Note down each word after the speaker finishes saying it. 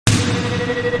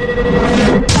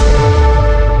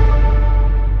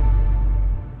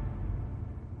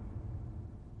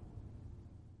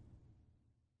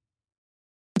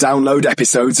Download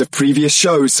episodes of previous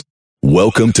shows.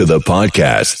 Welcome to the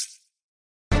podcast.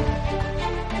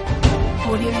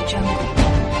 Audio Jungle.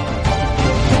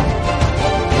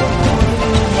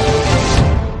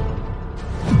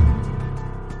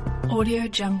 Audio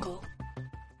Jungle.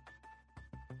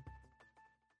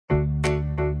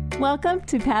 Welcome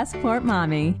to Passport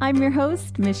Mommy. I'm your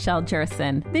host, Michelle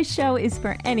Jerson. This show is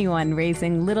for anyone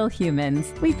raising little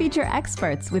humans. We feature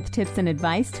experts with tips and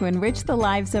advice to enrich the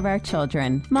lives of our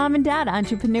children. Mom and dad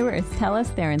entrepreneurs tell us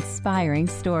their inspiring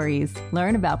stories.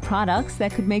 Learn about products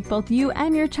that could make both you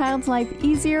and your child's life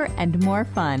easier and more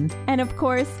fun. And of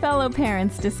course, fellow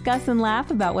parents discuss and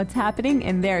laugh about what's happening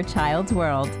in their child's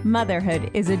world. Motherhood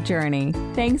is a journey.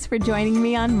 Thanks for joining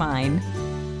me on mine.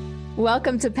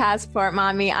 Welcome to Passport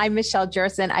Mommy. I'm Michelle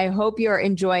Jerson. I hope you're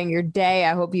enjoying your day.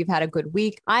 I hope you've had a good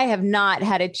week. I have not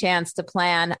had a chance to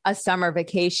plan a summer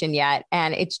vacation yet,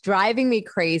 and it's driving me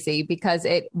crazy because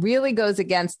it really goes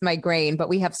against my grain, but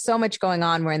we have so much going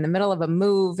on. We're in the middle of a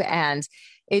move, and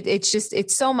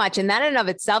it's so much. And that in and of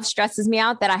itself stresses me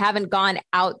out that I haven't gone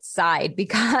outside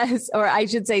because, or I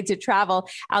should say to travel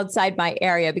outside my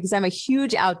area, because I'm a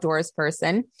huge outdoors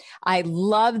person. I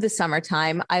love the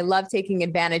summertime. I love taking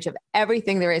advantage of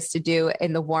everything there is to do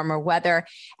in the warmer weather.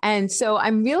 And so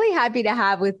I'm really happy to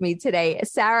have with me today,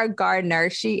 Sarah Gardner.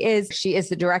 She is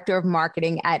the director of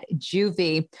marketing at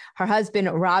Juvie. Her husband,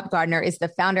 Rob Gardner, is the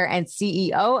founder and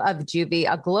CEO of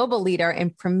Juvie, a global leader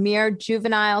in premier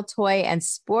juvenile toy and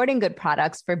sporting good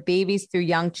products for babies through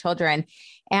young children.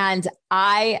 And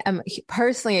I am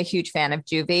personally a huge fan of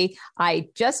Juvie. I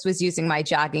just was using my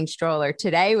jogging stroller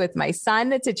today with my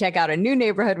son to check out a new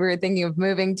neighborhood we were thinking of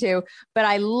moving to. But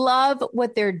I love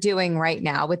what they're doing right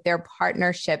now with their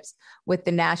partnerships with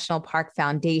the National Park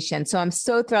Foundation. So I'm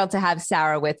so thrilled to have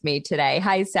Sarah with me today.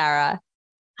 Hi, Sarah.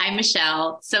 Hi,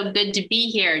 Michelle. So good to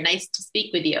be here. Nice to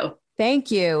speak with you.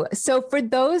 Thank you. So for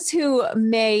those who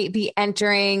may be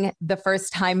entering the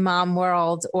first time mom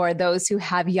world or those who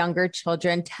have younger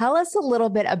children, tell us a little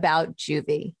bit about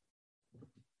Juvie.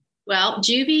 Well,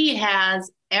 Juvie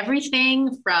has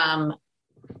everything from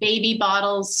baby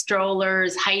bottles,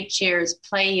 strollers, high chairs,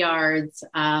 play yards,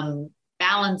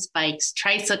 balance bikes,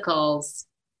 tricycles.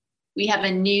 We have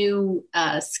a new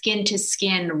skin to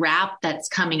skin wrap that's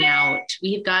coming out.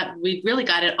 We've really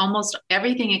got it almost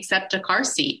everything except a car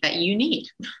seat that you need.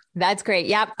 That's great.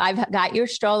 Yep. I've got your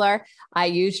stroller. I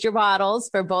used your bottles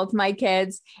for both my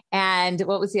kids. And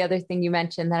what was the other thing you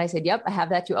mentioned that I said, yep, I have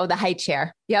that too. Oh, the high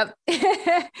chair. Yep.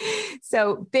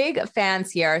 So big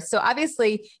fans here. So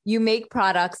obviously you make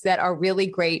products that are really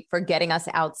great for getting us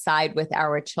outside with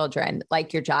our children,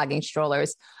 like your jogging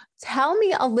strollers. Tell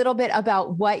me a little bit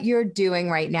about what you're doing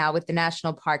right now with the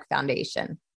National Park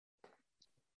Foundation.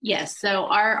 Yes. So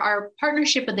our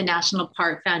partnership with the National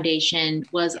Park Foundation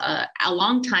was a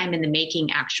long time in the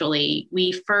making, actually.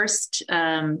 We first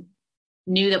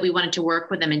knew that we wanted to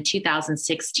work with them in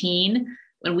 2016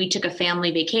 when we took a family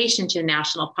vacation to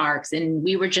national parks. And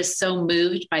we were just so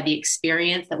moved by the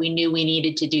experience that we knew we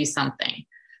needed to do something.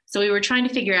 So we were trying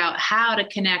to figure out how to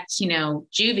connect,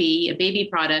 Juvie, a baby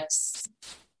products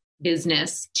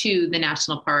business, to the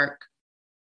National Park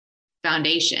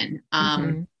Foundation.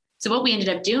 So what we ended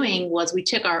up doing was we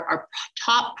took our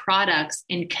top products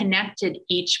and connected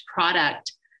each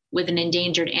product with an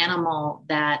endangered animal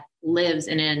that lives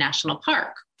in a national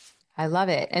park. I love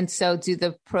it. And so do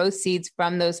the proceeds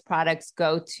from those products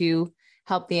go to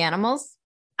help the animals?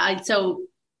 So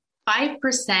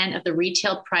 5% of the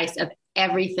retail price of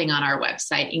everything on our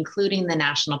website, including the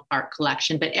National Park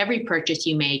collection, but every purchase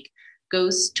you make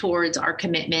goes towards our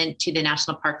commitment to the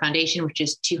National Park Foundation, which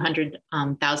is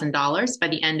 $200,000 by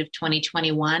the end of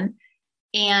 2021.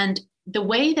 And the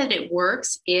way that it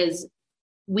works is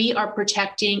we are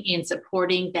protecting and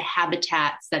supporting the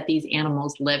habitats that these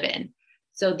animals live in.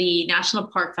 So the National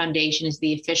Park Foundation is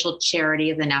the official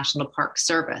charity of the National Park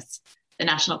Service. The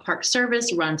National Park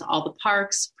Service runs all the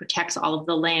parks, protects all of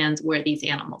the lands where these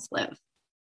animals live.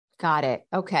 Got it.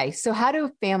 Okay. So how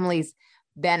do families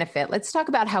benefit? Let's talk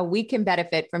about how we can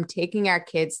benefit from taking our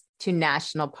kids to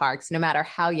national parks, no matter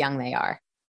how young they are.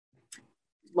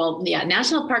 Well, yeah,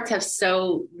 national parks have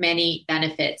so many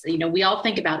benefits. We all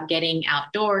think about getting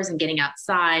outdoors and getting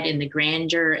outside and the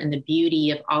grandeur and the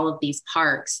beauty of all of these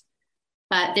parks,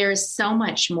 but there is so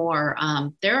much more.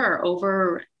 There are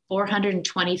over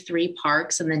 423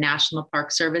 parks in the National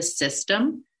Park Service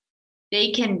system.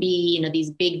 They can be,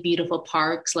 these big, beautiful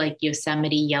parks like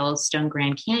Yosemite, Yellowstone,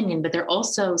 Grand Canyon, but they're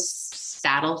also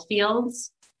saddle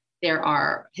fields. There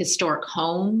are historic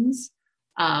homes.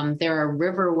 There are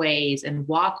riverways and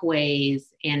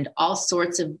walkways and all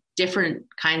sorts of different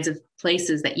kinds of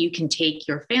places that you can take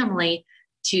your family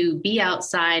to be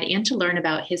outside and to learn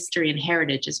about history and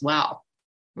heritage as well.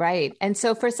 Right. And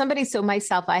so for somebody, so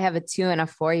myself, I have a 2 and a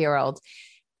 4-year-old.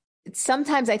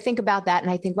 Sometimes I think about that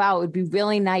and I think, wow, it would be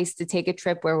really nice to take a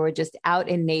trip where we're just out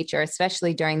in nature,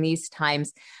 especially during these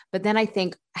times. But then I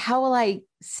think, how will I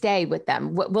stay with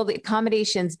them? Will the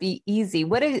accommodations be easy?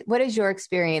 What has your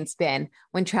experience been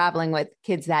when traveling with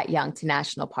kids that young to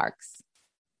national parks?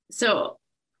 So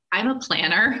I'm a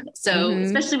planner. So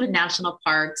especially with national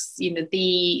parks,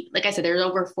 like I said, there's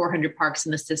over 400 parks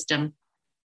in the system.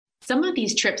 Some of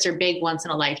these trips are big once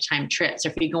in a lifetime trips, or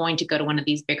if you're going to go to one of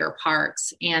these bigger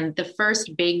parks. And the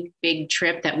first big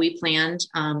trip that we planned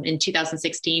in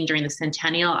 2016 during the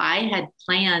centennial, I had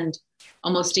planned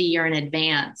almost a year in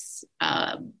advance,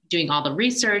 doing all the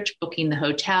research, booking the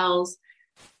hotels,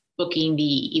 booking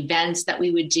the events that we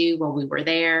would do while we were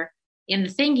there. And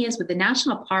the thing is, with the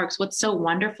national parks, what's so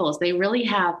wonderful is they really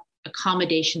have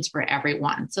accommodations for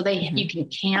everyone. So you can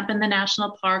camp in the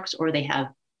national parks, or they have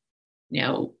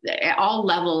all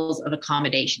levels of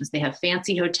accommodations. They have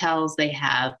fancy hotels, they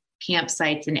have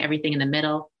campsites and everything in the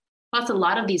middle. Plus, a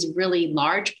lot of these really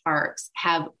large parks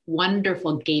have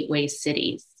wonderful gateway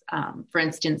cities. For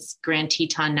instance, Grand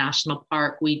Teton National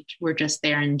Park, we were just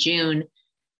there in June.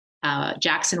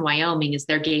 Jackson, Wyoming is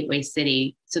their gateway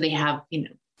city. So they have,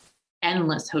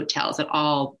 endless hotels at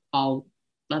all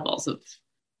levels of,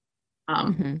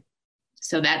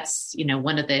 so that's,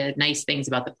 one of the nice things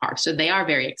about the park. So they are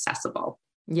very accessible.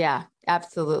 Yeah,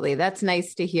 absolutely. That's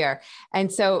nice to hear.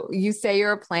 And so you say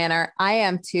you're a planner. I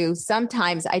am too.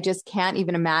 Sometimes I just can't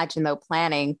even imagine though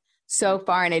planning so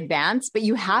far in advance, but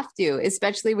you have to,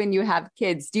 especially when you have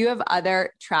kids. Do you have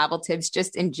other travel tips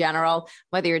just in general,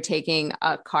 whether you're taking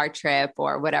a car trip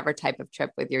or whatever type of trip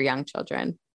with your young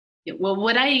children? Well,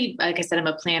 like I said, I'm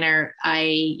a planner.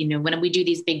 When we do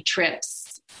these big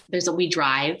trips, we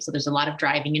drive. So there's a lot of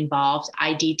driving involved.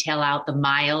 I detail out the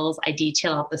miles. I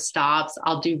detail out the stops.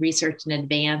 I'll do research in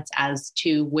advance as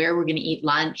to where we're going to eat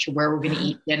lunch, where we're going to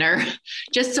eat dinner,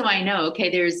 just so I know, okay,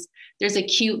 there's a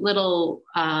cute little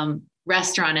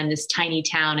restaurant in this tiny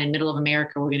town in middle of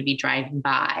America we're going to be driving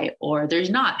by, or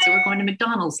there's not. So we're going to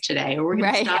McDonald's today, or we're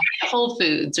going to stop at Whole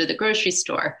Foods or the grocery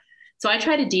store. So I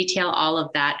try to detail all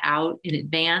of that out in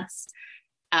advance.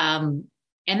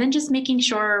 And then just making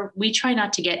sure we try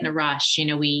not to get in a rush.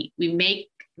 We make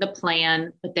the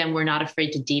plan, but then we're not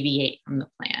afraid to deviate from the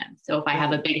plan. So if I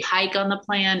have a big hike on the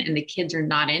plan and the kids are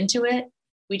not into it,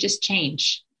 we just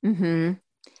change. I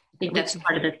think that's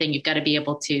part of the thing. You've got to be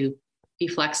able to be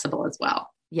flexible as well.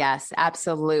 Yes,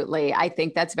 absolutely. I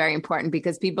think that's very important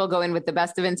because people go in with the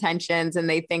best of intentions and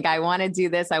they think, I want to do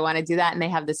this, I want to do that. And they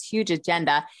have this huge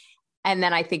agenda. And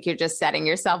then I think you're just setting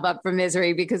yourself up for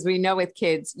misery, because we know with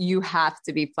kids, you have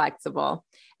to be flexible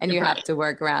and you have to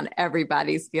work around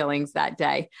everybody's feelings that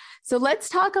day. So let's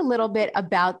talk a little bit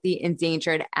about the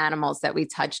endangered animals that we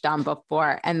touched on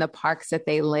before and the parks that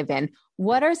they live in.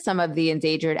 What are some of the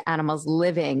endangered animals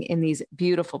living in these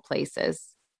beautiful places?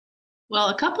 Well,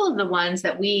 a couple of the ones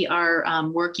that we are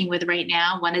working with right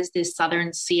now, one is the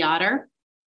southern sea otter.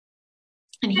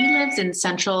 And he lives in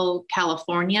Central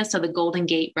California, so the Golden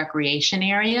Gate Recreation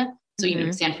Area. So,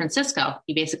 San Francisco,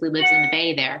 he basically lives in the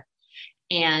bay there.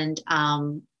 And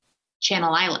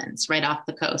Channel Islands, right off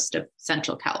the coast of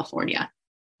Central California.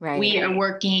 Right. We are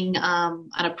working on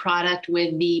a product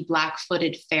with the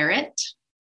black-footed ferret.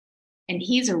 And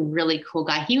he's a really cool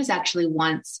guy. He was actually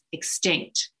once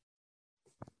extinct.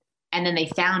 And then they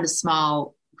found a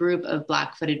small group of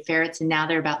black-footed ferrets, and now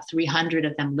there are about 300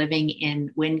 of them living in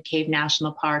Wind Cave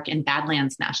National Park and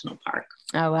Badlands National Park.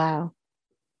 Oh, wow.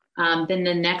 Then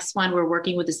the next one we're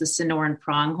working with is the Sonoran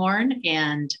pronghorn,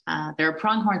 and there are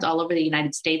pronghorns all over the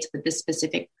United States, but this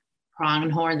specific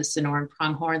pronghorn, the Sonoran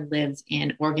pronghorn, lives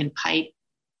in Organ Pipe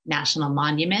National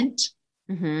Monument.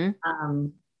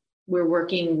 We're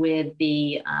working with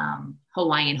the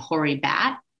Hawaiian hoary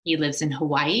bat. He lives in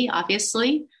Hawaii,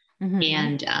 obviously.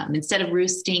 And instead of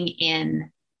roosting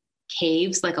in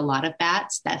caves like a lot of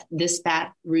bats, this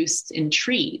bat roosts in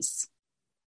trees.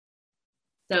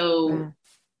 So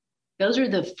those are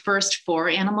the first 4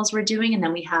 animals we're doing. And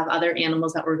then we have other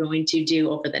animals that we're going to do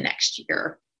over the next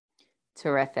year.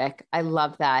 Terrific. I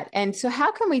love that. And so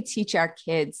how can we teach our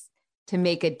kids to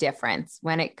make a difference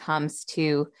when it comes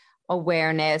to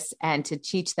awareness and to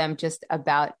teach them just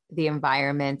about the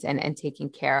environment and taking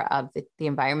care of the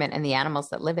environment and the animals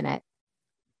that live in it?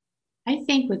 I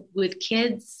think with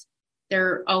kids,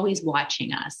 they're always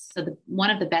watching us. So one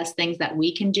of the best things that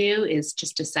we can do is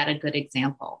just to set a good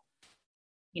example.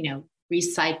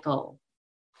 recycle.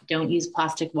 Don't use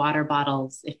plastic water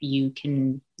bottles if you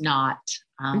can not.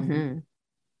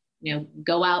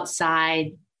 Go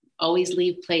outside. Always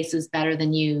leave places better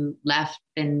than you left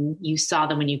than you saw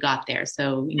them when you got there.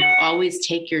 So, always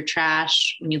take your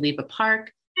trash when you leave a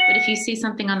park. But if you see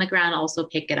something on the ground, also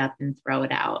pick it up and throw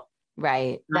it out.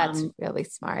 Right. That's really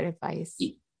smart advice.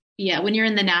 Yeah. When you're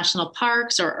in the national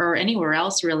parks or anywhere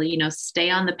else, really,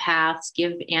 stay on the paths,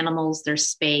 give animals their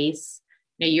space.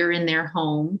 You're in their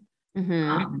home.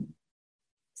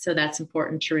 So that's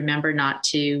important to remember, not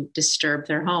to disturb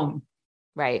their home.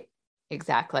 Right.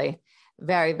 Exactly.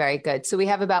 Very, very good. So we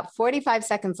have about 45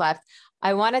 seconds left.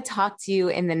 I want to talk to you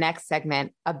in the next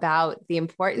segment about the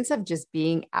importance of just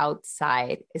being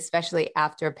outside, especially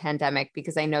after a pandemic,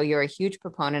 because I know you're a huge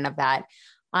proponent of that.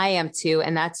 I am too.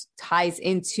 And that ties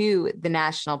into the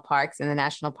national parks and the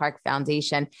National Park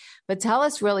Foundation. But tell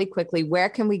us really quickly, where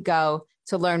can we go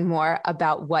to learn more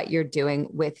about what you're doing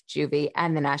with Juvie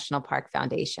and the National Park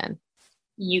Foundation?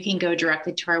 You can go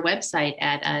directly to our website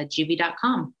at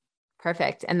juvie.com.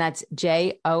 Perfect. And that's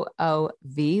JOOVY.com.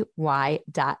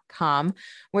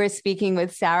 We're speaking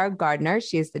with Sarah Gardner.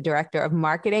 She is the director of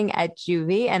marketing at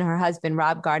Juvie, and her husband,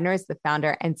 Rob Gardner, is the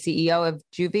founder and CEO of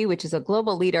Juvie, which is a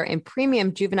global leader in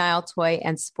premium juvenile toy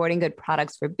and sporting good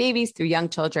products for babies through young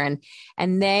children.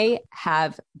 And they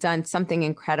have done something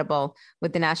incredible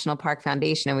with the National Park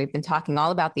Foundation. And we've been talking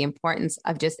all about the importance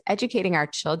of just educating our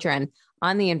children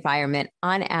on the environment,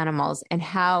 on animals, and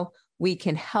how we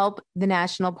can help the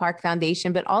National Park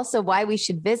Foundation, but also why we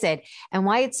should visit and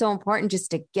why it's so important just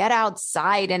to get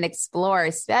outside and explore,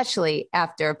 especially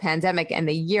after a pandemic and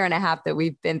the year and a half that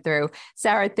we've been through.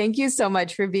 Sarah, thank you so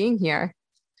much for being here.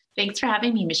 Thanks for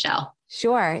having me, Michelle.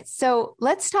 Sure. So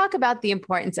let's talk about the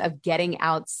importance of getting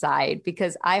outside,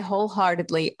 because I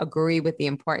wholeheartedly agree with the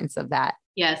importance of that.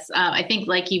 Yes. I think,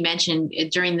 like you mentioned,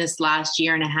 during this last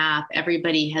year and a half,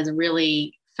 everybody has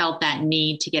really felt that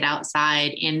need to get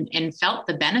outside and felt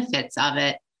the benefits of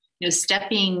it.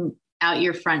 Stepping out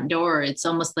your front door, it's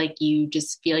almost like you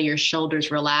just feel your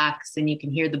shoulders relax and you can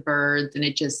hear the birds, and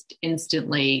it just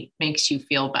instantly makes you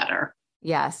feel better.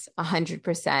 Yes,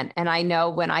 100%. And I know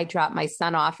when I drop my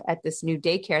son off at this new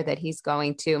daycare that he's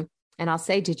going to, and I'll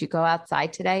say, did you go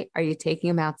outside today? Are you taking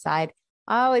him outside?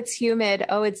 Oh, it's humid.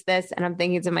 Oh, it's this. And I'm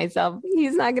thinking to myself,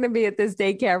 he's not going to be at this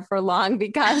daycare for long,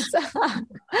 because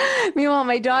meanwhile,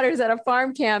 my daughter's at a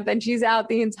farm camp and she's out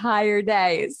the entire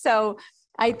day. So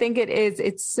I think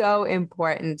it's so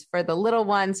important for the little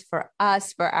ones, for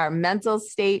us, for our mental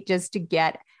state, just to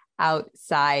get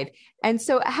outside. And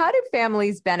so how do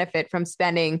families benefit from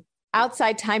spending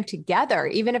outside time together,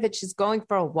 even if it's just going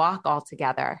for a walk all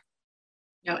together?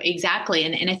 No, exactly.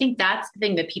 And I think that's the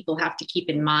thing that people have to keep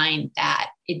in mind,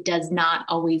 that it does not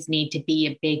always need to be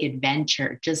a big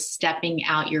adventure. Just stepping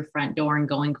out your front door and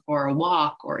going for a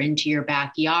walk or into your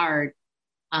backyard.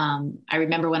 I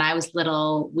remember when I was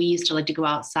little, we used to like to go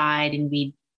outside and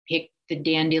we'd pick the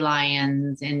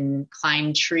dandelions and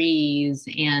climb trees,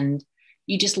 and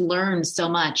you just learn so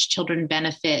much. Children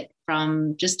benefit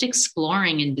from just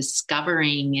exploring and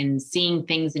discovering and seeing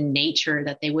things in nature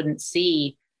that they wouldn't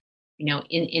see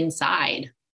inside.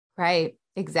 Right.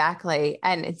 Exactly.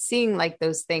 And it's seeing like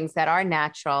those things that are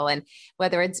natural, and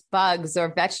whether it's bugs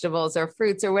or vegetables or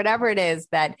fruits or whatever it is,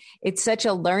 that it's such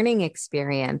a learning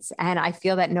experience. And I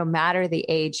feel that no matter the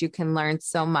age, you can learn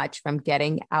so much from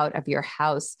getting out of your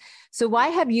house. So why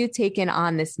have you taken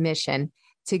on this mission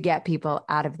to get people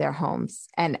out of their homes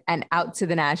and out to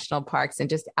the national parks and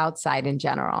just outside in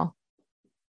general?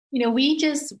 We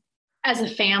just, as a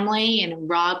family, and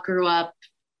Rob grew up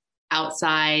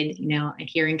outside,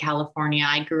 here in California.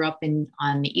 I grew up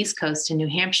on the East Coast in New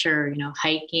Hampshire,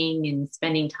 hiking and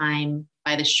spending time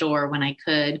by the shore when I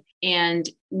could. And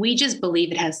we just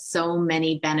believe it has so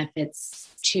many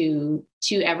benefits to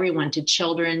everyone, to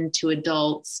children, to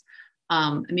adults.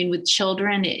 With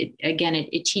children,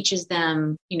 it teaches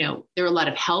them, there are a lot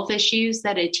of health issues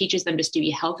that it teaches them just to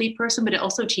be a healthy person, but it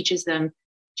also teaches them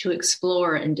to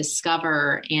explore and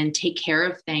discover and take care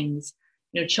of things.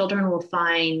 Children will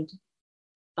find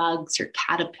bugs or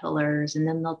caterpillars, and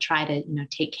then they'll try to,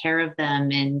 take care of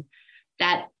them. And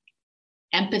that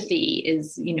empathy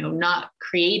is, not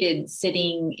created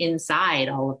sitting inside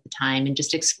all of the time, and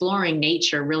just exploring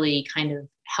nature really kind of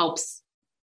helps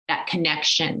that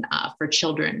connection for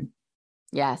children.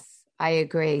 Yes, I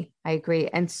agree.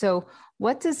 And so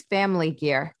what does family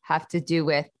gear have to do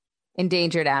with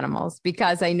endangered animals?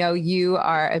 Because I know you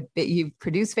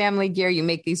produce family gear, you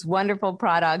make these wonderful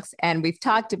products, and we've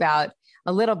talked about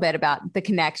a little bit about the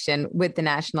connection with the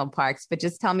national parks, but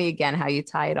just tell me again how you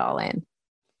tie it all in.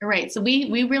 Right. So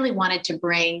we really wanted to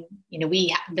bring, we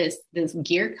have this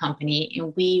gear company,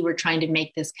 and we were trying to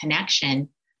make this connection.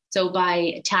 So by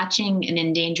attaching an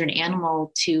endangered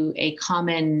animal to a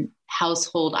common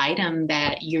household item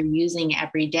that you're using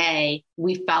every day,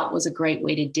 we felt was a great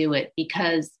way to do it,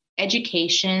 because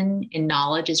education and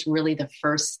knowledge is really the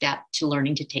first step to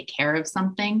learning to take care of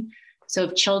something. So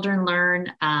if children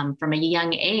learn from a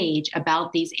young age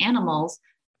about these animals,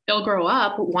 they'll grow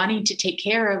up wanting to take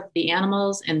care of the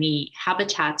animals and the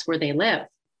habitats where they live.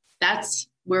 That's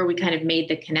where we kind of made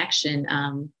the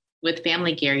connection with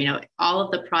Family Gear. All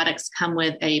of the products come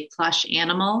with a plush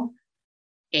animal,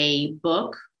 a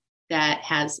book that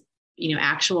has,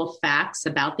 actual facts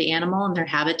about the animal and their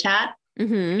habitat,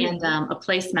 and a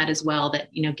placemat as well that,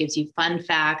 gives you fun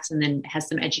facts and then has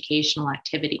some educational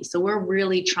activities. So we're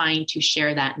really trying to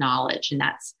share that knowledge, and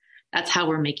that's how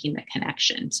we're making the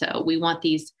connection. So we want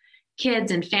these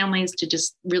kids and families to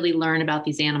just really learn about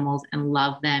these animals and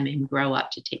love them and grow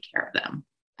up to take care of them.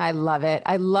 I love it.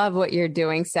 I love what you're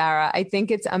doing, Sarah. I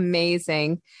think it's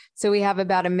amazing. So we have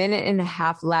about a minute and a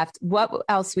half left. What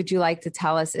else would you like to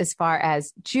tell us as far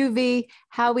as Juvie,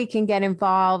 how we can get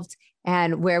involved,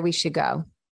 and where we should go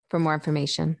for more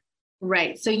information?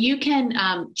 Right. So you can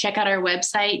check out our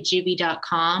website,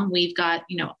 juvie.com. We've got,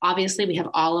 obviously we have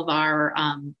all of our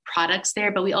products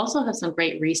there, but we also have some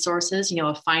great resources,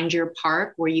 a Find Your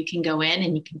Park, where you can go in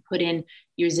and you can put in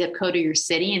your zip code or your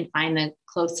city and find the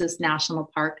closest national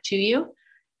park to you.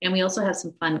 And we also have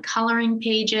some fun coloring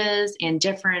pages and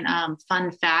different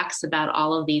fun facts about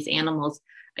all of these animals.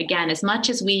 Again, as much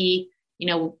as we,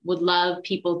 would love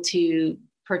people to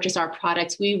purchase our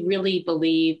products, we really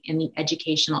believe in the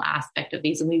educational aspect of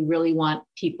these, and we really want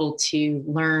people to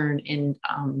learn and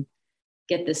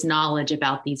get this knowledge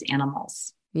about these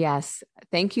animals. Yes.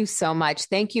 Thank you so much.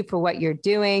 Thank you for what you're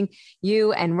doing.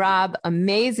 You and Rob,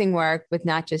 amazing work with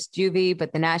not just Juvie,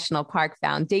 but the National Park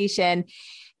Foundation.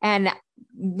 And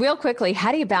real quickly,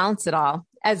 how do you balance it all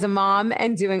as a mom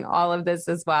and doing all of this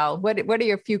as well? What are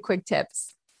your few quick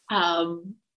tips?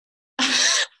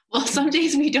 Well, some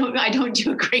days I don't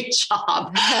do a great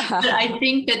job, but I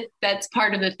think that's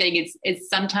part of the thing. It's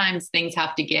sometimes things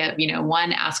have to give,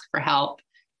 one, ask for help.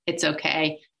 It's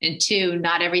okay. And two,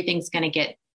 not everything's going to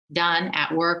get done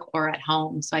at work or at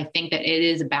home. So I think that it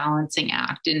is a balancing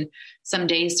act, and some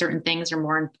days certain things are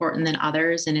more important than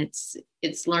others. And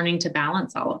it's learning to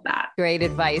balance all of that. Great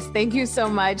advice. Thank you so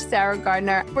much, Sarah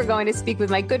Gardner. We're going to speak with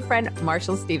my good friend,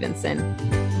 Marshall Stevenson.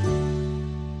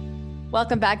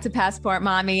 Welcome back to Passport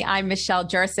Mommy. I'm Michelle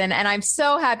Jerson, and I'm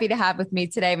so happy to have with me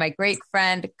today my great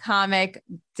friend, comic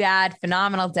dad,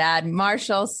 phenomenal dad,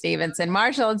 Marshall Stevenson.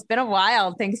 Marshall, it's been a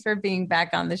while. Thanks for being back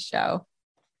on the show.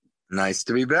 Nice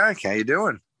to be back. How you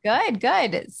doing?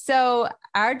 Good. So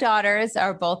our daughters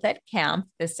are both at camp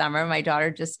this summer. My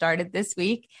daughter just started this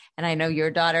week, and I know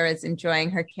your daughter is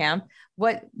enjoying her camp.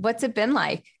 What's it been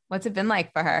like? What's it been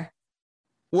like for her?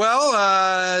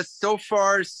 Well, so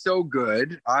far, so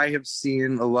good. I have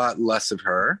seen a lot less of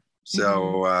her.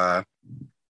 So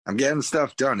I'm getting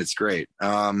stuff done. It's great.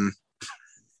 Yeah,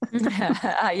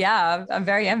 I'm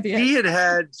very envious.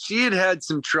 She had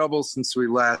some trouble since we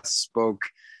last spoke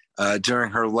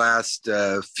during her last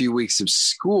few weeks of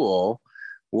school,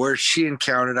 where she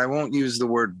encountered, I won't use the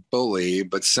word bully,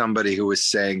 but somebody who was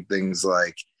saying things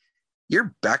like,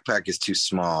 "Your backpack is too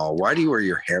small. Why do you wear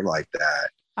your hair like that?"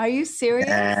 Are you serious?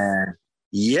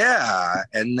 Yeah.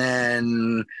 And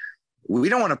then, "We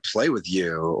don't want to play with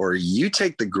you," or "You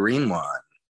take the green one."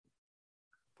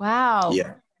 Wow.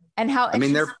 Yeah. And how? I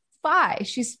mean, they're 5.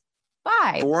 She's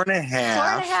 5.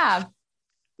 4.5.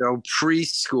 So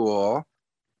preschool.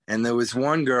 And there was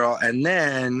one girl. And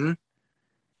then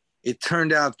it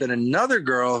turned out that another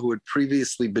girl who had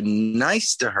previously been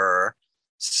nice to her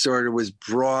sort of was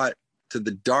brought to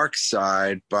the dark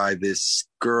side by this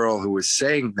girl who was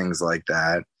saying things like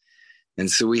that.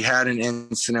 And so we had an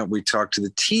incident. We talked to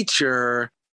the teacher,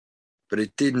 but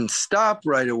it didn't stop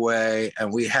right away.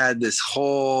 And we had this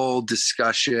whole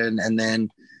discussion. And then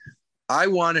I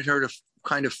wanted her to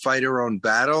kind of fight her own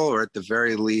battle, or at the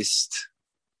very least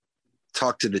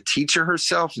talk to the teacher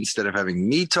herself instead of having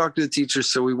me talk to the teacher.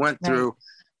 So we went through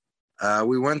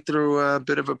a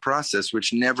bit of a process,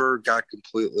 which never got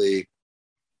completely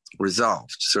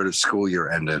resolved. Sort of school year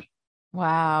ended.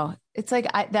 Wow. It's like,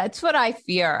 that's what I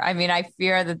fear. I mean, I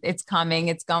fear that it's coming.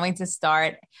 It's going to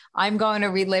start. I'm going to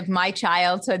relive my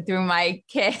childhood through my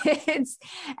kids.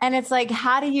 And it's like,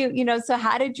 how do you, so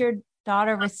how did your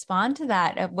daughter respond to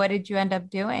that? What did you end up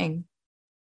doing?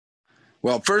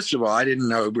 Well, first of all, I didn't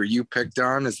know, were you picked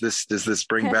on? Does this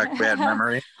bring back bad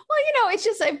memory? Well, it's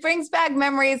just, it brings back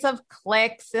memories of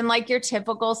cliques and like your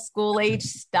typical school age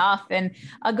stuff. And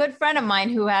a good friend of mine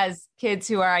who has kids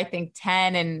who are, I think,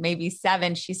 10 and maybe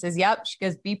 7, she says, yep, she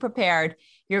goes, be prepared.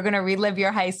 You're going to relive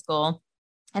your high school.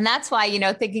 And that's why,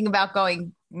 thinking about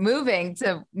moving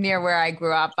to near where I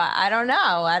grew up, I don't know.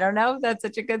 I don't know if that's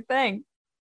such a good thing.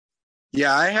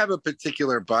 Yeah, I have a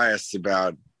particular bias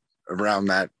around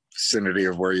that vicinity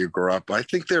of where you grew up. I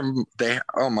think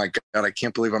oh my God, I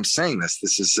can't believe I'm saying this.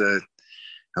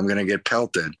 I'm going to get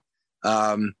pelted.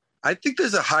 I think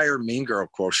there's a higher mean girl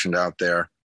quotient out there.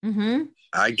 Mm-hmm.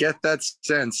 I get that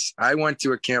sense. I went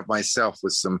to a camp myself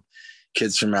with some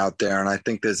kids from out there, and I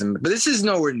think but this is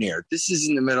nowhere near. This is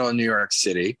in the middle of New York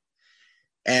City.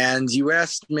 And you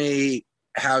asked me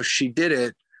how she did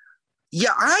it.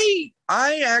 Yeah, I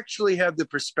actually have the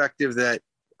perspective that,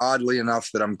 oddly enough,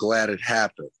 that I'm glad it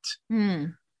happened.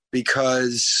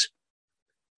 Because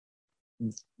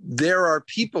there are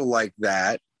people like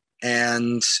that,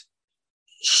 and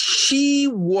she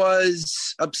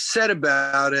was upset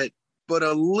about it, but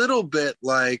a little bit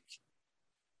like,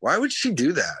 why would she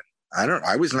do that?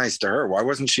 I was nice to her. Why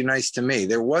wasn't she nice to me?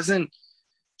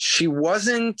 She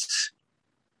wasn't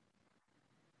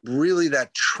really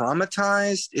that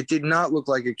traumatized. It did not look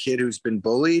like a kid who's been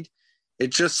bullied.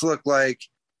 It just looked like,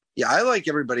 yeah, I like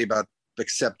everybody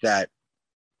except that,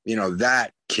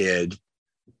 that kid.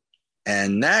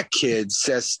 And that kid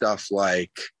says stuff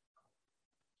like,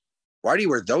 why do you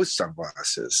wear those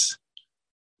sunglasses?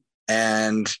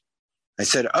 And I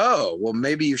said, oh, well,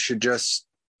 maybe you should just,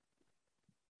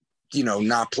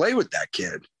 not play with that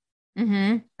kid.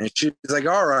 Mm-hmm. And she was like,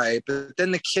 all right. But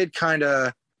then the kid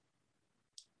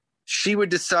she would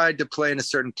decide to play in a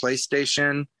certain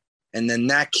PlayStation, and then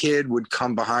that kid would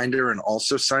come behind her and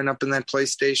also sign up in that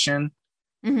PlayStation,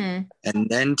 mm-hmm. and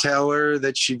then tell her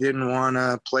that she didn't want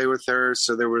to play with her.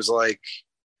 So there was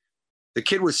the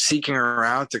kid was seeking her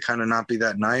out to kind of not be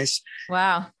that nice.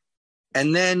 Wow.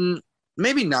 And then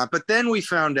maybe not, but then we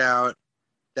found out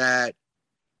that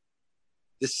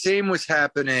the same was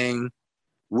happening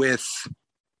with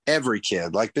every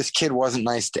kid. Like, this kid wasn't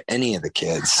nice to any of the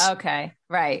kids. Okay.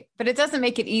 Right. But it doesn't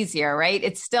make it easier, right?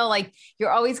 It's still like,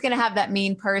 you're always going to have that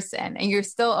mean person, and you're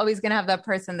still always going to have that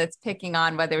person that's picking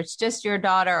on, whether it's just your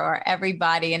daughter or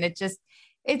everybody. And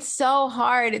it's so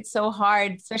hard. It's so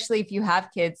hard, especially if you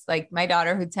have kids like my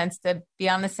daughter, who tends to be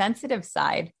on the sensitive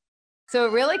side. So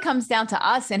it really comes down to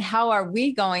us, and how are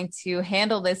we going to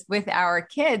handle this with our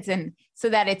kids, and so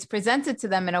that it's presented to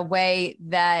them in a way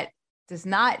that does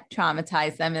not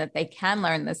traumatize them, and that they can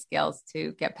learn the skills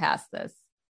to get past this.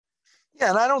 Yeah,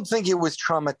 and I don't think it was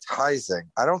traumatizing.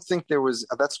 I don't think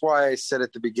that's why I said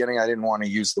at the beginning I didn't want to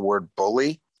use the word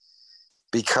bully,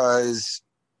 because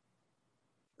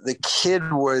the kid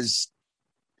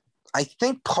I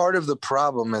think part of the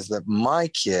problem is that my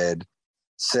kid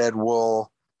said,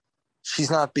 well,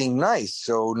 she's not being nice,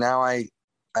 so now I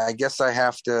guess I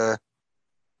have to,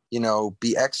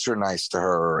 be extra nice to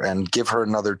her and give her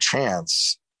another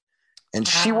chance. And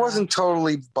she wasn't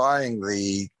totally buying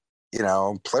the,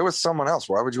 play with someone else.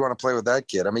 Why would you want to play with that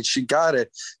kid? I mean, she got it,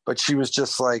 but she was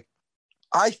just like,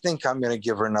 I think I'm going to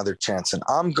give her another chance, and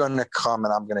I'm going to come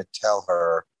and I'm going to tell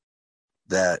her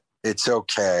that it's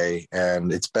okay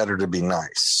and it's better to be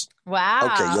nice. Wow.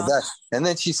 Okay. Yeah, and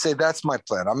then she said, that's my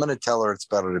plan. I'm going to tell her it's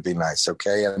better to be nice.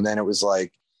 Okay. And then it was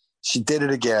like, she did it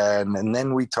again. And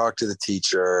then we talked to the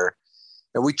teacher,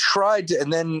 and we tried to,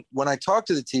 and then when I talked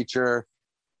to the teacher,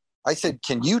 I said,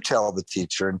 can you tell the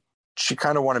teacher? And she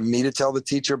kind of wanted me to tell the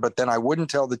teacher, but then I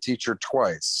wouldn't tell the teacher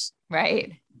twice.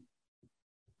 Right.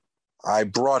 I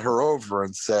brought her over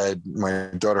and said,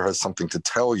 my daughter has something to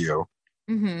tell you.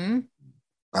 Mm-hmm.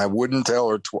 I wouldn't tell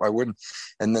her. I wouldn't.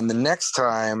 And then the next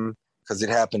time, because it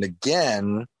happened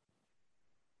again,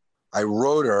 I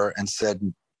wrote her and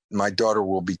said, my daughter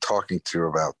will be talking to you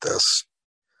about this.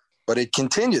 But it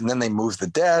continued. And then they moved the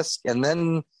desk. And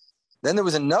then there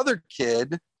was another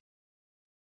kid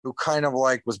who kind of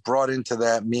was brought into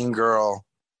that mean girl.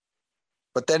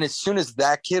 But then as soon as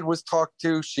that kid was talked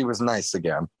to, she was nice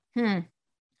again.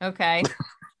 Okay.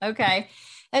 Okay.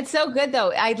 It's so good,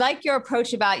 though. I like your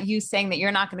approach about you saying that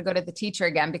you're not going to go to the teacher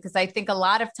again, because I think a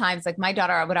lot of times, like my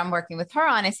daughter, what I'm working with her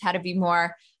on is how to be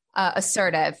more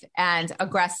assertive and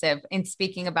aggressive in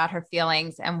speaking about her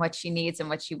feelings and what she needs and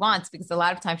what she wants. Because a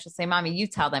lot of times she'll say, Mommy, you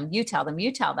tell them, you tell them,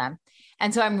 you tell them.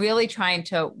 And so I'm really trying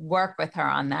to work with her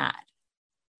on that.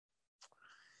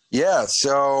 Yeah.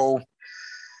 So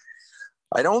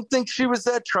I don't think she was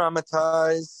that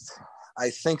traumatized. I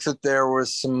think that there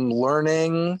was some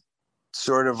learning,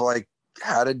 sort of like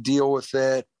how to deal with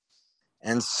it.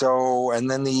 And so,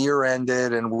 and then the year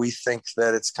ended, and we think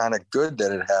that it's kind of good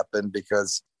that it happened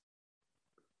because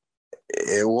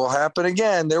it will happen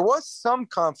again. There was some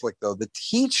conflict, though. The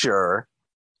teacher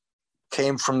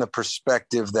came from the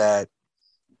perspective that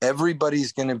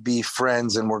everybody's going to be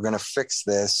friends and we're going to fix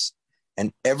this.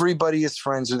 And everybody is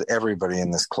friends with everybody in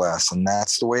this class. And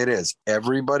that's the way it is.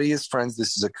 Everybody is friends.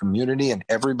 This is a community and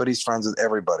everybody's friends with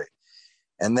everybody.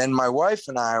 And then my wife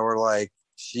and I were like,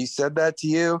 she said that to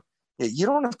you? Yeah, you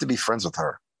don't have to be friends with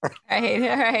her.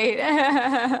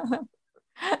 Right.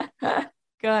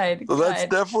 Good. So that's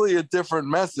definitely a different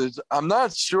message. I'm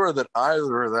not sure that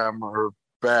either of them are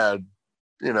bad,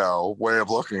 way of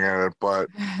looking at it, but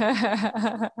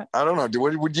I don't know.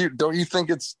 Don't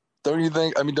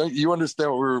you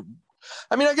understand what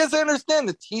I guess I understand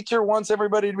the teacher wants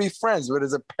everybody to be friends, but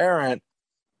as a parent,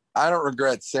 I don't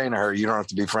regret saying to her, you don't have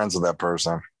to be friends with that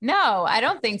person. No, I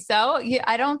don't think so.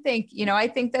 I don't think, I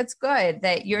think that's good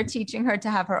that you're teaching her to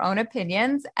have her own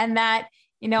opinions and that,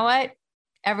 you know what,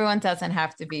 everyone doesn't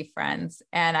have to be friends.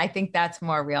 And I think that's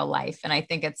more real life. And I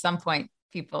think at some point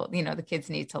people, the kids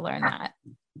need to learn that.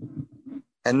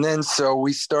 And then, so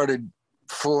we started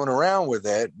fooling around with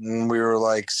it and we were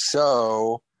like,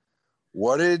 so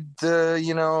what did,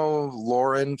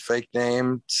 Lauren, fake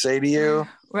name, say to you?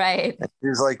 Right. And he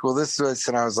was like, well, this was,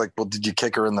 and I was like, well, did you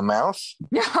kick her in the mouth?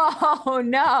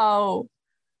 No.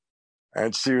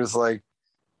 And she was like,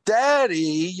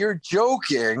 Daddy, you're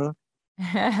joking.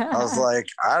 I was like,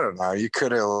 I don't know. You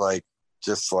could have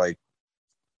just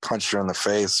punched her in the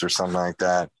face or something like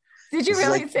that. Did you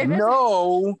really say that?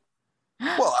 No.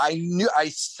 Well, I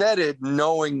said it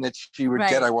knowing that she would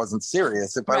get I wasn't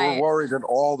serious. If I were worried at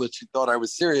all that she thought I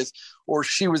was serious, or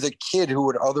she was a kid who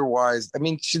would otherwise,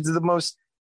 she's the most,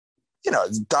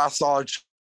 docile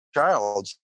child.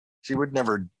 She would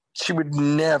never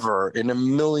in a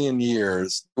million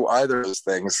years do either of those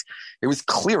things. It was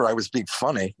clear I was being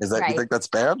funny. You think that's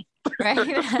bad? Right.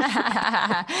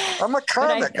 I'm a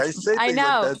comic. I say things I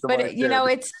know, like that but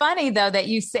it's funny though that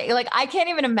you say, I can't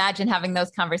even imagine having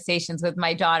those conversations with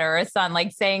my daughter or son,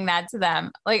 saying that to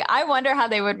them. I wonder how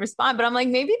they would respond, but I'm like,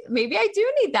 maybe I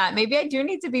do need that. Maybe I do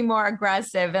need to be more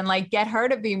aggressive and get her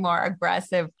to be more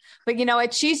aggressive. But you know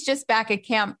what? She's just back at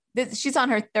camp. She's on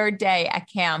her third day at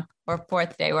camp or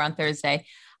fourth day. We're on Thursday.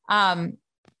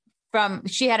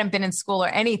 She hadn't been in school or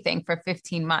anything for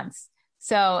 15 months.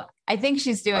 So I think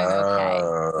she's doing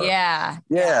okay.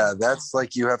 Yeah. That's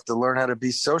you have to learn how to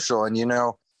be social. And,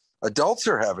 adults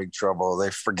are having trouble. They're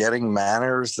forgetting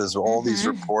manners. There's all these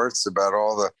reports about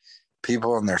all the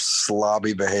people and their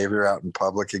slobby behavior out in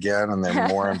public again. And they're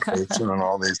more impatient and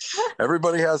all these.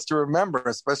 Everybody has to remember,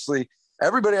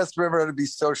 everybody has to remember how to be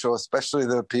social, especially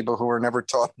the people who were never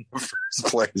taught in the first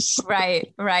place.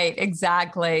 Right.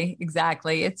 Exactly.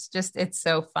 It's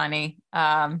so funny.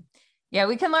 Yeah,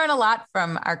 we can learn a lot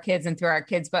from our kids and through our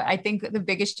kids, but I think the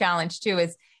biggest challenge too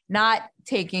is not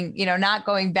not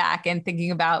going back and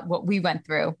thinking about what we went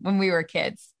through when we were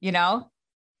kids,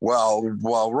 Well,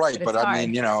 right. But I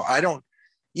mean, I don't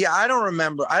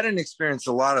remember. I didn't experience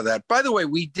a lot of that. By the way,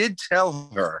 we did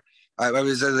tell her, I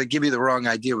give you the wrong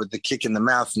idea with the kick in the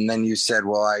mouth. And then you said,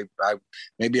 well, I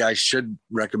maybe I should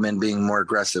recommend being more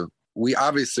aggressive. We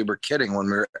obviously were kidding when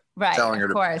we were telling her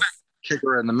to kick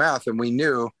her in the mouth. And we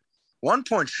knew one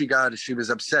point she was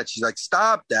upset. She's like,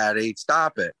 stop, Daddy,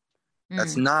 stop it.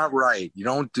 That's not right. You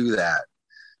don't do that.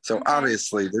 So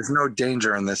obviously there's no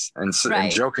danger in this and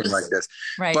joking like this.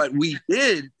 Right. But we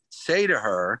did say to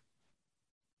her,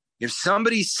 if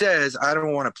somebody says, I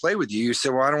don't want to play with you, you say,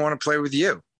 well, I don't want to play with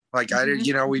you. I did,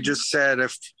 we just said,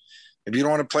 if you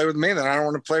don't want to play with me, then I don't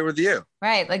want to play with you.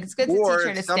 Right. It's good to teach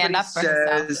her to stand up for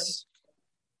herself.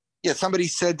 Yeah. Somebody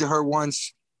said to her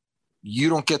once, you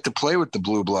don't get to play with the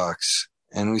blue blocks.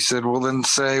 And we said, well, then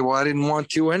say, well, I didn't want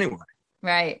to anyway.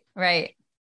 Right.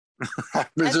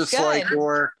 It's just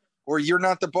good. Or you're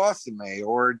not the boss of me,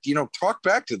 or, talk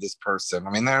back to this person.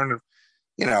 I mean,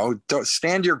 don't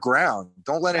stand your ground.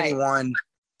 Don't let anyone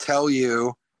tell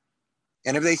you.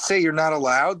 And if they say you're not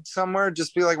allowed somewhere,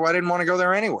 just be like, well, I didn't want to go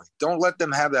there anyway. Don't let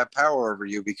them have that power over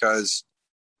you, because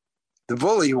the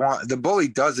bully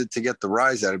does it to get the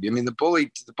rise out of you. I mean, the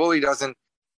bully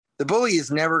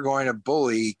is never going to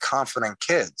bully confident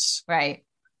kids. Right.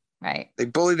 They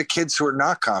bully the kids who are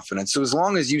not confident. So as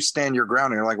long as you stand your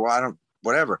ground and you're like, well, I don't,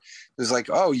 whatever. It's like,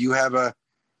 oh, you have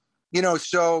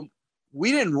so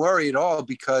we didn't worry at all,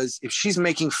 because if she's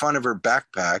making fun of her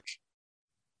backpack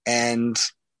and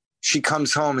she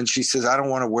comes home and she says, I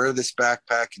don't want to wear this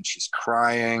backpack, and she's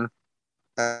crying,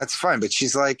 that's fine. But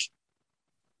she's like,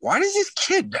 why does this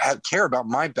kid care about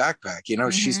my backpack? You know,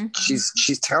 she's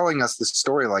telling us the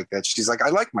story like that. She's like, I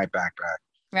like my backpack.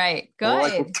 Right. Good. Well,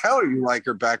 like, well, tell her you like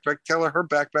her backpack. Tell her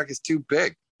backpack is too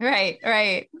big. Right.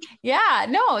 Right. Yeah.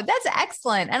 No, that's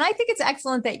excellent. And I think it's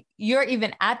excellent that you're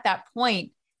even at that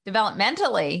point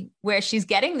developmentally where she's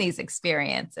getting these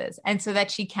experiences, and so that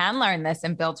she can learn this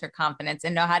and build her confidence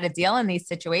and know how to deal in these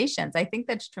situations. I think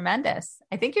that's tremendous.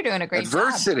 I think you're doing a great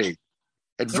job.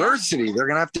 Adversity. Yeah. They're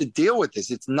going to have to deal with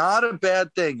this. It's not a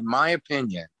bad thing, in my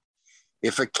opinion,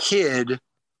 if a kid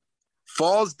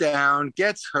falls down,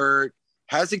 gets hurt,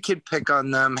 has a kid pick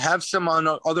on them, have some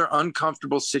other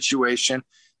uncomfortable situation.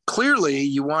 Clearly,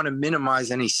 you want to minimize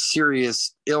any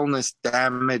serious illness,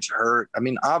 damage, hurt. I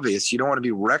mean, obvious, you don't want to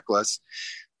be reckless.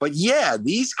 But yeah,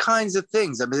 these kinds of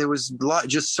things. I mean, there was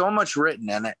just so much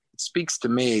written, and it speaks to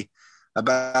me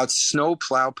about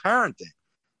snowplow parenting.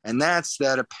 And that's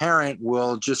that a parent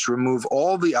will just remove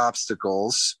all the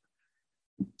obstacles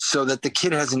so that the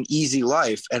kid has an easy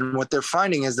life. And what they're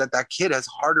finding is that that kid has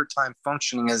a harder time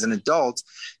functioning as an adult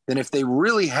than if they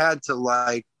really had to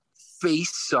like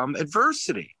face some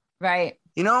adversity. Right.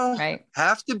 You know,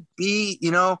 have to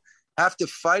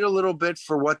fight a little bit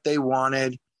for what they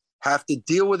wanted, have to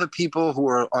deal with the people who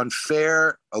are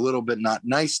unfair, a little bit not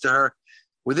nice to her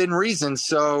within reason.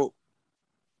 So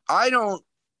I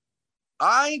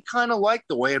kind of like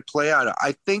the way it played out.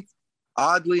 I think,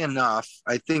 oddly enough,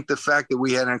 I think the fact that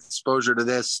we had an exposure to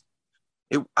this,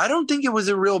 I don't think it was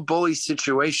a real bully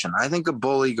situation. I think a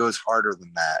bully goes harder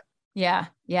than that. Yeah.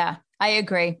 Yeah. I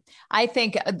agree. I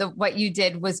think what you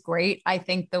did was great. I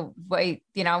think the way,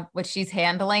 what she's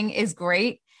handling is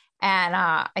great. And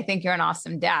I think you're an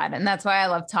awesome dad. And that's why I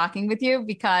love talking with you,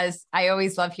 because I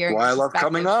always love hearing. Why I love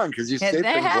coming on, because you say things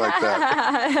like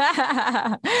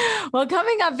that. Well,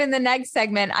 coming up in the next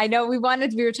segment, I know we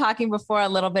were talking before a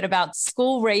little bit about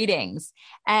school ratings.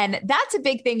 And that's a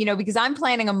big thing, because I'm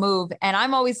planning a move and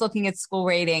I'm always looking at school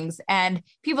ratings, and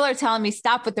people are telling me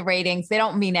stop with the ratings. They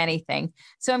don't mean anything.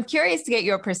 So I'm curious to get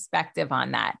your perspective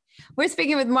on that. We're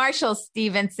speaking with Marshall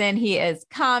Stevenson. He is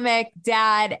comic,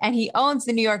 dad, and he owns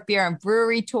the New York Beer and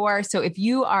Brewery Tour. So if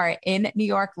you are in New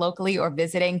York locally or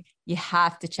visiting, you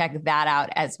have to check that out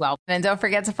as well. And don't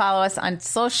forget to follow us on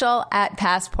social at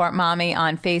Passport Mommy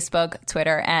on Facebook,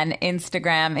 Twitter, and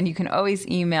Instagram. And you can always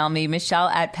email me, Michelle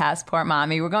at Passport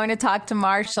Mommy. We're going to talk to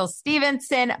Marshall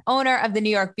Stevenson, owner of the New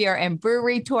York Beer and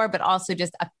Brewery Tour, but also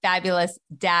just a fabulous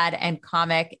dad and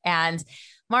comic. And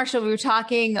Marshall, we were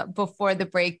talking before the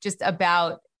break just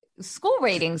about school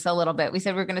ratings a little bit. We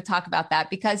said we were going to talk about that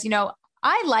because,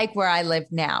 I like where I live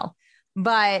now,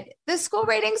 but the school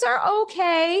ratings are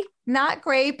okay, not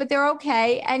great, but they're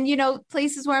okay. And,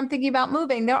 places where I'm thinking about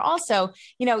moving, they're also,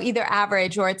 either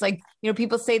average or it's like,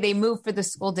 people say they move for the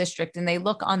school district and they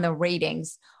look on the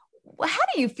ratings. How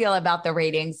do you feel about the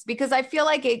ratings? Because I feel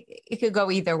like it could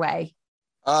go either way.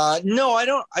 No, I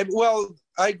don't.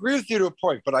 I agree with you to a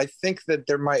point, but I think that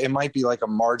it might be like a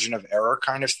margin of error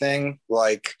kind of thing.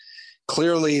 Like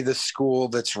clearly the school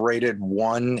that's rated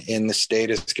 1 in the state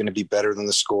is going to be better than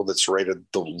the school that's rated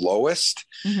the lowest.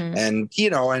 Mm-hmm. And,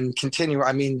 and continue.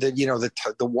 I mean, the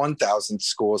 1,000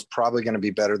 school is probably going to be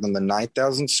better than the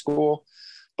 9,000 school,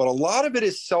 but a lot of it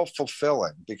is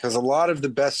self-fulfilling because a lot of the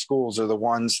best schools are the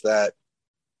ones that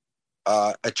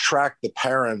attract the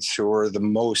parents who are the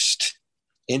most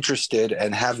interested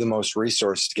and have the most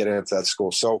resources to get into that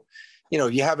school. So,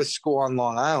 you have a school on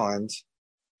Long Island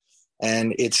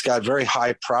and it's got very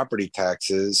high property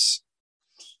taxes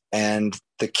and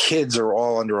the kids are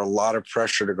all under a lot of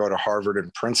pressure to go to Harvard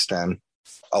and Princeton,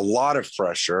 a lot of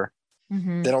pressure.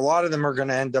 Mm-hmm. Then a lot of them are going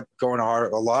to end up going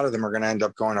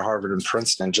to Harvard and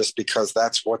Princeton just because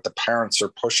that's what the parents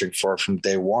are pushing for from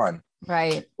day one.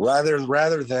 Right.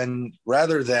 Rather than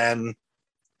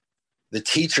the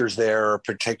teachers there are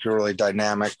particularly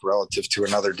dynamic relative to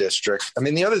another district. I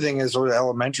mean, the other thing is with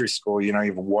elementary school, you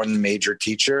have one major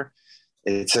teacher.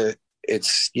 You could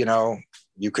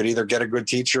either get a good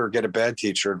teacher or get a bad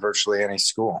teacher at virtually any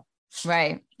school.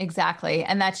 Right. Exactly.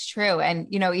 And that's true. And,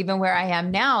 even where I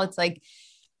am now, it's like,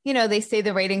 they say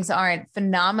the ratings aren't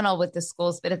phenomenal with the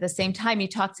schools, but at the same time, you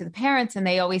talk to the parents and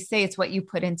they always say it's what you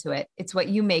put into it. It's what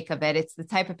you make of it. It's the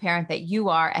type of parent that you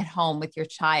are at home with your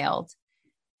child.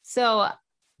 So,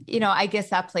 I guess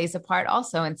that plays a part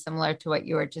also, and similar to what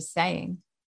you were just saying.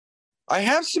 I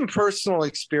have some personal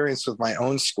experience with my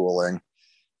own schooling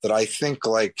that I think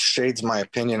shades my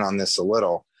opinion on this a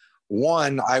little.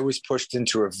 One, I was pushed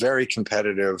into a very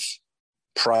competitive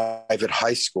private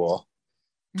high school.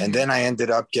 Mm-hmm. And then I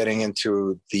ended up getting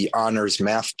into the honors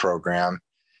math program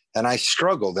and I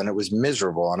struggled and it was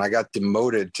miserable. And I got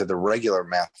demoted to the regular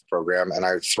math program and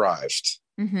I thrived.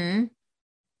 Mm-hmm.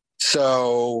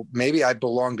 So maybe I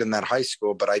belonged in that high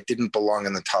school, but I didn't belong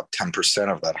in the top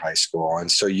 10% of that high school.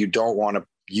 And so you want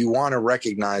to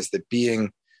recognize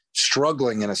that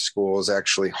struggling in a school is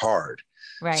actually hard.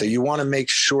 Right. So you want to make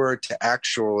sure to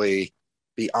actually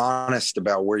be honest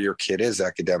about where your kid is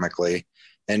academically,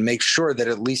 and make sure that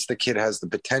at least the kid has the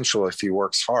potential, if he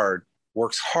works hard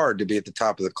to be at the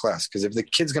top of the class. Because if the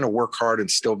kid's going to work hard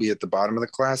and still be at the bottom of the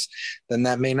class, then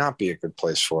that may not be a good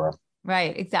place for him.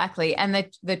 Right, exactly. And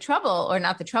the trouble, or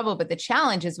not the trouble, but the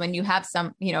challenge is when you have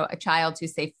a child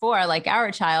who's say 4, like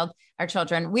our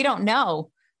children, we don't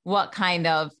know what kind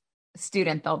of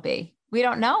student they'll be. We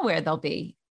don't know where they'll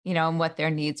be, and what their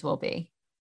needs will be.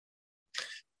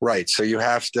 Right. So you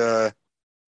have to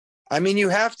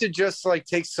just like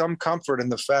take some comfort in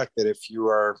the fact that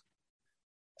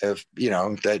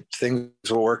that things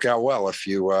will work out well if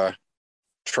you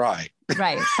try.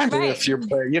 Right. If you're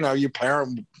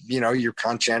you're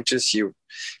conscientious, you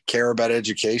care about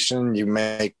education, you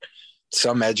make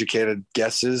some educated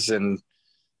guesses, and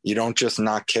you don't just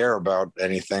not care about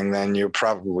anything, then you'll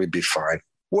probably be fine.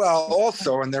 Well,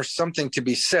 also, and there's something to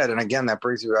be said, and again, that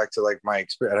brings me back to like my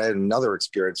experience. I had another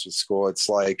experience with school. It's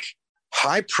like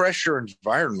high pressure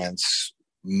environments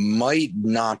might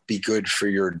not be good for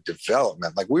your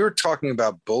development. Like we were talking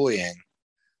about bullying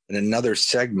in another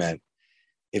segment.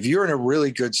 If you're in a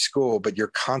really good school, but you're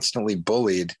constantly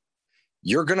bullied,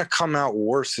 you're going to come out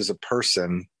worse as a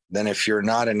person than if you're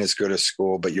not in as good a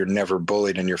school, but you're never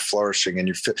bullied and you're flourishing.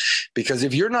 And because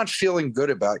if you're not feeling good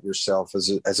about yourself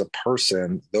as a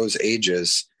person, those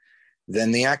ages,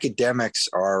 then the academics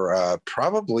are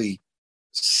probably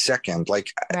second.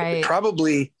 Like right.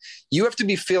 Probably you have to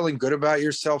be feeling good about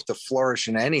yourself to flourish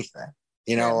in anything.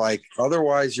 Like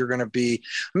otherwise you're going to be,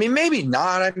 maybe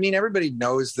not. Everybody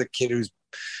knows the kid who's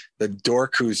the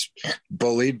dork who's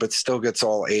bullied but still gets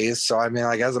all A's. So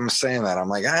as I'm saying that, I'm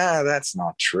like, that's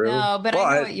not true. No, but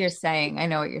I know what you're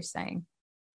saying.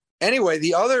 Anyway,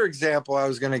 the other example I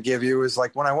was going to give you is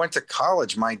like when I went to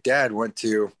college, my dad went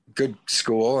to good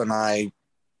school and I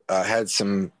had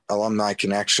some alumni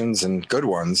connections and good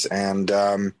ones. And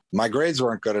my grades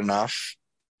weren't good enough.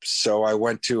 So I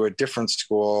went to a different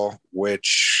school,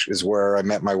 which is where I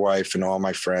met my wife and all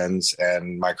my friends,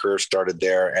 and my career started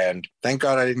there. And thank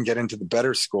God I didn't get into the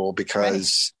better school,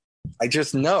 because I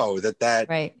just know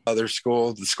that other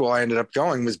school, the school I ended up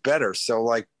going, was better. So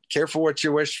like, careful what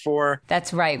you wish for.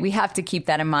 That's right. We have to keep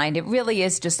that in mind. It really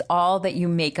is just all that you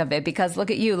make of it, because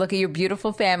look at your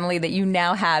beautiful family that you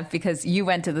now have because you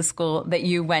went to the school that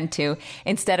you went to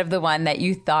instead of the one that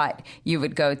you thought you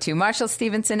would go to. Marshall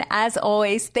Stevenson, as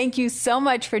always, thank you so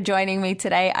much for joining me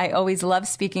today. I always love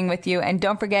speaking with you. And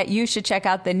don't forget, you should check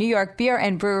out the New York Beer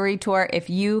and Brewery Tour if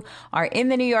you are in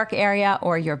the New York area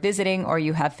or you're visiting or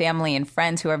you have family and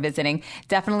friends who are visiting.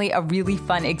 Definitely a really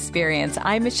fun experience.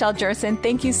 I'm Michelle Jerson.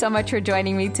 Thank you so much for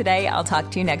joining me today. I'll talk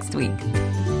to you next week.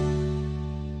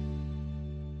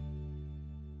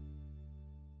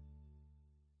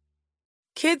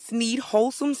 Kids need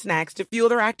wholesome snacks to fuel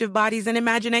their active bodies and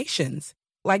imaginations,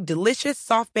 like delicious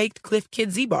soft-baked Cliff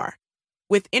Kid Z-Bar.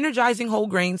 With energizing whole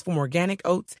grains from organic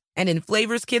oats and in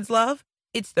flavors kids love,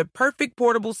 it's the perfect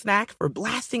portable snack for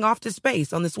blasting off to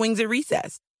space on the swings at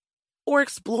recess, or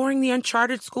exploring the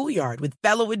uncharted schoolyard with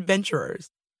fellow adventurers.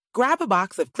 Grab a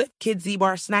box of Cliff Kid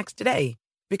Z-Bar snacks today,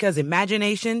 because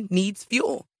imagination needs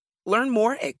fuel. Learn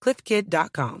more at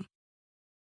cliffkid.com.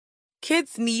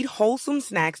 Kids need wholesome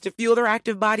snacks to fuel their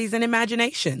active bodies and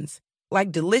imaginations,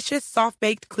 like delicious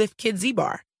soft-baked Cliff Kid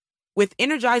Z-Bar. With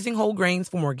energizing whole grains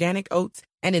from organic oats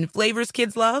and in flavors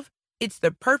kids love, it's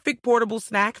the perfect portable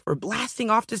snack for blasting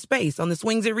off to space on the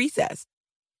swings at recess,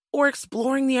 or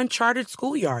exploring the uncharted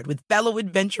schoolyard with fellow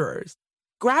adventurers.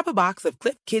 Grab a box of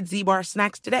Cliff Kid Z-Bar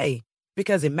snacks today,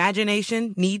 because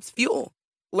imagination needs fuel.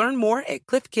 Learn more at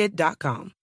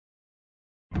cliffkid.com.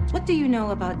 What do you know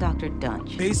about Dr.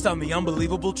 Dunch? Based on the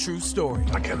unbelievable true story.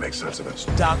 I can't make sense of this.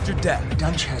 Dr. Death.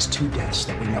 Dunch has 2 deaths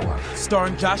that we know of.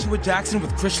 Starring Joshua Jackson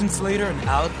with Christian Slater and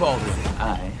Alec Baldwin.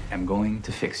 I am going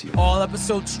to fix you. All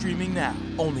episodes streaming now,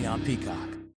 only on Peacock.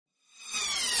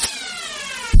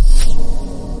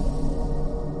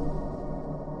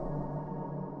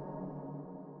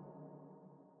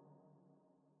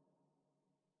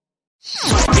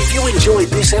 If you enjoyed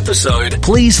this episode,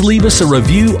 please leave us a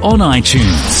review on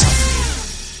iTunes.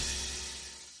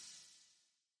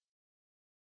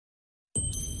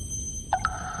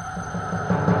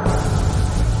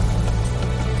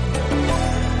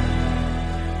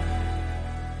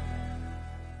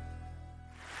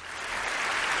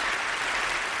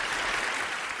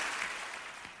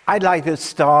 I'd like to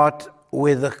start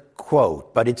with a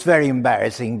quote, but it's very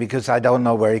embarrassing because I don't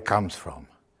know where it comes from.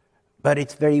 But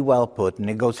it's very well put, and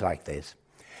it goes like this.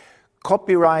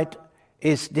 Copyright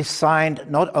is designed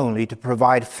not only to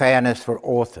provide fairness for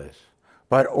authors,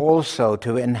 but also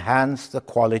to enhance the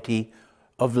quality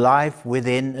of life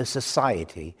within a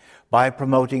society by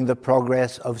promoting the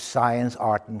progress of science,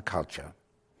 art, and culture.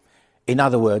 In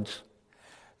other words,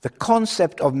 the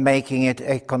concept of making it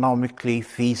economically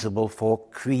feasible for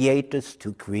creators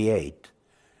to create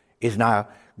is now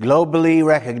globally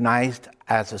recognized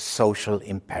as a social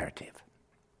imperative.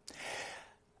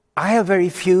 I have very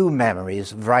few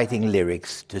memories of writing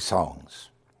lyrics to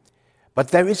songs, but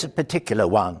there is a particular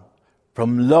one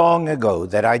from long ago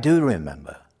that I do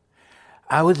remember.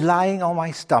 I was lying on my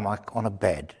stomach on a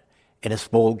bed in a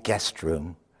small guest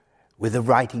room with a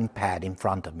writing pad in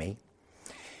front of me.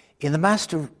 In the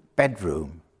master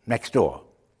bedroom next door,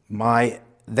 my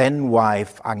then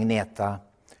wife Agneta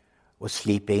was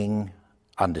sleeping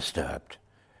undisturbed.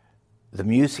 The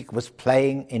music was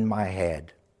playing in my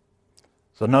head,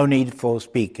 so no need for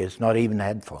speakers, not even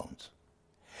headphones.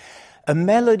 A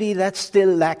melody that still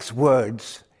lacks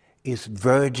words is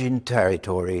virgin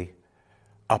territory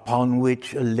upon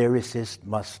which a lyricist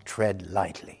must tread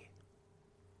lightly.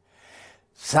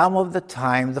 Some of the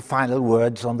time, the final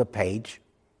words on the page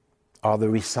are the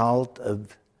result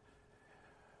of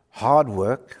hard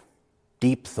work,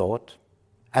 deep thought,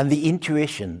 and the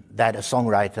intuition that a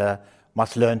songwriter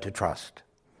must learn to trust.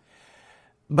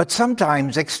 But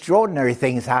sometimes extraordinary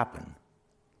things happen.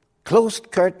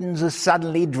 Closed curtains are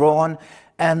suddenly drawn,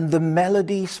 and the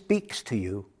melody speaks to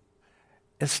you.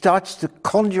 It starts to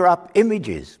conjure up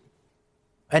images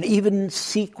and even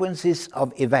sequences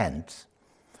of events.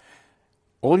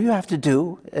 All you have to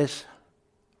do is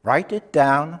write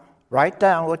down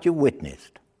what you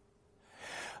witnessed.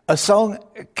 A song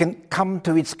can come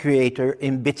to its creator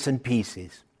in bits and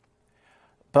pieces,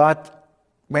 but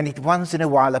when it once in a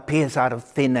while appears out of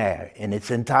thin air in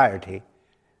its entirety,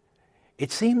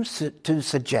 it seems to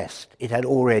suggest it had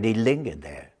already lingered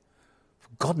there for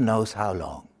God knows how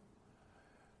long,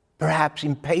 perhaps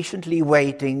impatiently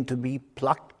waiting to be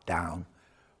plucked down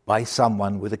by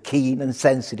someone with a keen and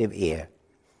sensitive ear,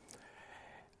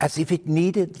 as if it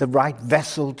needed the right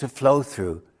vessel to flow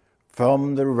through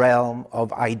from the realm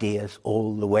of ideas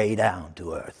all the way down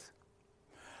to earth.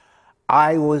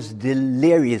 I was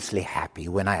deliriously happy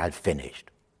when I had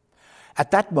finished.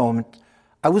 At that moment,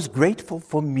 I was grateful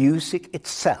for music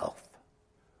itself,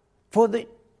 for the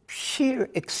sheer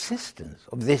existence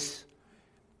of this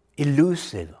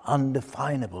elusive,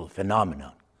 undefinable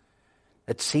phenomenon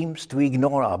that seems to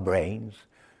ignore our brains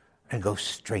and go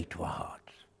straight to our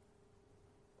hearts.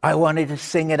 I wanted to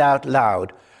sing it out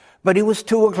loud, but it was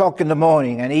 2:00 in the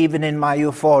morning, and even in my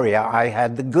euphoria, I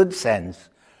had the good sense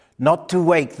not to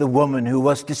wake the woman who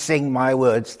was to sing my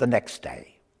words the next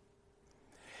day.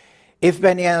 If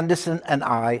Benny Andersson and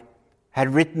I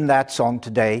had written that song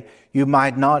today, you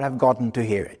might not have gotten to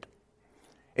hear it.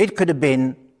 It could have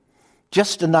been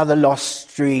just another lost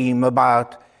stream,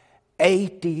 about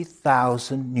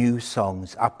 80,000 new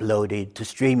songs uploaded to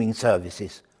streaming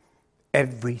services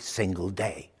every single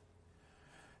day.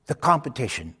 The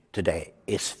competition today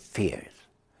is fierce,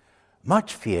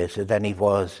 much fiercer than it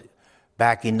was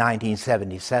back in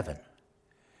 1977.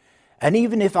 And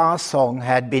even if our song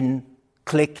had been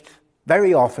clicked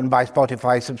very often by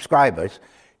Spotify subscribers,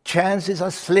 chances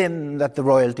are slim that the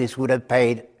royalties would have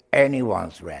paid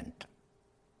anyone's rent.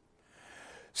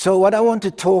 So what I want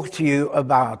to talk to you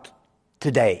about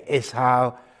today is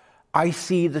how I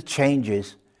see the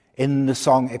changes in the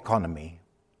song economy,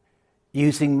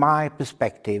 using my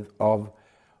perspective of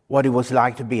what it was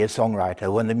like to be a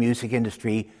songwriter when the music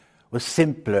industry was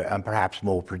simpler and perhaps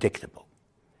more predictable.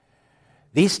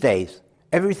 These days,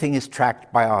 everything is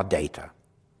tracked by our data.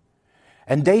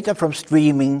 And data from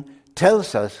streaming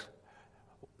tells us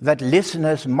that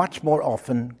listeners much more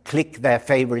often click their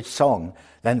favorite song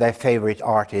than their favorite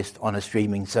artist on a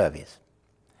streaming service.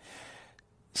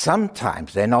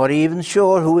 Sometimes they're not even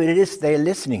sure who it is they're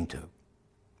listening to,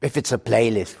 if it's a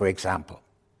playlist, for example.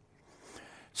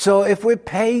 So if we're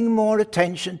paying more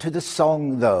attention to the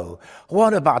song, though,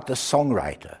 what about the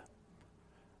songwriter?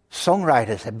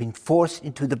 Songwriters have been forced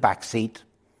into the backseat,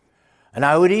 and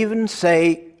I would even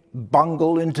say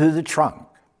bungle into the trunk.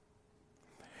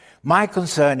 My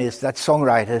concern is that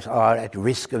songwriters are at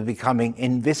risk of becoming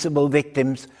invisible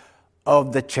victims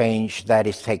of the change that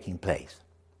is taking place.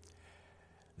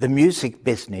 The music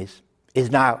business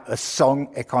is now a song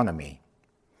economy,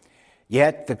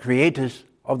 yet the creators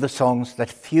of the songs that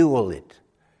fuel it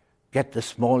get the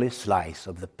smallest slice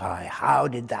of the pie. How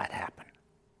did that happen?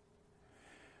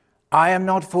 I am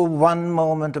not for one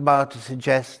moment about to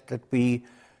suggest that we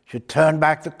should turn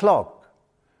back the clock,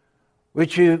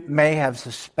 which you may have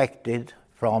suspected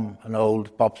from an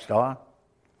old pop star.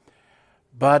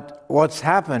 But what's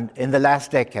happened in the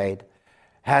last decade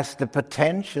has the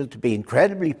potential to be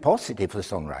incredibly positive for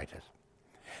songwriters.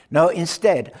 No,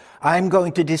 instead, I'm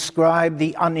going to describe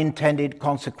the unintended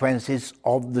consequences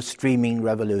of the streaming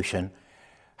revolution,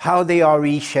 how they are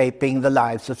reshaping the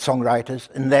lives of songwriters,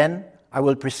 and then I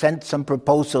will present some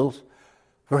proposals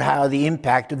for how the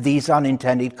impact of these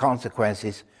unintended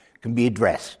consequences can be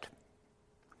addressed.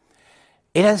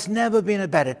 It has never been a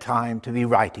better time to be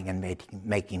writing and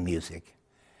making music.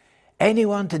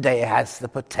 Anyone today has the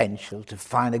potential to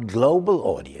find a global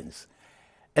audience,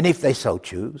 and if they so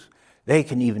choose, they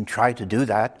can even try to do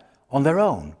that on their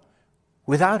own,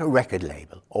 without a record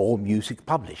label or music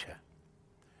publisher.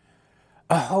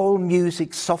 A whole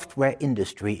music software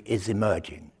industry is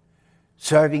emerging,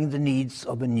 serving the needs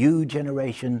of a new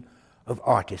generation of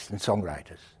artists and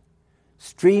songwriters.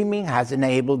 Streaming has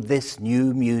enabled this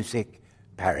new music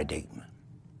paradigm.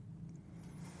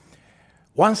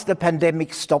 Once the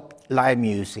pandemic stopped live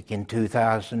music in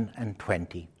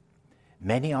 2020,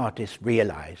 many artists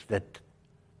realized that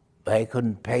they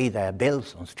couldn't pay their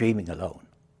bills on streaming alone.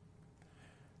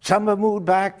 Some have moved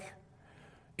back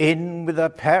in with their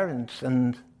parents,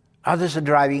 and others are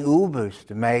driving Ubers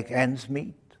to make ends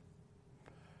meet.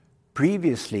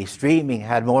 Previously, streaming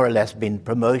had more or less been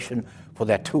promotion for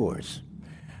their tours,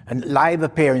 and live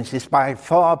appearances by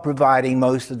far providing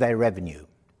most of their revenue.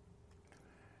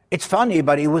 It's funny,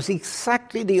 but it was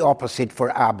exactly the opposite for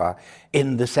ABBA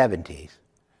in the 70s.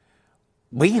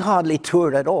 We hardly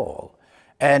toured at all,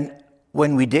 and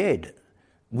when we did,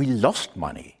 we lost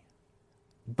money.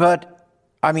 But,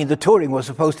 the touring was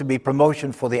supposed to be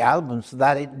promotion for the albums, so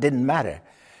that it didn't matter.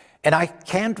 And I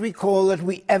can't recall that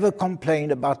we ever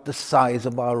complained about the size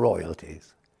of our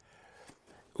royalties,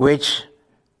 which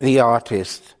the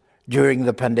artists during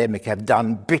the pandemic have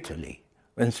done bitterly,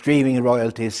 when streaming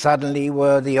royalties suddenly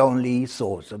were the only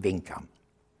source of income.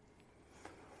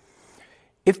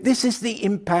 If this is the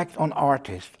impact on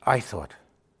artists, I thought,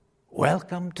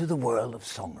 welcome to the world of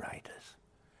songwriters.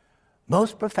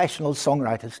 Most professional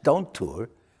songwriters don't tour,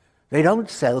 they don't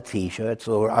sell T-shirts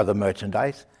or other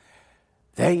merchandise,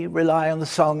 they rely on the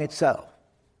song itself.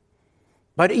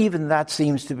 But even that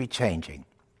seems to be changing,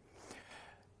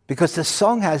 because the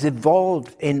song has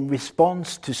evolved in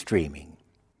response to streaming.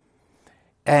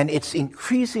 And it's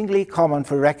increasingly common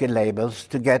for record labels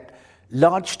to get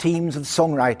large teams of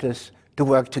songwriters to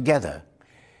work together,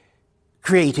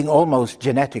 creating almost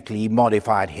genetically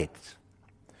modified hits.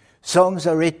 Songs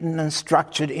are written and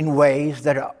structured in ways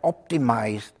that are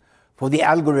optimized for the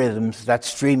algorithms that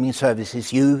streaming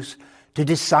services use to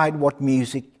decide what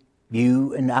music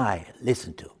you and I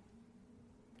listen to.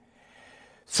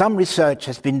 Some research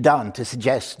has been done to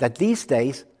suggest that these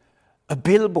days, a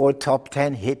Billboard Top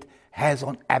 10 hit has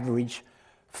on average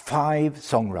 5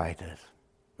 songwriters.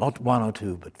 Not 1 or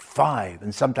 2, but 5,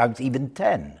 and sometimes even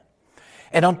 10.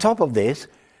 And on top of this,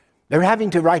 they're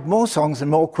having to write more songs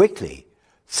and more quickly,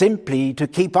 simply to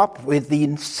keep up with the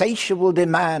insatiable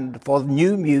demand for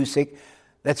new music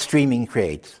that streaming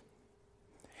creates.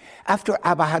 After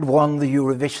ABBA had won the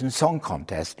Eurovision Song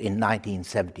Contest in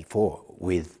 1974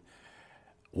 with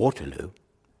Waterloo,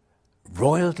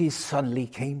 royalties suddenly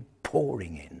came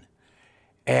pouring in.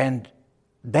 And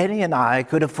Benny and I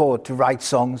could afford to write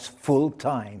songs full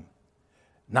time,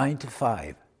 9 to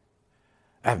 5.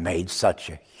 Have made such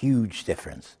a huge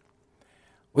difference.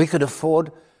 We could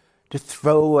afford to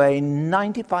throw away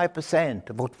 95%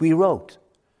 of what we wrote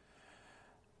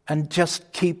and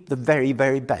just keep the very,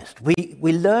 very best.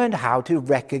 We learned how to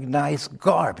recognize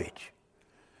garbage.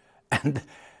 And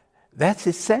that's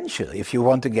essential if you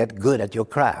want to get good at your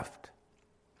craft.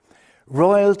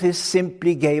 Royalties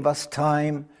simply gave us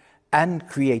time and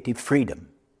creative freedom.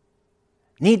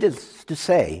 Needless to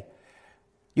say,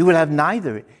 you will have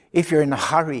neither if you're in a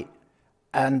hurry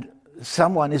and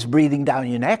someone is breathing down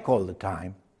your neck all the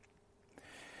time.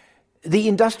 The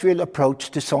industrial approach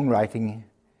to songwriting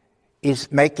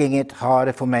is making it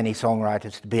harder for many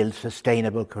songwriters to build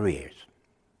sustainable careers.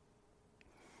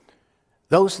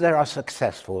 Those that are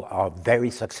successful are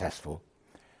very successful,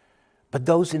 but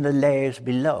those in the layers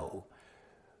below,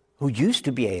 who used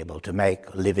to be able to make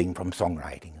a living from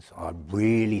songwriting, are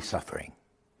really suffering.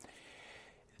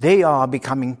 They are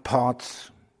becoming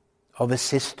parts of a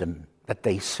system that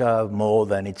they serve more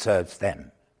than it serves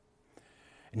them.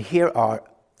 And here are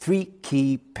 3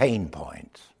 key pain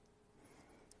points.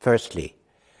 Firstly,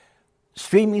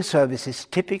 streaming services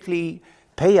typically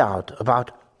pay out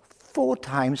about 4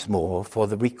 times more for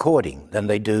the recording than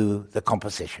they do the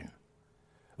composition,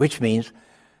 which means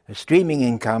the streaming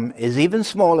income is even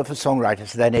smaller for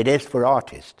songwriters than it is for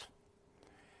artists.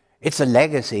 It's a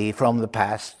legacy from the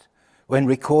past when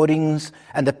recordings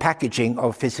and the packaging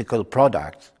of physical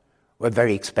products were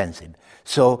very expensive,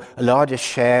 so a larger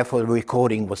share for the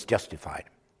recording was justified.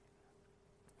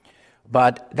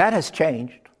 But that has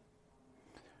changed.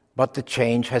 But the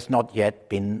change has not yet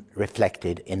been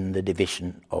reflected in the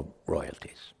division of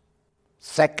royalties.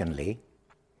 Secondly,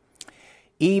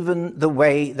 even the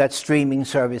way that streaming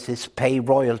services pay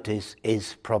royalties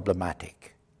is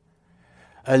problematic.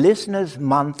 A listener's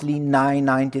monthly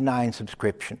 $9.99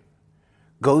 subscription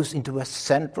goes into a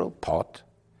central pot,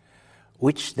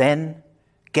 which then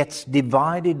gets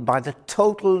divided by the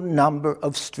total number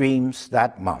of streams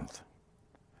that month.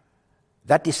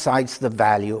 That decides the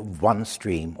value of one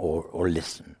stream or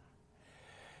listen.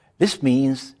 This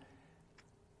means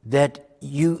that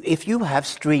if you have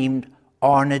streamed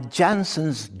Arne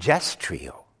Janssen's Jazz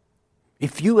Trio,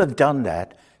 if you have done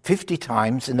that 50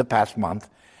 times in the past month,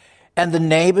 and the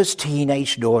neighbor's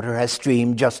teenage daughter has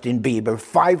streamed Justin Bieber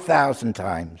 5,000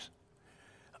 times,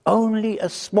 only a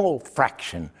small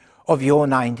fraction of your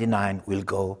 99 will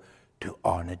go to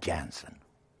Arne Janssen.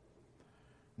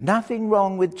 Nothing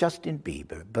wrong with Justin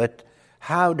Bieber, but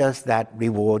how does that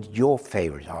reward your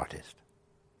favorite artist?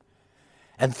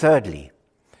 And thirdly,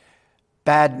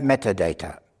 bad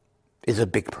metadata is a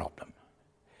big problem.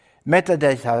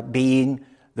 Metadata being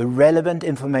the relevant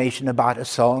information about a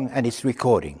song and its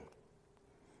recording.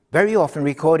 Very often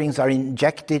recordings are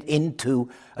injected into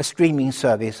a streaming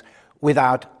service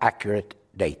without accurate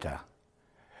data.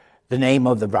 The name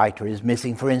of the writer is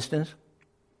missing, for instance.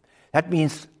 That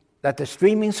means that the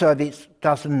streaming service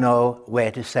doesn't know where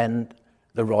to send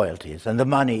the royalties, and the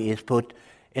money is put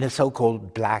in a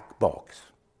so-called black box.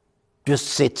 Just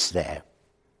sits there.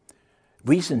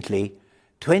 Recently,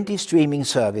 20 streaming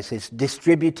services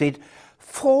distributed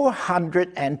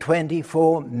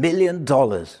 $424 million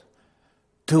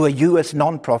to a US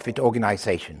nonprofit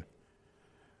organization,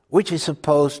 which is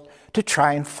supposed to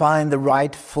try and find the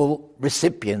rightful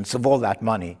recipients of all that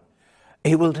money.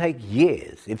 It will take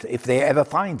years if they ever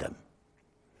find them.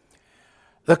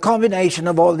 The combination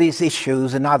of all these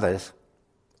issues and others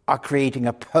are creating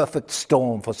a perfect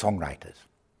storm for songwriters.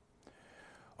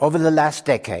 Over the last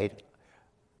decade,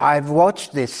 I've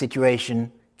watched this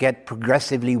situation get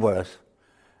progressively worse,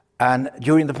 and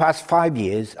during the past 5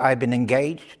 years, I've been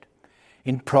engaged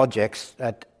in projects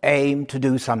that aim to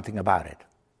do something about it.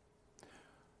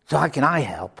 So how can I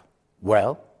help?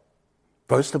 Well,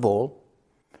 first of all,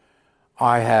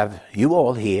 I have you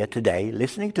all here today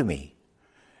listening to me.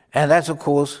 And that's, of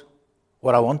course,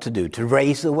 what I want to do, to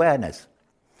raise awareness.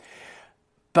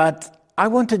 But I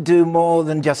want to do more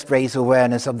than just raise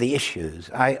awareness of the issues.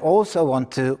 I also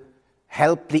want to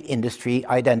help the industry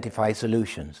identify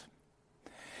solutions.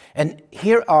 And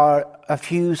here are a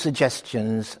few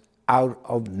suggestions out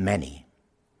of many.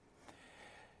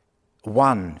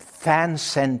 1,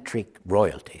 fan-centric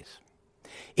royalties.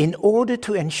 In order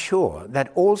to ensure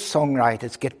that all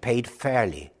songwriters get paid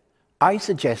fairly, I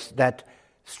suggest that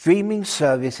streaming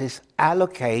services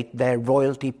allocate their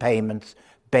royalty payments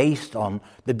based on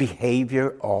the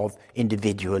behavior of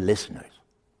individual listeners.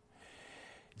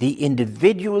 The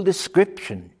individual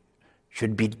description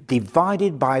should be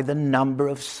divided by the number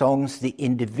of songs the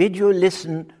individual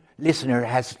listener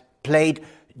has played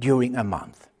during a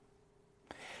month.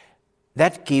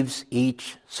 That gives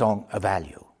each song a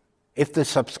value. If the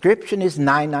subscription is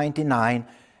 $9.99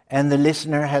 and the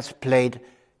listener has played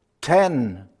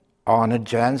 10 Arne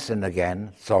Janssen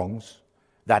again songs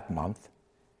that month,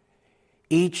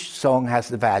 each song has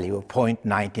the value of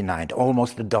 $0.99,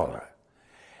 almost $1.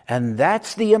 And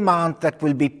that's the amount that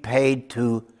will be paid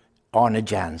to Arne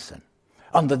Janssen.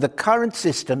 Under the current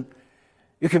system,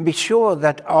 you can be sure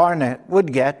that Arne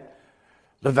would get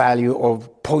the value of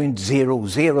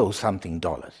 $0.00 something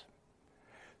dollars.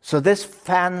 So this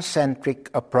fan-centric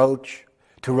approach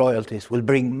to royalties will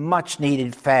bring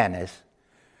much-needed fairness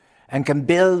and can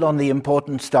build on the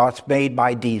important starts made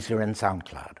by Deezer and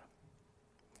SoundCloud.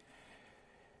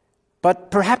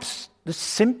 But perhaps the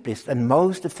simplest and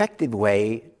most effective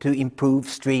way to improve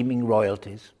streaming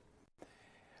royalties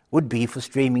would be for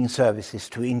streaming services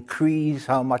to increase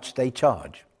how much they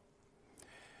charge.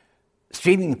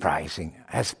 Streaming pricing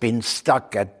has been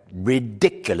stuck at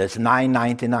ridiculous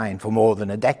 $9.99 for more than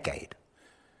a decade.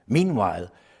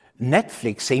 Meanwhile,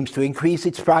 Netflix seems to increase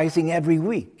its pricing every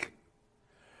week.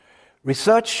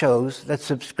 Research shows that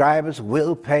subscribers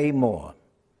will pay more.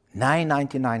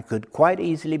 $9.99 could quite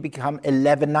easily become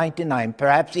 $11.99,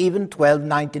 perhaps even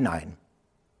 $12.99.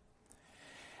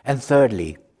 And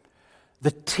thirdly,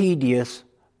 the tedious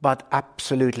but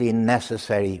absolutely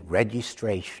necessary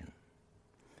registration.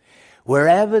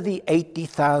 Wherever the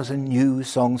 80,000 new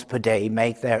songs per day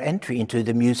make their entry into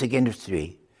the music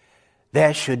industry,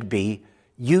 there should be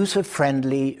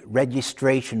user-friendly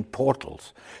registration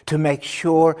portals to make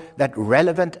sure that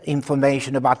relevant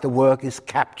information about the work is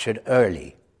captured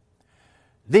early.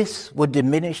 This would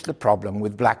diminish the problem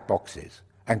with black boxes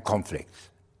and conflicts.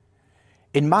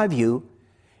 In my view,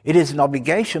 it is an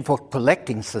obligation for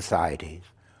collecting societies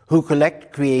who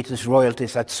collect creators'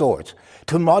 royalties at source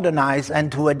to modernize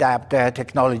and to adapt their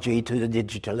technology to the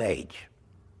digital age.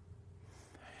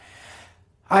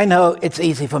 I know it's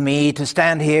easy for me to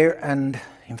stand here and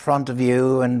in front of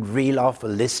you and reel off a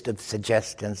list of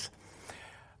suggestions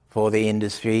for the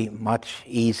industry, much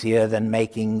easier than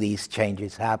making these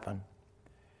changes happen.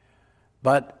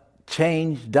 But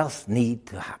change does need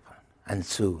to happen, and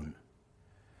soon.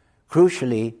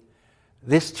 Crucially,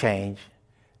 this change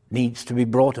needs to be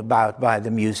brought about by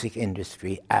the music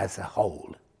industry as a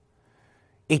whole,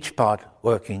 each part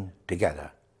working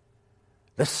together.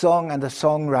 The song and the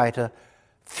songwriter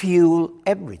fuel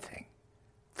everything,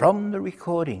 from the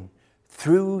recording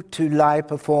through to live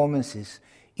performances.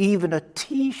 Even a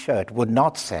T-shirt would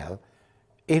not sell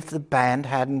if the band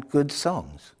hadn't good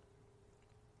songs.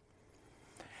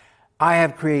 I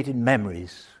have created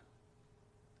memories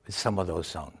with some of those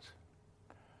songs,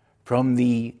 from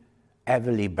the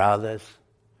Everly Brothers,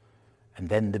 and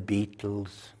then the Beatles,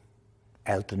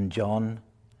 Elton John,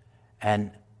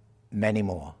 and many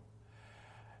more.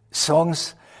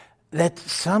 Songs that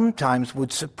sometimes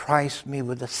would surprise me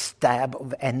with a stab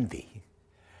of envy,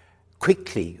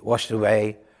 quickly washed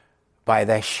away by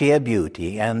their sheer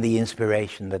beauty and the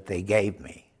inspiration that they gave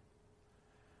me.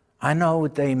 I know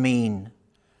what they mean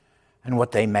and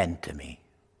what they meant to me.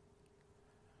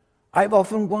 I've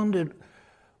often wondered,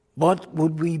 what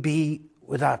would we be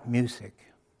without music?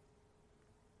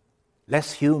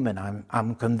 Less human,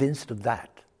 I'm convinced of that.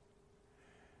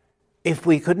 If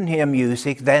we couldn't hear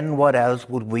music, then what else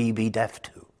would we be deaf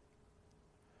to?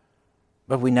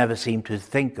 But we never seem to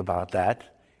think about that,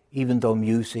 even though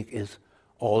music is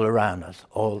all around us,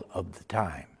 all of the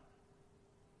time.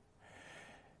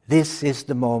 This is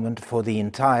the moment for the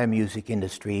entire music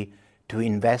industry to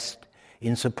invest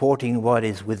in supporting what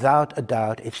is without a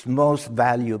doubt its most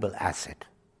valuable asset.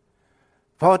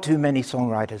 Far too many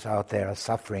songwriters out there are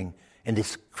suffering in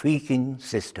this creaking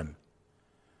system.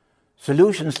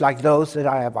 Solutions like those that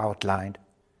I have outlined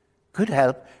could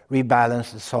help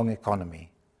rebalance the song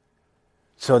economy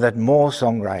so that more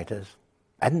songwriters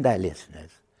and their listeners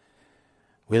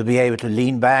will be able to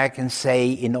lean back and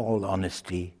say in all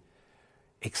honesty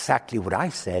exactly what I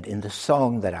said in the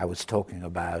song that I was talking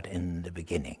about in the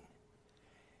beginning.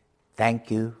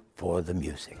 Thank you for the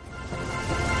music.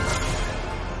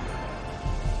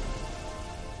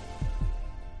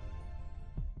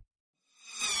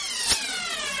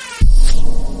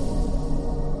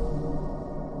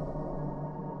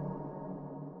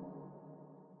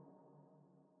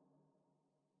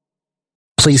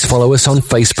 Please follow us on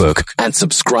Facebook and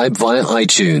subscribe via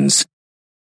iTunes.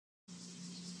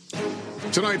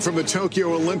 Tonight from the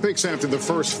Tokyo Olympics, after the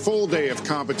first full day of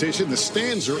competition, the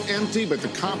stands are empty, but the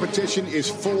competition is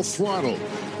full throttle.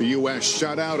 The U.S.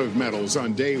 shut out of medals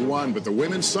on day one, but the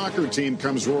women's soccer team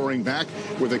comes roaring back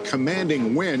with a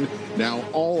commanding win. Now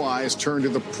all eyes turn to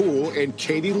the pool and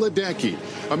Katie Ledecky.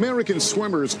 American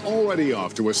swimmers already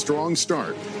off to a strong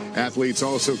start. Athletes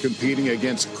also competing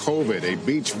against COVID. A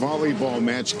beach volleyball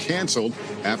match canceled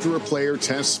after a player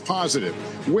tests positive.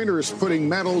 Winners putting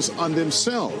medals on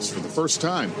themselves for the first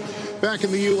time. Back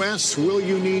in the U.S., will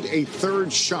you need a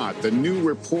third shot? The new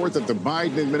report that the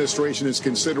Biden administration is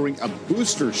considering a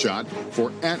booster shot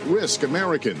for at-risk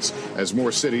Americans as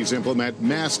more cities implement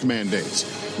mask mandates.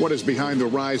 What is behind the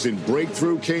rise in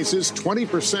breakthrough cases?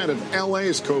 20% of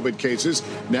L.A.'s COVID cases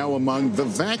now among the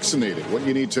vaccinated. What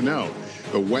you need to know.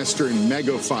 The Western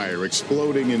mega fire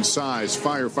exploding in size.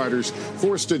 Firefighters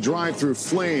forced to drive through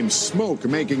flames, smoke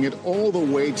making it all the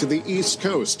way to the East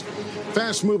Coast.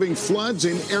 Fast-moving floods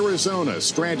in Arizona.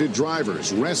 Stranded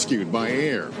drivers rescued by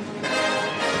air.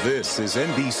 This is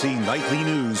NBC Nightly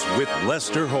News with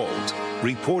Lester Holt,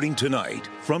 reporting tonight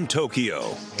from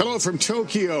Tokyo. Hello from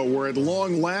Tokyo, where at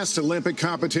long last Olympic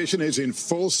competition is in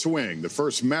full swing. The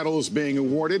first medals being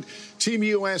awarded. Team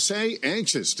USA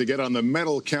anxious to get on the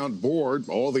medal count board.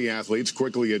 All the athletes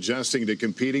quickly adjusting to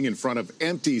competing in front of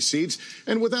empty seats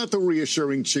and without the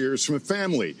reassuring cheers from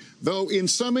family. Though in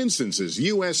some instances,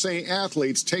 USA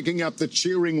athletes taking up the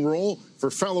cheering role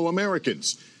for fellow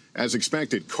Americans. As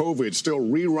expected, COVID still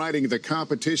rewriting the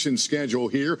competition schedule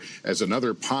here as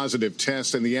another positive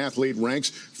test in the athlete ranks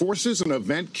forces an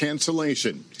event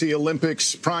cancellation. The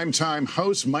Olympics primetime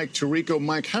host Mike Tirico.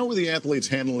 Mike, how are the athletes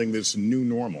handling this new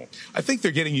normal? I think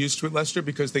they're getting used to it, Lester,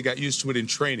 because they got used to it in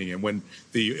training and when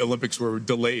the Olympics were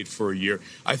delayed for a year.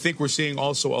 I think we're seeing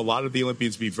also a lot of the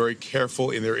Olympians be very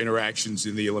careful in their interactions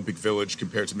in the Olympic Village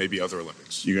compared to maybe other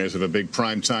Olympics. You guys have a big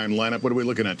primetime lineup. What are we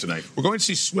looking at tonight? We're going to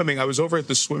see swimming. I was over at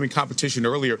the swimming competition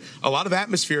earlier. A lot of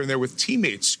atmosphere in there with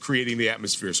teammates creating the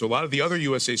atmosphere. So a lot of the other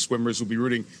USA swimmers will be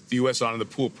rooting the U.S. on in the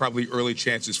pool, probably early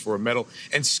chances for a medal.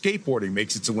 And skateboarding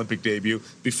makes its Olympic debut. It'll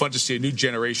be fun to see a new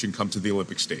generation come to the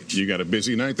Olympic stage. You got a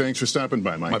busy night. Thanks for stopping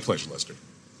by, Mike. My pleasure, Lester.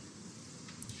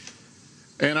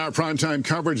 And our primetime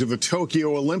coverage of the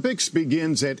Tokyo Olympics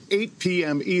begins at 8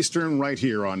 p.m. Eastern right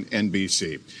here on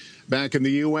NBC. Back in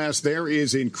the U.S., there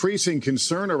is increasing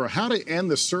concern over how to end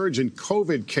the surge in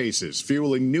COVID cases,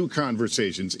 fueling new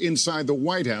conversations inside the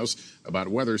White House about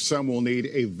whether some will need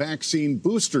a vaccine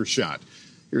booster shot.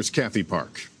 Here's Kathy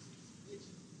Park.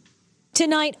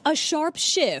 Tonight, a sharp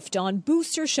shift on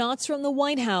booster shots from the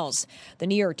White House. The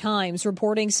New York Times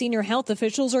reporting senior health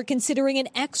officials are considering an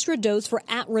extra dose for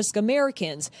at-risk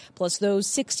Americans, plus those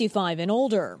 65 and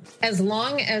older. As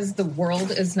long as the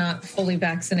world is not fully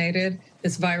vaccinated,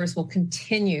 this virus will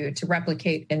continue to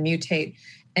replicate and mutate,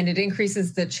 and it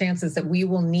increases the chances that we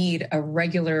will need a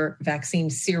regular vaccine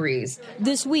series.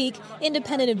 This week,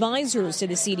 independent advisors to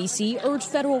the CDC urged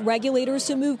federal regulators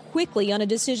to move quickly on a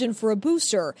decision for a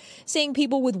booster, saying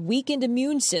people with weakened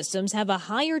immune systems have a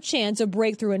higher chance of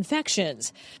breakthrough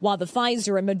infections. While the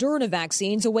Pfizer and Moderna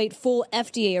vaccines await full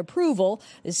FDA approval,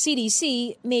 the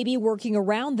CDC may be working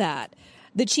around that.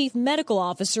 The chief medical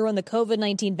officer on the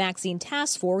COVID-19 vaccine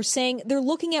task force saying they're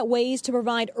looking at ways to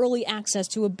provide early access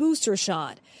to a booster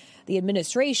shot. The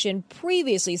administration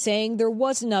previously saying there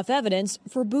wasn't enough evidence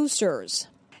for boosters.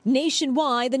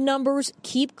 Nationwide, the numbers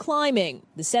keep climbing.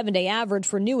 The 7-day average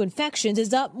for new infections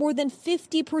is up more than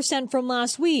 50% from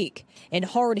last week. In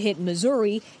hard-hit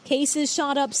Missouri, cases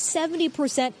shot up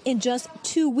 70% in just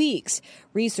 2 weeks.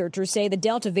 Researchers say the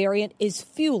Delta variant is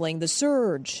fueling the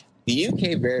surge. The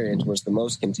UK variant was the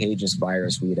most contagious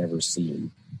virus we had ever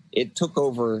seen. It took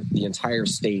over the entire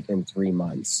state in 3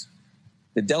 months.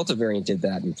 The Delta variant did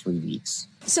that in 3 weeks.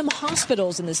 Some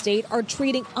hospitals in the state are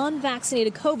treating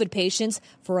unvaccinated COVID patients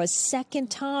for a second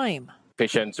time.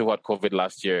 Patients who had COVID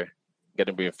last year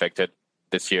getting reinfected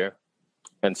this year,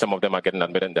 and some of them are getting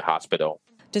admitted in the hospital.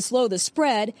 To slow the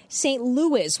spread, St.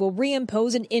 Louis will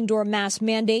reimpose an indoor mask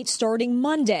mandate starting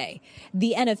Monday.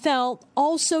 The NFL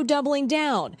also doubling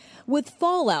down, with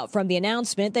fallout from the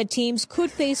announcement that teams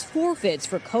could face forfeits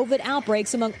for COVID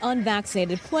outbreaks among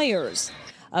unvaccinated players.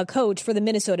 A coach for the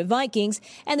Minnesota Vikings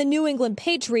and the New England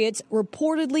Patriots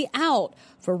reportedly out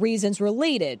for reasons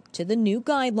related to the new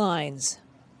guidelines.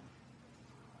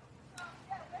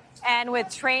 And with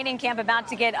training camp about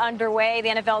to get underway, the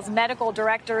NFL's medical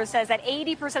director says that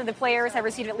 80% of the players have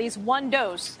received at least one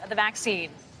dose of the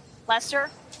vaccine. Lester?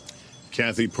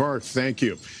 Kathy Park, thank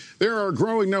you. There are a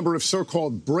growing number of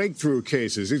so-called breakthrough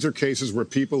cases. These are cases where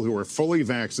people who are fully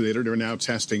vaccinated are now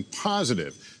testing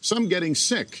positive, some getting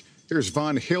sick. Here's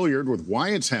Vaughn Hilliard with why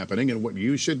it's happening and what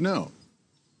you should know.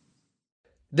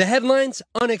 The headlines,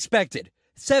 unexpected.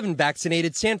 7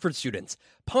 vaccinated Stanford students,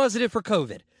 positive for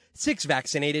COVID. 6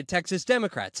 vaccinated Texas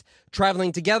Democrats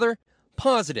traveling together,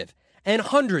 positive, and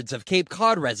hundreds of Cape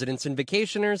Cod residents and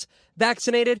vacationers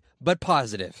vaccinated but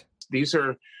positive. These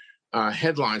are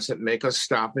headlines that make us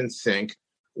stop and think,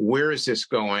 where is this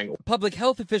going? Public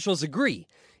health officials agree.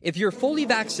 If you're fully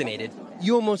vaccinated,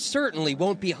 you almost certainly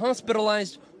won't be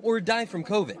hospitalized or die from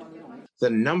COVID. The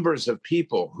numbers of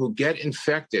people who get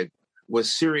infected with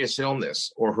serious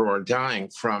illness or who are dying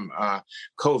from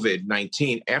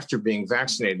COVID-19 after being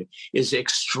vaccinated is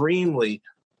extremely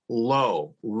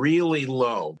low, really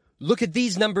low. Look at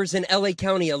these numbers in LA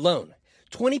County alone.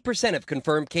 20% of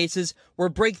confirmed cases were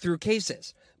breakthrough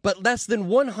cases, but less than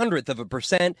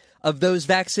 1/100% of those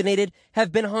vaccinated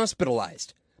have been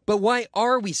hospitalized. But why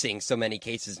are we seeing so many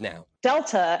cases now?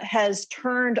 Delta has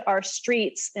turned our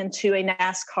streets into a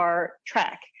NASCAR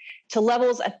track, to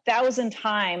levels 1,000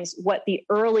 times what the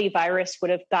early virus would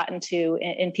have gotten to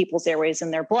in people's airways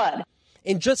and their blood.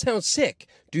 And just how sick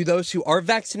do those who are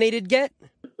vaccinated get?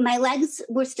 My legs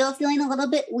were still feeling a little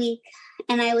bit weak,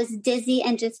 and I was dizzy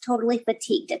and just totally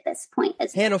fatigued at this point.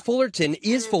 Hannah Fullerton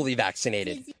is fully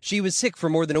vaccinated. She was sick for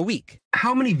more than a week.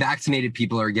 How many vaccinated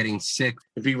people are getting sick?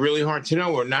 It'd be really hard to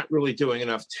know. We're not really doing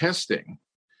enough testing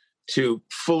to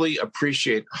fully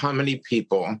appreciate how many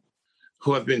people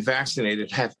who have been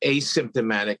vaccinated have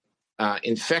asymptomatic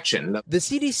infection. The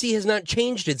CDC has not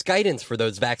changed its guidance for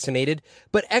those vaccinated,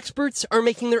 but experts are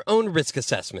making their own risk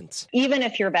assessments. Even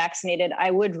if you're vaccinated,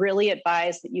 I would really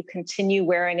advise that you continue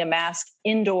wearing a mask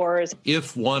indoors.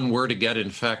 If one were to get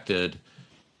infected,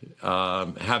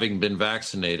 having been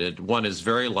vaccinated, one is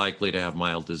very likely to have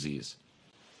mild disease,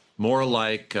 more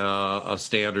like a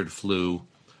standard flu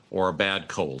or a bad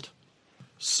cold.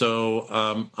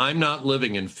 So I'm not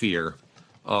living in fear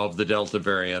of the Delta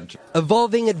variant.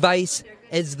 Evolving advice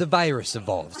as the virus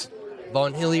evolves.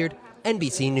 Vaughn Hilliard,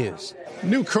 NBC News.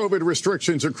 New COVID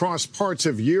restrictions across parts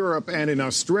of Europe and in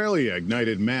Australia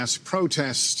ignited mass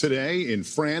protests today. In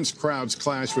France, crowds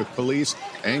clashed with police,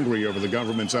 angry over the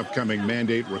government's upcoming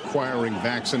mandate requiring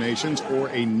vaccinations or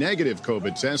a negative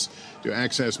COVID test to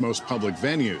access most public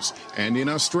venues. And in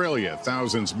Australia,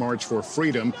 thousands marched for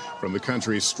freedom from the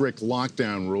country's strict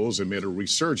lockdown rules amid a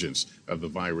resurgence of the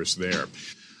virus there.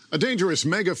 A dangerous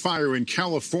mega fire in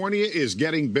California is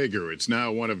getting bigger. It's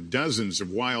now one of dozens of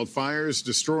wildfires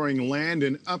destroying land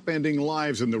and upending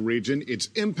lives in the region. Its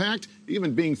impact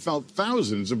even being felt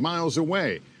thousands of miles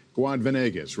away. Guad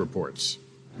Venegas reports.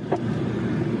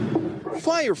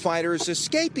 Firefighters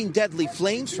escaping deadly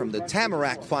flames from the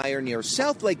Tamarack fire near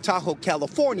South Lake Tahoe,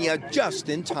 California, just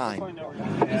in time.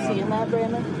 You seeing that,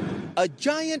 Brandon? A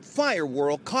giant fire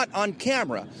whirl caught on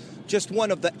camera. Just one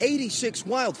of the 86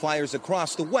 wildfires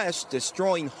across the West,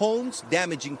 destroying homes,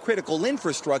 damaging critical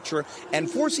infrastructure,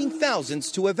 and forcing thousands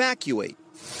to evacuate.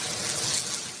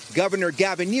 Governor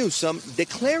Gavin Newsom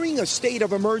declaring a state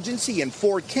of emergency in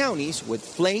 4 counties, with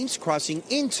flames crossing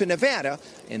into Nevada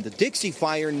and the Dixie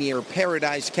Fire near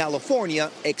Paradise, California,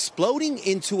 exploding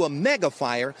into a mega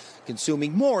fire,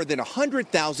 consuming more than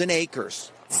 100,000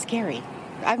 acres. It's scary.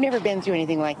 I've never been through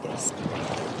anything like this.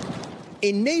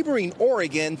 In neighboring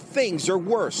Oregon, things are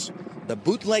worse. The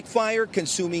Bootleg Fire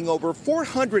consuming over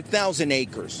 400,000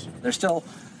 acres. There's still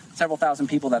several thousand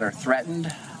people that are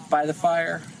threatened by the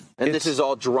fire. And this is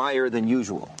all drier than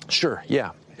usual. Sure,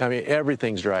 yeah. I mean,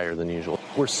 everything's drier than usual.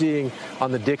 We're seeing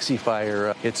on the Dixie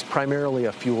Fire, it's primarily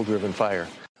a fuel-driven fire.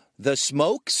 The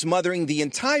smoke smothering the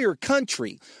entire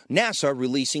country. NASA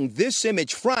releasing this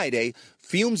image Friday,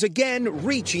 fumes again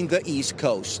reaching the East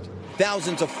Coast.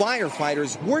 Thousands of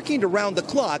firefighters working around the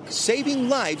clock, saving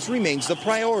lives remains the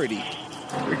priority.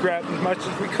 We grabbed as much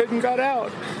as we could and got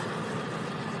out.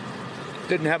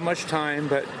 Didn't have much time,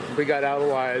 but we got out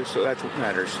alive, so that's what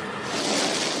matters.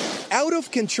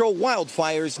 Out-of-control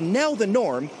wildfires now the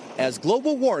norm as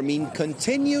global warming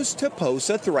continues to pose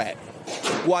a threat.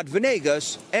 Guad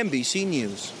Venegas, NBC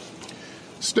News.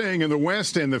 Staying in the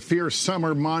West, and the fierce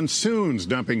summer monsoons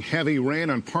dumping heavy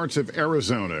rain on parts of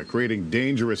Arizona, creating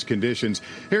dangerous conditions.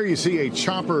 Here you see a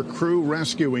chopper crew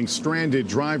rescuing stranded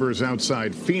drivers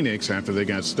outside Phoenix after they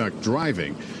got stuck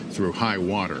driving through high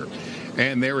water.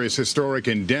 And there is historic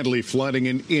and deadly flooding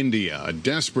in India. A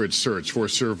desperate search for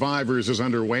survivors is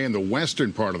underway in the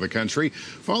western part of the country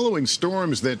following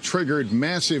storms that triggered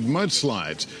massive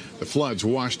mudslides. The floods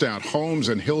washed out homes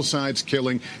and hillsides,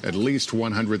 killing at least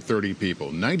 130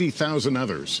 people. 90,000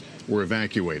 others were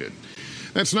evacuated.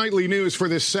 That's Nightly News for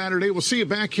this Saturday. We'll see you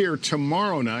back here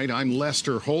tomorrow night. I'm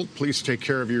Lester Holt. Please take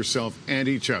care of yourself and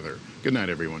each other. Good night,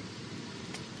 everyone.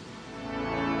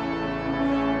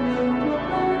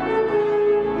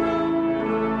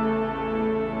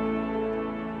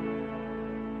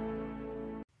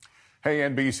 Hey,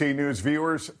 NBC News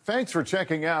viewers, thanks for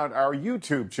checking out our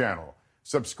YouTube channel.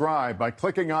 Subscribe by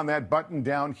clicking on that button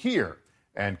down here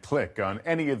and click on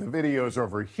any of the videos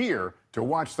over here to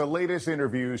watch the latest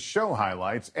interviews, show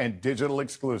highlights, and digital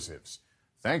exclusives.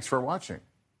 Thanks for watching.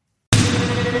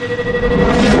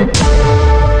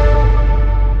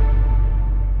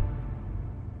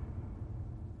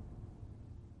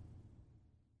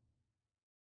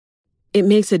 It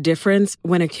makes a difference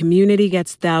when a community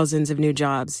gets thousands of new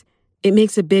jobs. It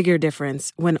makes a bigger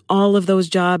difference when all of those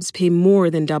jobs pay more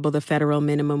than double the federal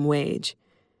minimum wage.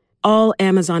 All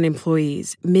Amazon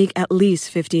employees make at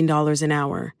least $15 an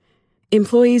hour.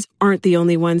 Employees aren't the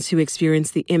only ones who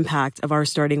experience the impact of our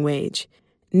starting wage.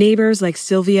 Neighbors like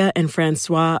Sylvia and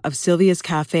Francois of Sylvia's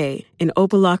Cafe in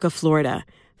Opelika, Florida,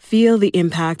 feel the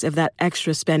impact of that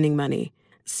extra spending money.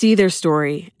 See their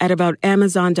story at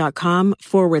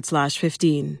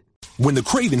aboutamazon.com/15. When the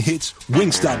craving hits,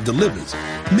 Wingstop delivers.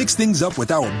 Mix things up with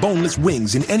our boneless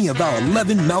wings in any of our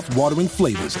 11 mouth-watering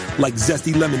flavors, like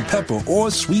zesty lemon pepper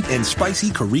or sweet and spicy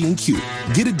Korean Q.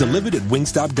 Get it delivered at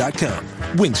Wingstop.com.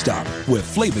 Wingstop, where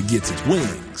flavor gets its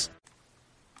wings.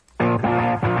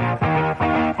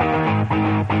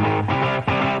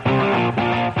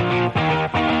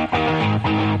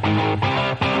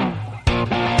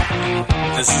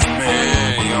 This is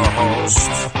me, your host.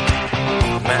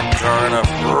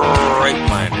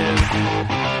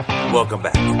 welcome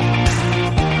back. Let's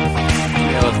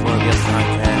one of the other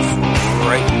podcasts,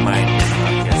 Right Mind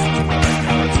Podcast at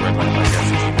gmail.com. That's Right Mind Podcast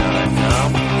at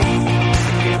gmail.com.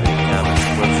 If you have any comments,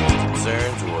 questions,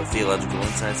 concerns, or theological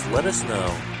insights, let us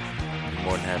know. I'm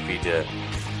more than happy to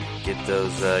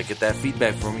get that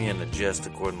feedback from you and adjust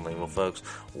accordingly. Well, folks,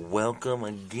 welcome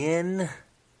again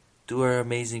to our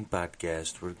amazing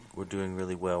podcast. We're doing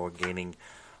really well. We're gaining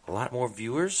a lot more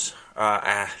viewers.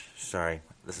 Sorry,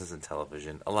 this isn't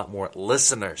television. A lot more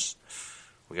listeners.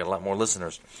 We got a lot more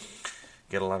listeners.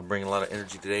 Bringing a lot of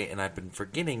energy today, and I've been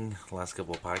forgetting the last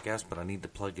couple of podcasts, but I need to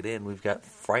plug it in. We've got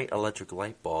Fright electric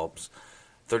light bulbs,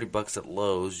 $30 at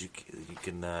Lowe's. You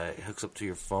can hooks up to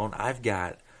your phone. I've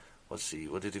got, let's see,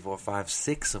 1, 2, 3, 4, 5,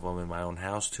 6 of them in my own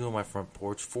house, 2 on my front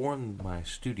porch, 4 in my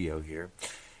studio here.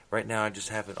 Right now, I just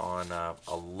have it on a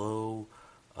low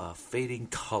fading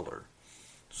color.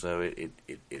 So it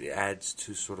adds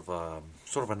to sort of a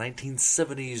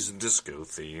 1970s disco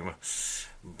theme,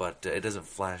 but it doesn't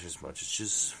flash as much. It's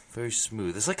just very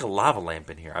smooth. It's like a lava lamp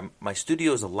in here. My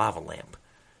studio is a lava lamp,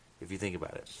 if you think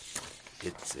about it.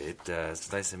 It's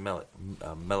nice and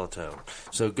melatonin.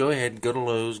 So go ahead, go to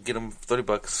Lowe's, get them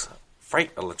 $30.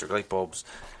 Fright electric light bulbs.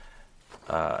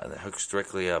 That hooks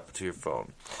directly up to your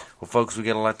phone. Well, folks, we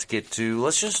got a lot to get to.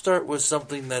 Let's just start with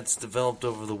something that's developed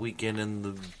over the weekend in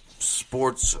the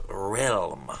sports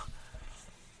realm.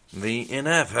 The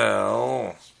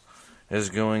NFL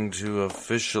is going to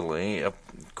officially,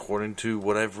 according to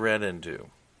what I've read into,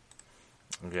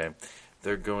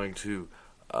 they're going to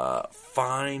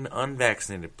fine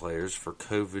unvaccinated players for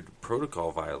COVID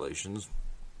protocol violations.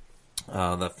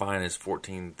 The fine is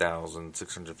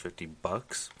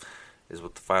 $14,650 is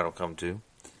what the fine will come to.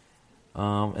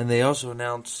 And they also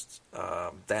announced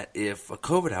that if a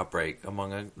COVID outbreak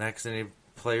among unvaccinated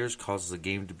players causes a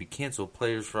game to be canceled,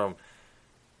 players from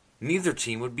neither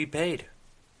team would be paid.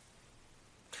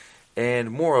 And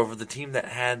moreover, the team that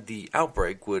had the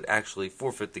outbreak would actually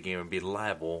forfeit the game and be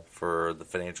liable for the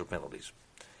financial penalties.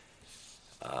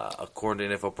 According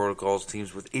to NFL protocols,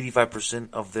 teams with 85%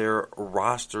 of their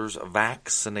rosters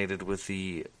vaccinated with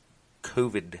the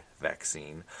COVID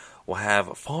vaccine will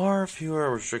have far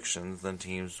fewer restrictions than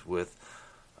teams with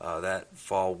that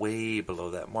fall way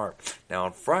below that mark. Now,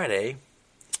 on Friday,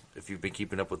 if you've been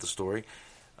keeping up with the story,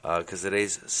 because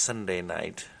today's Sunday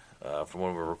night, from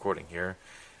when we're recording here,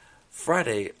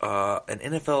 Friday, an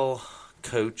NFL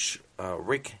coach,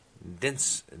 Rick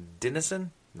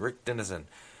Dennison,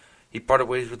 he parted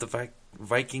ways with the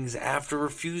Vikings after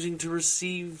refusing to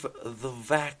receive the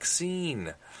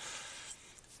vaccine.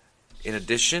 In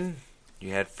addition,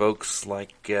 you had folks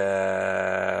like,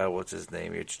 what's his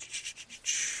name? I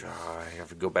have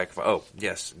to go back.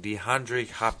 DeAndre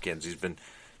Hopkins. He's been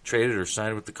traded or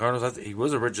signed with the Cardinals. He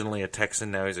was originally a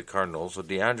Texan, now he's a Cardinal. So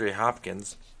DeAndre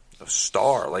Hopkins, a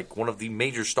star, like one of the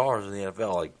major stars in the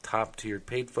NFL, like top-tiered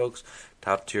paid folks,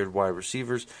 top-tiered wide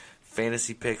receivers,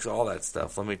 fantasy picks, all that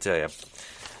stuff. Let me tell you.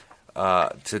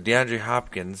 To DeAndre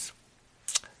Hopkins,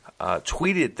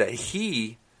 tweeted that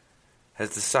he has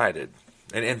decided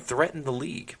and threatened the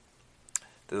league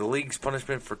that the league's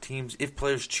punishment for teams if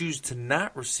players choose to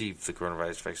not receive the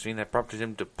coronavirus vaccine have prompted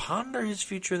him to ponder his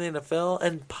future in the NFL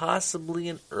and possibly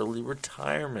an early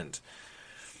retirement.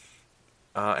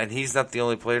 And he's not the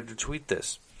only player to tweet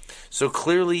this. So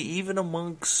clearly, even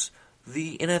amongst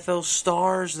the NFL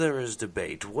stars, there is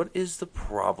debate. What is the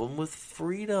problem with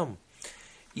freedom?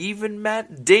 Even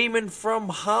Matt Damon from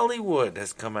Hollywood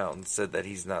has come out and said that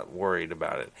he's not worried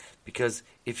about it. Because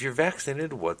if you're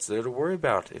vaccinated, what's there to worry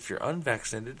about? If you're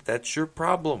unvaccinated, that's your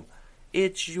problem.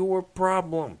 It's your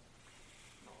problem.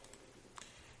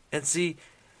 And see,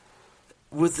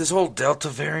 with this whole Delta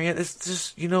variant, it's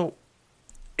just,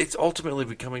 it's ultimately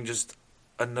becoming just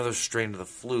another strain of the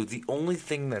flu. The only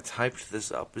thing that's hyped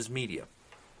this up is media.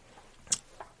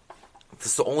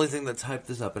 That's the only thing that's hyped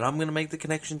this up. And I'm going to make the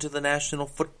connection to the National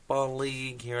Football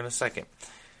League here in a second.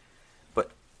 But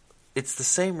it's the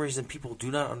same reason people do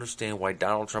not understand why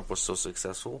Donald Trump was so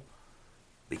successful.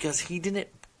 Because he didn't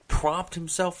prompt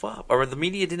himself up. Or the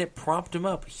media didn't prompt him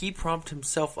up. He prompted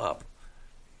himself up.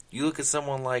 You look at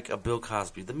someone like a Bill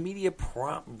Cosby. The media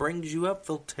brings you up,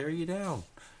 they'll tear you down.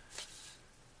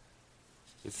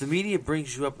 If the media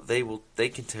brings you up, they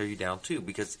can tear you down too.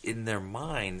 Because in their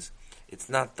minds, it's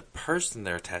not the person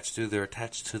they're attached to. They're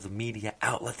attached to the media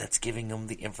outlet that's giving them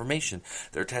the information.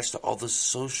 They're attached to all the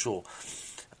social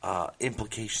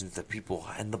implications that people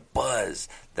and the buzz.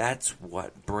 That's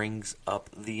what brings up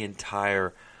the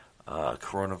entire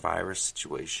coronavirus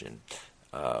situation.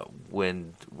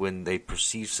 when they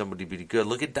perceive somebody to be good.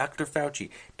 Look at Dr. Fauci.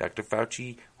 Dr.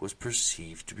 Fauci was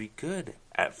perceived to be good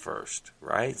at first,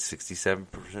 right?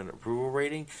 67% approval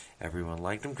rating. Everyone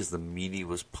liked him because the media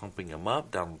was pumping him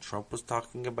up. Donald Trump was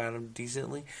talking about him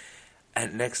decently.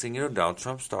 And next thing you know, Donald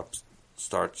Trump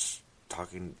starts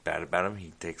talking bad about him.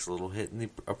 He takes a little hit in the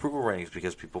approval ratings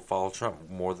because people follow Trump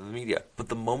more than the media. But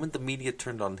the moment the media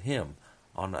turned on him,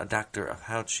 on Dr.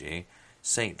 Fauci,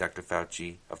 Saint Dr.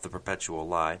 Fauci of the perpetual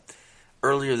lie,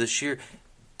 earlier this year,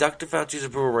 Dr. Fauci's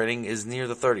approval rating is near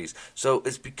the 30s. So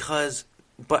it's because,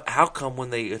 but how come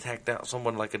when they attack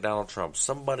someone like a Donald Trump,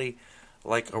 somebody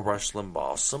like a Rush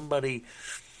Limbaugh, somebody,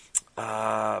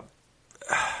 there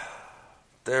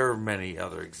are many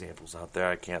other examples out there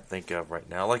I can't think of right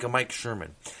now, like a Mike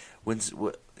Sherman.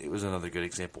 It was another good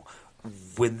example.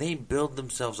 When they build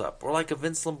themselves up, or like a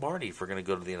Vince Lombardi, if we're going to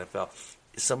go to the NFL,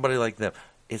 somebody like them.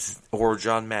 Or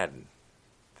John Madden.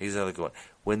 He's another good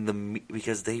one.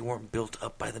 Because they weren't built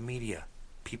up by the media.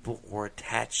 People were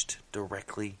attached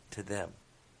directly to them.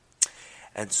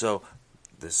 And so,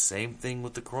 the same thing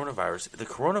with the coronavirus. The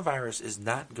coronavirus is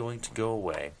not going to go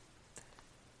away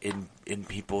in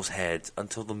people's heads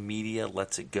until the media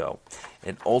lets it go.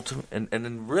 And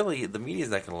then really, the media is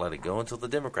not going to let it go until the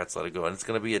Democrats let it go. And it's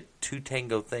going to be a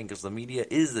two-tango thing because the media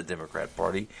is the Democrat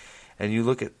Party. And you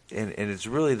look at, and it's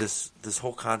really this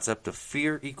whole concept of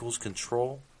fear equals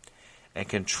control, and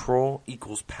control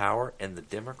equals power, and the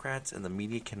Democrats and the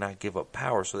media cannot give up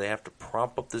power, so they have to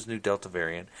prop up this new Delta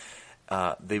variant.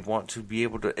 They want to be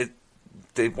able to,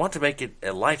 they want to make it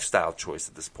a lifestyle choice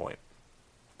at this point.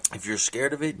 If you're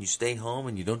scared of it and you stay home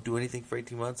and you don't do anything for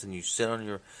 18 months and you sit on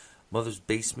your mother's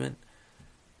basement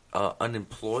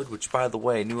unemployed, which, by the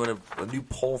way, a new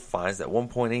poll finds that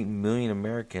 1.8 million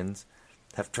Americans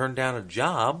have turned down a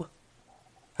job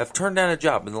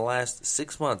in the last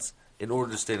 6 months in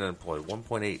order to stay unemployed.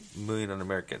 1.8 million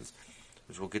Americans,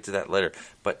 which we'll get to that later.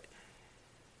 But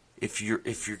if you're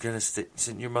going to sit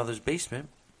in your mother's basement,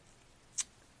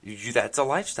 that's a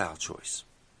lifestyle choice.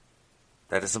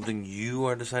 That is something you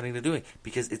are deciding to do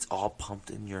because it's all pumped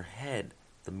in your head.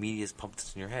 The media is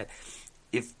pumped in your head.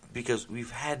 Because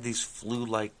we've had these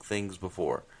flu-like things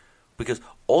before. Because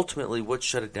ultimately, what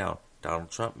shut it down?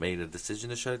 Donald Trump made a decision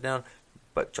to shut it down,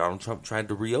 but Donald Trump tried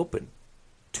to reopen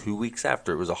 2 weeks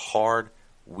after. It was a hard,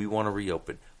 we want to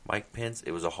reopen. Mike Pence,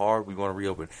 it was a hard, we want to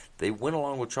reopen. They went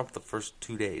along with Trump the first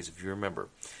 2 days, if you remember.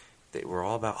 They were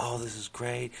all about, oh, this is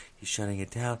great, he's shutting it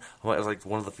down. It was like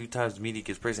one of the few times the media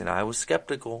gets praised, and I was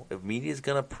skeptical. If media is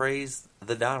going to praise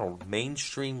the Donald,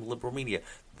 mainstream liberal media,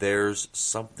 there's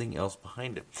something else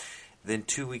behind it. Then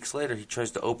 2 weeks later, he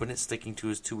tries to open it, sticking to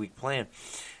his 2-week plan.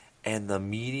 And the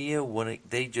media,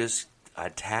 they just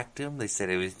attacked him. They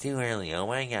said it was too early. Oh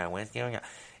my God, what's going on?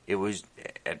 It was,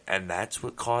 and that's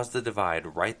what caused the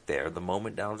divide right there. The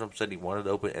moment Donald Trump said he wanted to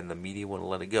open, and the media wouldn't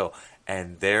let it go,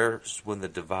 and there's when the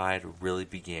divide really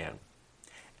began.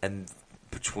 And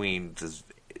between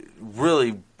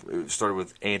really it started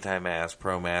with anti-mask,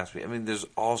 pro-mask. I mean, there's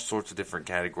all sorts of different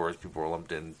categories people are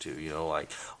lumped into. Like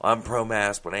I'm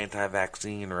pro-mask but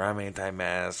anti-vaccine, or I'm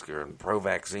anti-mask, or I'm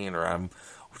pro-vaccine, or I'm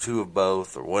two of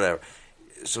both, or whatever.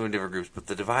 So many different groups. But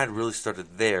the divide really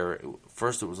started there.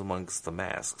 First, it was amongst the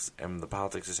masks, and the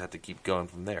politics just had to keep going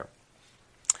from there.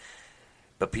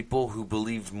 But people who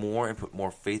believed more and put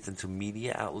more faith into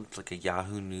media outlets like a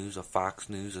Yahoo News, a Fox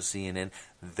News, a CNN,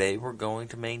 they were going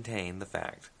to maintain the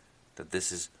fact that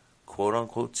this is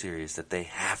quote-unquote serious, that they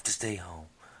have to stay home,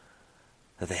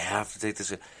 that they have to take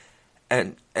this.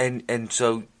 And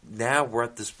so now we're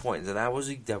at this point, and that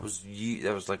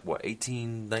was like what,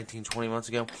 18, 19, 20 months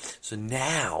ago. So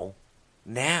now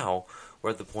we're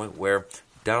at the point where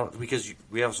because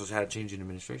we also had a change in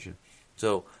administration.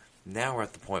 So now we're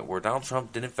at the point where Donald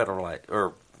Trump didn't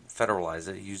federalize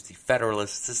it. He used the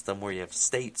federalist system where you have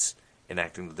states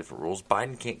enacting the different rules.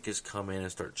 Biden can't just come in and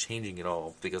start changing it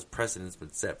all because precedent's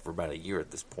been set for about a year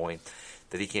at this point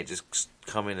that he can't just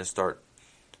come in and start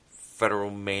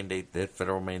federal mandate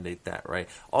that, right?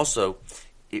 Also,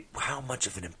 how much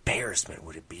of an embarrassment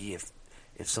would it be if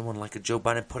someone like a Joe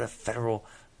Biden put a federal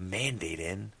mandate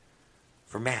in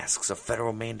for masks, a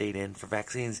federal mandate in for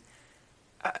vaccines,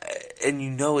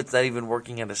 and it's not even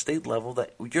working at a state level,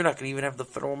 that you're not going to even have the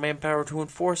federal manpower to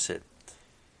enforce it.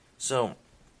 So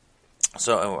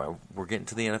anyway, we're getting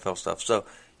to the NFL stuff. So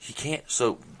he can't.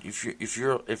 So if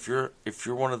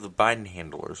you're one of the Biden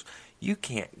handlers, you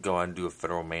can't go out and do a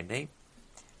federal mandate.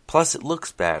 Plus, it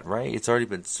looks bad, right? It's already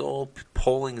been sold.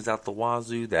 Polling is out the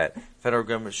wazoo that federal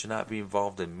government should not be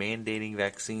involved in mandating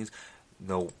vaccines.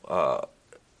 No,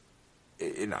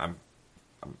 and I'm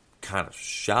kind of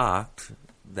shocked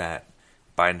that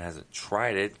Biden hasn't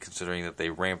tried it, considering that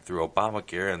they rammed through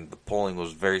Obamacare, and the polling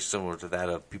was very similar to that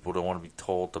of people don't want to be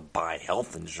told to buy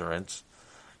health insurance.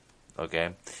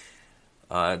 Okay?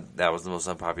 That was the most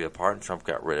unpopular part, and Trump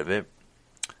got rid of it.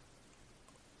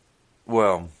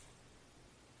 Well,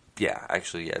 yeah,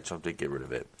 Trump did get rid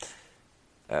of it.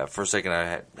 For a second,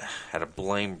 I had a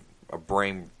brain.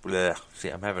 See,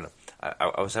 I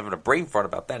was having a brain fart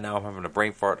about that. Now I'm having a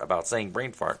brain fart about saying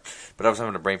brain fart. But I was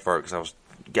having a brain fart because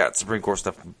I got Supreme Court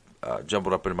stuff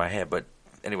jumbled up in my head. But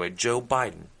anyway, Joe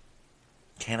Biden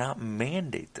cannot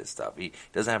mandate this stuff. He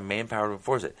doesn't have manpower to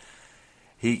enforce it.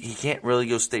 He can't really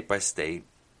go state by state.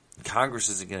 Congress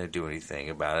isn't going to do anything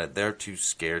about it. They're too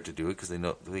scared to do it because they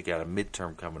know they got a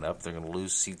midterm coming up. They're going to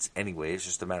lose seats anyway. It's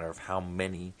just a matter of how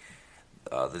many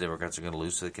the Democrats are going to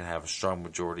lose, so they can have a strong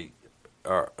majority,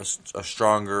 or a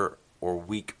stronger or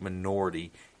weak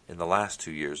minority in the last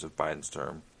 2 years of Biden's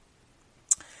term.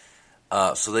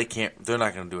 So they're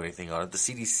not going to do anything on it. The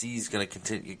CDC is going to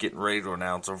continue getting ready to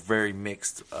announce a very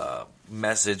mixed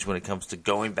message when it comes to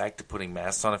going back to putting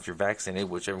masks on if you're vaccinated,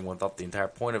 which everyone thought the entire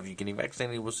point of you getting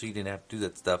vaccinated was so you didn't have to do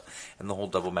that stuff, and the whole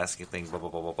double masking thing, blah, blah,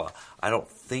 blah, blah, blah. I don't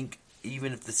think,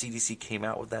 even if the CDC came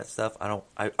out with that stuff,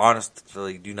 I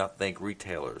honestly do not think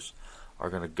retailers are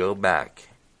going to go back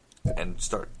and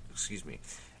start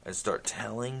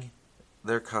telling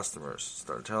their customers,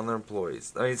 start telling their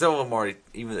employees. I mean, some of them already,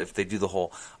 even if they do the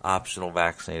whole optional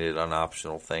vaccinated,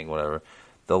 unoptional thing, whatever,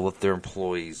 they'll make their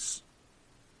employees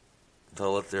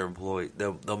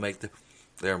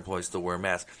still wear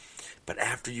masks. But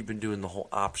after you've been doing the whole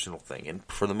optional thing, and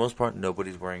for the most part,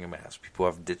 nobody's wearing a mask. People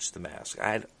have ditched the mask.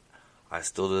 I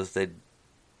still to this day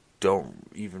don't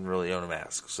even really own a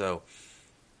mask. So,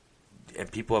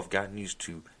 and people have gotten used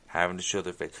to having to show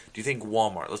their face. Do you think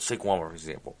Walmart, let's take Walmart for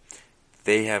example,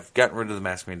 they have gotten rid of the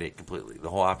mask mandate completely, the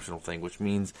whole optional thing, which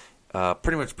means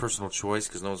pretty much personal choice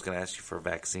because no one's going to ask you for a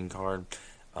vaccine card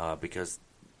because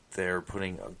they're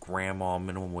putting a grandma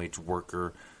minimum wage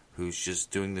worker who's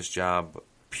just doing this job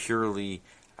purely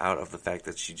out of the fact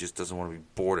that she just doesn't want to be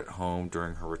bored at home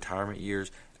during her retirement years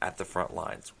at the front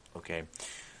lines. Okay,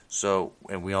 so,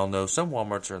 and we all know some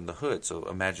Walmarts are in the hood, so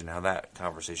imagine how that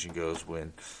conversation goes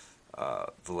when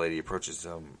the lady approaches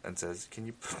them and says, Can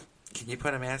you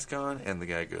put a mask on? And the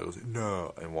guy goes,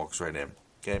 no, and walks right in.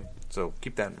 Okay, so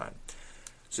keep that in mind.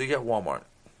 So you got Walmart.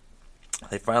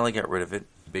 They finally got rid of it.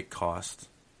 Big cost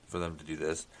for them to do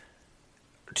this.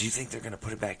 Do you think they're going to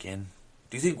put it back in?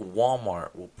 Do you think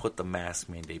Walmart will put the mask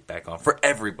mandate back on for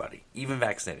everybody, even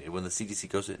vaccinated, when the CDC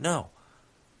goes in?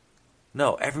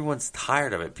 No, everyone's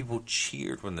tired of it. People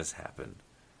cheered when this happened.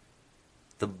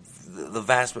 The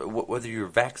vast, whether you're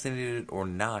vaccinated or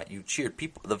not, you cheered.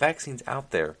 People, the vaccine's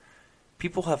out there.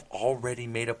 People have already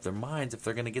made up their minds if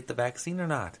they're going to get the vaccine or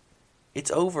not. It's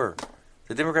over.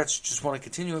 The Democrats just want to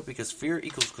continue it because fear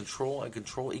equals control and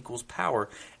control equals power,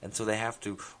 and so they have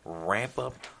to ramp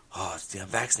up. Oh, it's the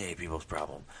unvaccinated people's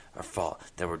problem or fault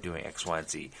that we're doing X, Y, and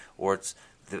Z, or it's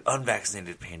the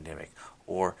unvaccinated pandemic,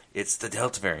 or it's the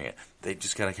Delta variant. They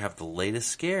just got to have the latest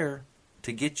scare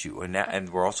to get you, and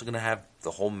we're also going to have the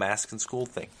whole mask in school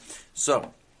thing.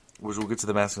 So, we'll get to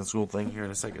the mask in school thing here in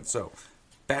a second. So,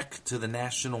 back to the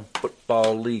National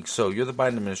Football League. So, you're the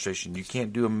Biden administration. You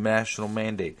can't do a national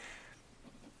mandate.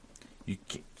 You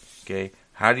can't, okay?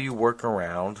 How do you work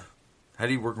around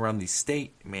these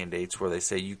state mandates where they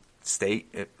say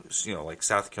like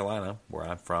South Carolina, where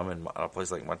I'm from, and a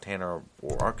place like Montana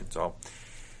or Arkansas,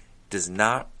 it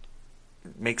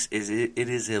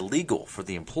is illegal for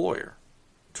the employer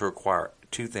to require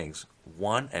two things: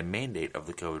 one, a mandate of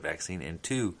the COVID vaccine, and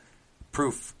two,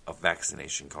 proof of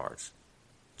vaccination cards.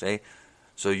 Okay,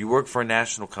 so you work for a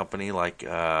national company like,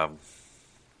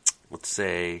 let's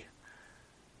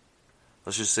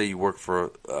just say you work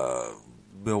for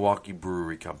Milwaukee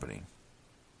Brewery Company.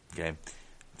 Okay,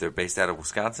 they're based out of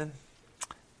Wisconsin.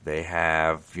 They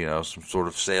have some sort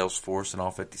of sales force in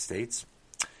all 50 states.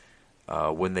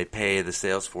 When they pay the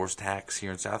sales force tax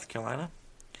here in South Carolina,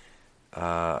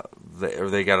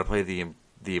 they got to pay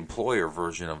the employer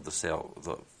version of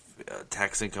the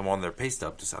tax income on their pay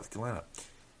stub to South Carolina.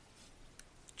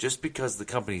 Just because the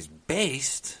company's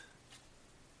based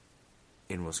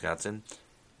in Wisconsin,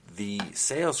 the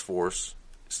sales force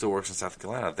still works in South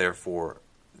Carolina. Therefore,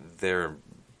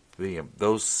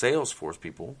 those sales force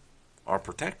people are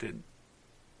protected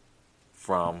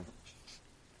from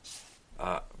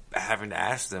having to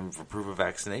ask them for proof of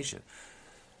vaccination.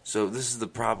 So this is the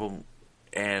problem,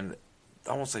 and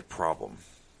I won't say problem.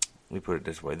 Let me put it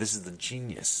this way. This is the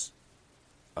genius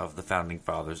of the Founding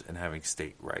Fathers and having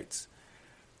state rights.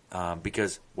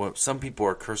 Because some people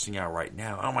are cursing out right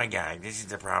now. Oh my God, this is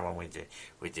the problem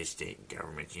with the state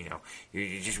government. You know,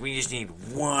 we just need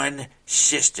one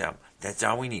system. That's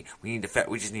all we need. We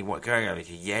just need one.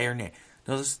 Yay or nay?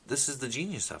 No, this is the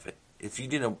genius of it. If you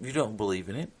don't believe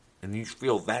in it, and you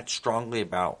feel that strongly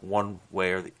about one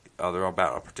way or the other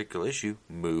about a particular issue,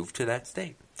 move to that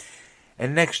state.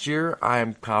 And next year, I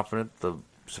am confident the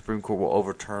Supreme Court will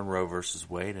overturn Roe versus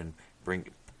Wade and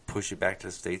push it back to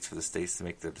the states for the states to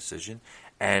make their decision,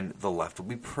 and the left will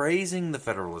be praising the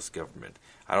federalist government.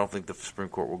 I don't think the Supreme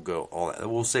Court will go all that.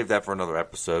 We'll save that for another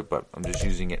episode, but I'm just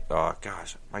using it. Oh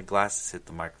gosh, my glasses hit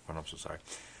the microphone. I'm so sorry,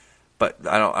 but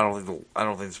I don't think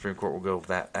the Supreme Court will go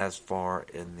that as far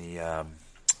in the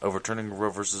overturning Roe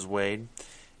versus Wade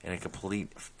and a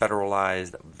complete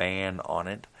federalized ban on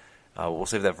it. We'll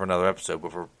save that for another episode,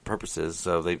 but for purposes,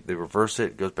 so they reverse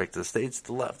it, goes back to the states.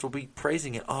 The left will be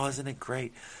praising it. Oh, isn't it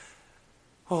great?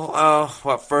 Well,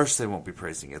 at first they won't be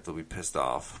praising it. They'll be pissed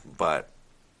off. But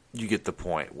you get the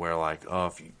point where, like,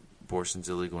 if abortion's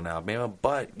illegal in Alabama,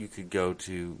 but you could go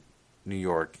to New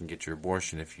York and get your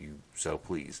abortion if you so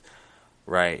please.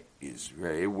 Right?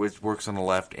 It works on the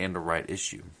left and the right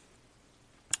issue.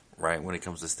 Right? When it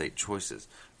comes to state choices.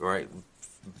 Right?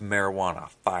 Marijuana,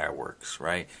 fireworks,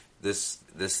 right? This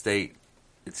state,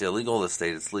 it's illegal. This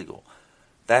state, it's legal.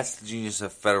 That's the genius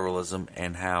of federalism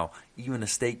and how even a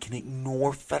state can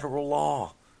ignore federal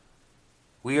law.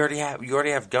 You already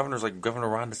have governors like Governor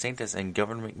Ron DeSantis and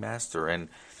Governor McMaster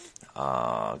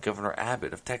and Governor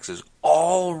Abbott of Texas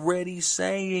already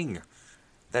saying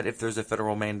that if there's a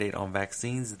federal mandate on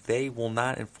vaccines, they will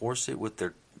not enforce it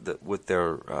within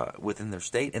their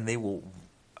state, and they will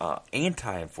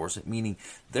anti-enforce it, meaning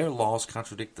their laws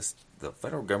contradict the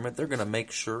federal government. They're going to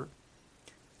make sure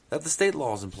that the state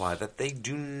laws imply that they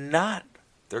do not.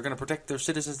 They're going to protect their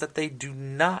citizens, that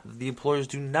the employers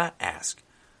do not ask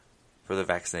for the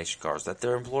vaccination cards, that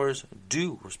their employers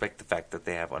do respect the fact that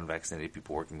they have unvaccinated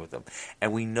people working with them.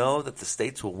 And we know that the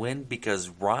states will win because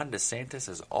Ron DeSantis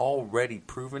has already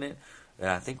proven it, and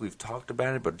I think we've talked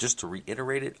about it, but just to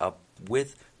reiterate it,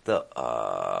 with the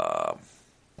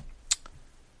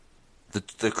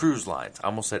cruise lines. I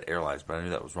almost said airlines, but I knew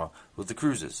that was wrong. With the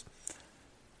cruises,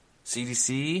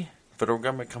 CDC, federal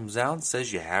government comes out and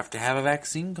says you have to have a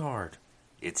vaccine card.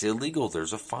 It's illegal.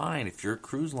 There's a fine if you're a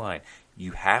cruise line.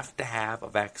 You have to have a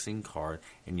vaccine card,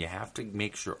 and you have to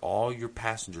make sure all your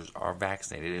passengers are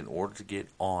vaccinated in order to get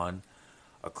on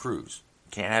a cruise.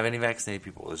 Can't have any vaccinated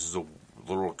people. This is a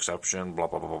little exception, blah,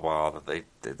 blah, blah, blah, blah,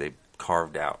 that they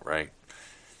carved out, right?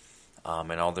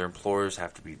 And all their employers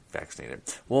have to be vaccinated.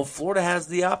 Well, Florida has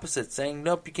the opposite, saying,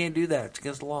 nope, you can't do that. It's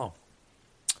against the law.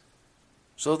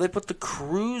 So they put the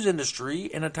cruise industry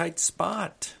in a tight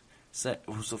spot. So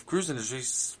the cruise industry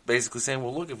is basically saying,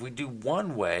 well, look, if we do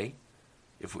one way,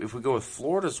 if we go with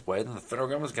Florida's way, then the federal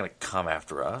government's going to come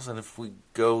after us. And if we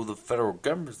go the federal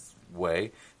government's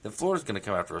way, then Florida's going to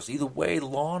come after us. Either way,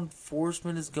 law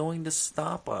enforcement is going to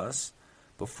stop us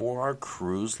before our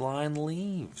cruise line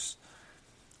leaves.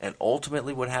 And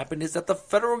ultimately what happened is that the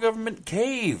federal government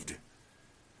caved.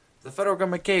 The federal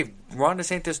government caved. Ron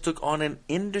DeSantis took on an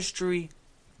industry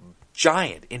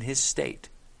giant in his state.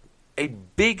 A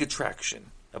big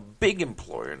attraction. A big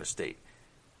employer in the state.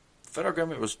 The federal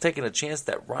government was taking a chance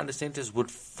that Ron DeSantis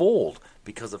would fold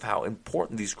because of how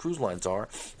important these cruise lines are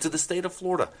to the state of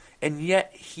Florida. And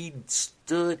yet he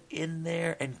stood in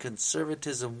there, and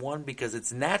conservatism won because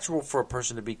it's natural for a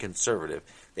person to be conservative.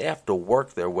 They have to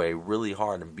work their way really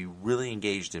hard and be really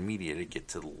engaged in media to get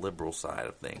to the liberal side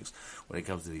of things when it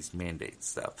comes to these mandates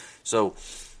stuff. So,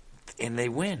 and they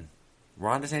win.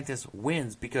 Ron DeSantis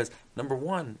wins because, number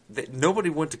one, nobody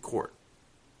went to court.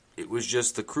 It was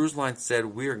just the cruise line said,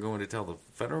 we are going to tell the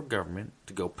federal government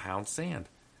to go pound sand.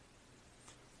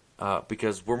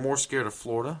 Because we're more scared of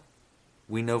Florida.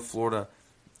 We know Florida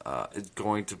is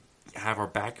going to have our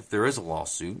back if there is a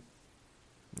lawsuit.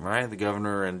 Right? The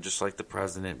governor and just like the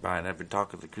president, Biden, have been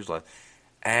talking to the cruise line.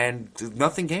 And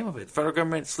nothing came of it. The federal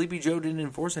government, Sleepy Joe, didn't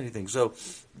enforce anything. So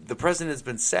the president has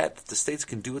been set that the states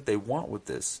can do what they want with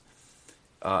this.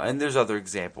 And there's other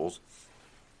examples.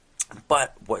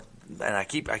 But and I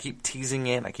keep teasing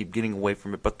it, I keep getting away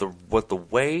from it, but the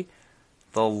way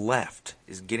the left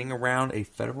is getting around a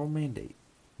federal mandate,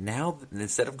 now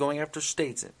instead of going after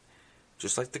states,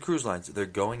 just like the cruise lines, they're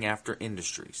going after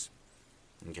industries.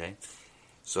 Okay?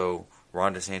 So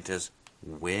Ron DeSantis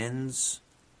wins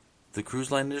the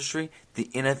cruise line industry. The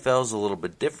NFL is a little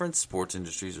bit different. Sports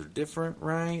industries are different,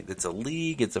 right? It's a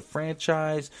league, it's a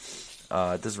franchise.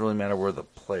 It doesn't really matter where the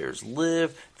players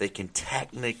live. They can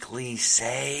technically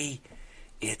say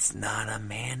it's not a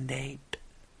mandate.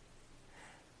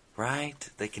 right?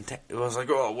 They can. It was like,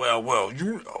 oh well,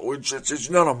 you know, it's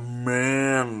not a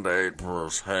mandate per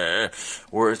se,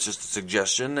 where it's just a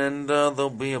suggestion, and there'll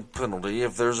be a penalty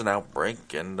if there's an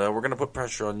outbreak, and we're going to put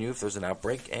pressure on you if there's an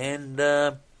outbreak, and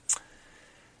you're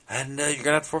going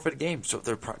to have to forfeit a game. So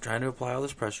they're trying to apply all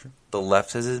this pressure. The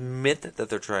left has admitted that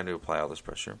they're trying to apply all this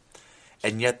pressure,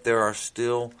 and yet there are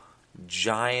still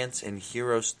giants and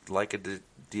heroes like a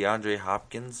DeAndre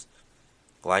Hopkins,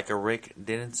 like a Rick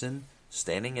Dennison,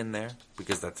 standing in there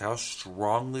because that's how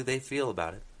strongly they feel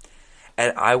about it.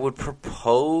 And I would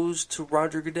propose to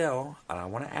Roger Goodell, and I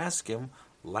want to ask him,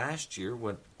 last year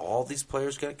when all these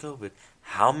players got COVID,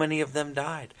 how many of them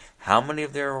died? How many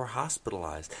of them were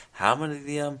hospitalized? How many of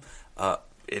them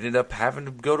ended up having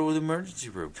to go to the emergency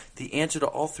room? The answer to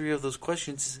all three of those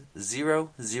questions is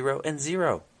 0, 0, and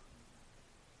 0.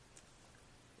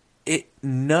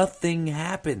 Nothing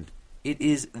happened. It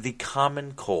is the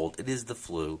common cold. It is the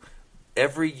flu.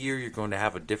 Every year you're going to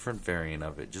have a different variant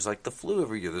of it. Just like the flu,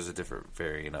 every year there's a different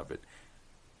variant of it.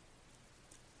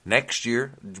 Next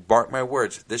year, mark my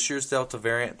words, this year's Delta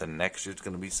variant, the next year's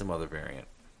going to be some other variant.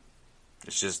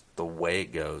 It's just the way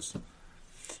it goes.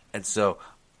 And so,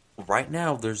 right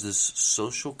now, there's this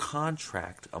social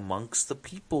contract amongst the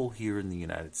people here in the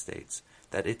United States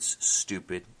that it's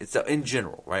stupid. It's in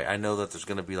general, right? I know that there's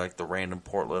going to be like the random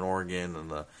Portland, Oregon, and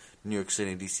the New York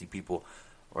City and DC people,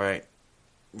 right?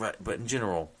 Right, but in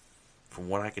general, from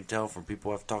what I can tell from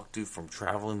people I've talked to, from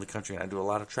traveling the country, and I do a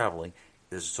lot of traveling,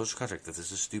 there's a social contract that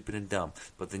this is stupid and dumb.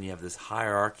 But then you have this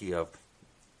hierarchy of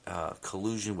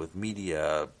collusion with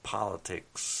media,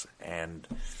 politics, and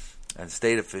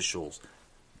state officials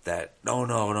that,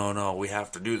 no, we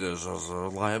have to do this as a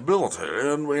liability,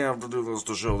 and we have to do this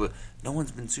to show that no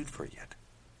one's been sued for it yet.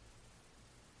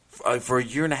 For a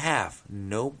year and a half,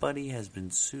 nobody has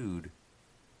been sued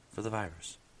for the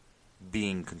virus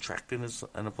being contracted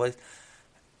in a place,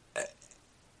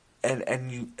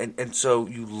 and so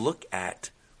you look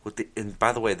at what and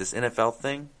by the way, this NFL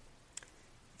thing,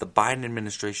 the Biden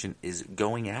administration is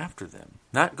going after them,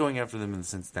 not going after them in the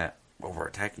sense that we're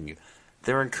attacking you.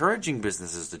 They're encouraging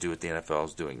businesses to do what the NFL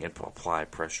is doing and apply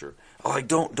pressure. Oh, like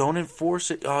don't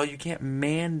enforce it. Oh, you can't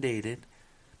mandate it,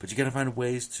 but you got to find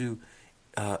ways to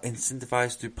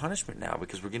incentivize through punishment now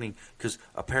because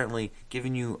apparently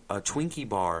giving you a Twinkie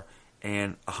bar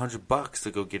and $100 to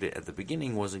go get it at the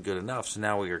beginning wasn't good enough, so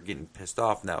now we are getting pissed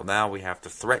off. Now we have to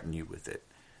threaten you with it.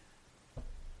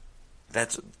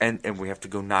 And we have to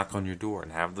go knock on your door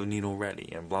and have the needle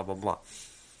ready and blah blah blah.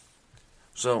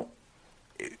 So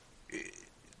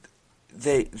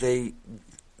they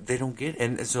don't get it.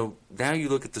 And so now you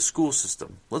look at the school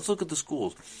system. Let's look at the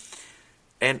schools.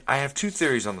 And I have two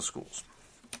theories on the schools.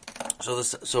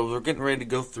 So we're getting ready to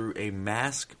go through a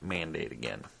mask mandate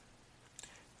again.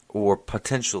 Or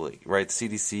potentially, right? The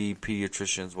CDC,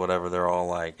 pediatricians, whatever, they're all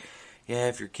like, yeah,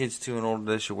 if your kid's 2 and older,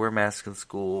 they should wear masks in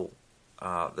school.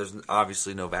 There's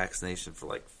obviously no vaccination for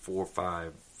like 4,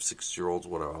 5, 6-year-olds,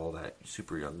 whatever, all that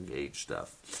super young age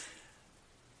stuff.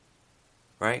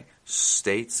 Right?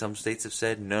 Some states have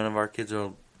said none of our kids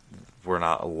we're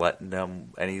not letting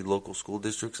them, any local school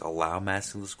districts allow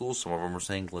masks in the schools. Some of them are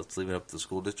saying, let's leave it up to the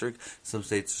school district. Some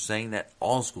states are saying that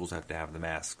all schools have to have the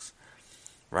masks.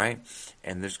 Right?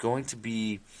 And there's going to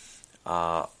be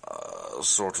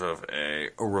sort of a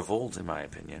revolt, in my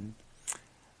opinion.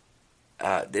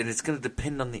 And it's going to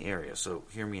depend on the area. So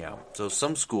hear me out. So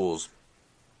some schools,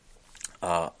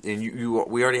 and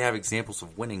we already have examples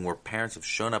of winning where parents have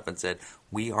shown up and said,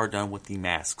 we are done with the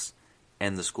masks.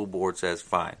 And the school board says,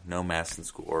 fine, no masks in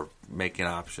school, or make an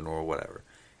option or whatever.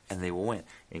 And they will win.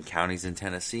 In counties in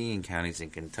Tennessee, in counties in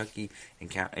Kentucky,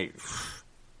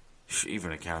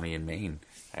 even a county in Maine,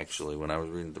 actually, when I was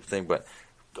reading the thing, but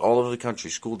all over the country,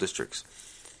 school districts.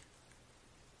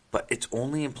 But it's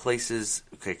only in places,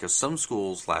 because some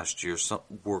schools last year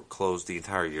were closed the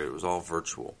entire year. It was all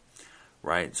virtual,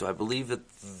 right? So I believe that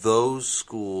those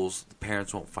schools, the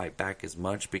parents won't fight back as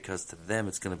much because to them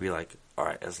it's going to be like, all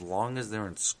right, as long as they're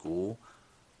in school,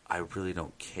 I really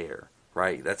don't care,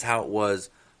 right? That's how it was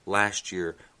last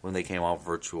year when they came off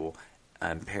virtual.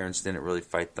 And parents didn't really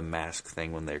fight the mask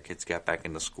thing when their kids got back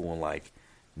into school in like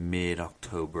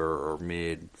mid-October or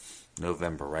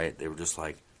mid-November, right? They were just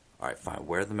like, all right, fine,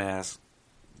 wear the mask.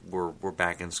 We're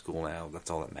back in school now. That's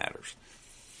all that matters.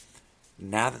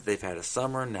 Now that they've had a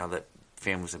summer, now that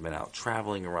families have been out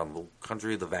traveling around the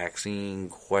country, the vaccine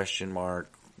question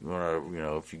mark,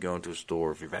 if you go into a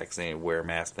store, if you're vaccinated, wear a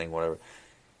mask thing, whatever,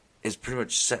 is pretty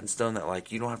much set in stone that,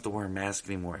 like, you don't have to wear a mask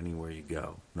anymore anywhere you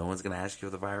go. No one's going to ask you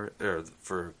for the virus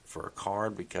or for a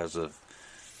card because of,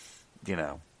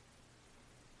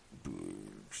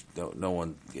 no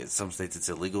one. Some states it's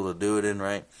illegal to do it in,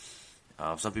 right?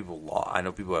 Some people, I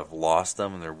know people have lost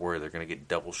them, and they're worried they're going to get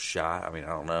double shot. I mean, I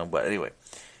don't know, but anyway.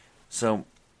 So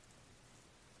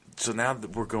now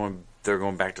that they're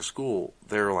going back to school.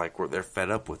 They're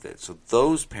fed up with it. So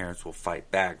those parents will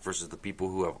fight back versus the people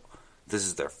who this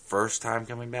is their first time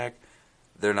coming back.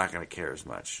 They're not going to care as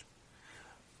much.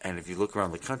 And if you look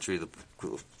around the country, the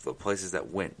places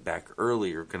that went back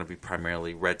early are going to be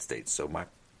primarily red states.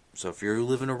 So if you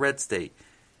live in a red state,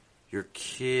 your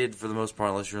kid, for the most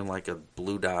part, unless you're in like a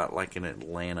blue dot, like in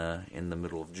Atlanta in the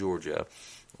middle of Georgia,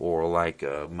 or like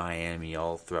Miami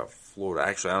all throughout Florida.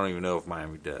 Actually, I don't even know if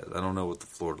Miami does. I don't know what the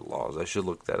Florida law is. I should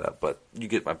look that up, but you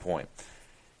get my point.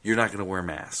 You're not going to wear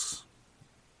masks,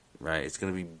 right? It's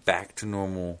going to be back to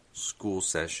normal school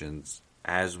sessions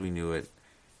as we knew it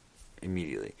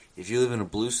immediately. If you live in a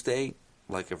blue state,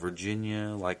 like a Virginia,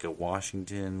 like a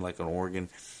Washington, like an Oregon,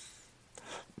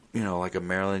 like a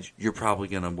Maryland, you're probably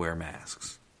going to wear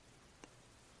masks.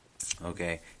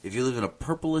 Okay? If you live in a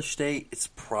purplish state, it's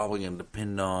probably going to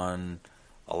depend on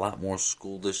a lot more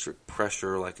school district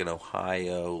pressure, like in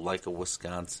Ohio, like a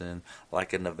Wisconsin,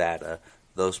 like a Nevada.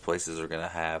 Those places are going to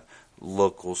have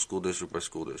local school district by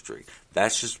school district.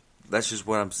 That's just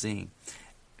what I'm seeing.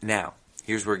 Now,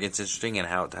 here's where it gets interesting and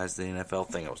how it ties to the NFL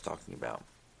thing I was talking about.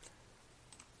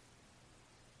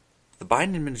 The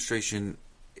Biden administration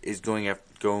is going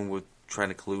with trying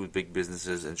to collude with big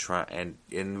businesses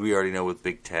and we already know with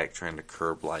big tech trying to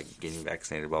curb like getting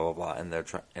vaccinated, blah blah blah, and they're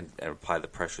trying and apply the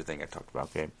pressure thing I talked about.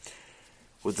 Okay,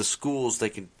 with the schools they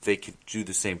could do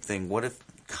the same thing. What if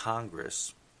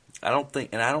Congress? I don't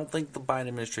think the Biden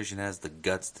administration has the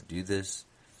guts to do this,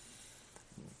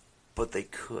 but they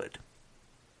could.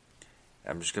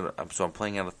 I'm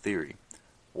playing out a theory.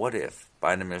 What if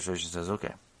Biden administration says,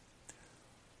 okay,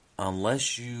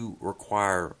 unless you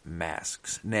require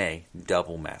masks, nay,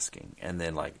 double masking, and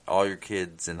then like all your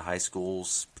kids in high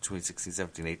schools between 16,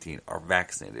 17, 18 are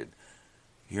vaccinated,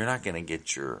 you're not going to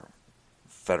get your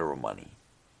federal money.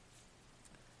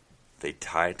 They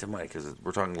tie it to money because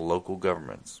we're talking local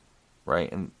governments,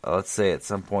 right? And let's say at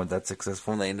some point that's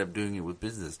successful and they end up doing it with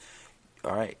business.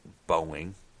 All right,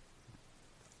 Boeing.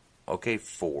 Okay,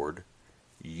 Ford,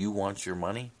 you want your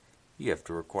money? You have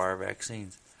to require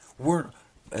vaccines.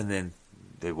 And then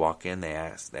they walk in, they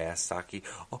ask Psaki,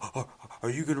 are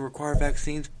you going to require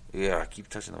vaccines? Yeah, I keep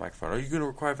touching the microphone. Are you going to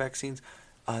require vaccines?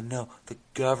 No, the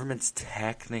government's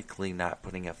technically not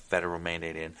putting a federal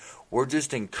mandate in. We're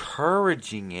just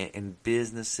encouraging it in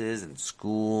businesses and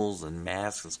schools and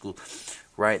masks in schools,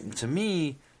 right? And to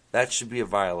me, that should be a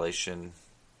violation,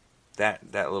 that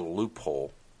little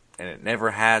loophole. And it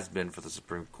never has been for the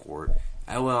Supreme Court.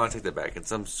 I take that back. In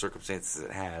some circumstances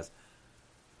it has.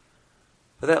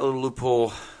 But that little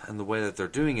loophole and the way that they're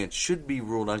doing it should be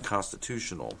ruled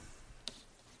unconstitutional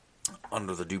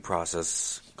under the Due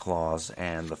Process Clause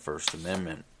and the First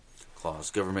Amendment Clause.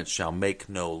 Government shall make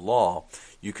no law.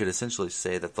 You could essentially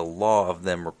say that the law of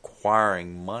them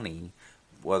requiring money,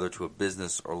 whether to a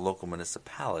business or local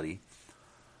municipality,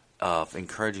 of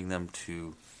encouraging them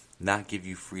to not give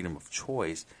you freedom of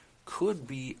choice, could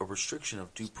be a restriction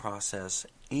of due process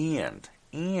and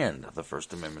the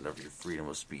First Amendment of your freedom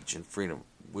of speech and freedom,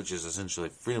 which is essentially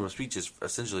freedom of speech is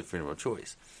essentially freedom of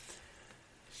choice.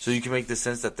 So you can make the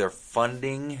sense that they're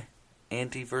funding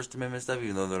anti-First Amendment stuff,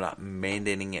 even though they're not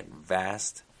mandating it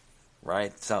vast,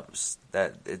 right?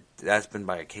 That's been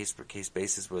by a case-per-case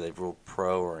basis where they've ruled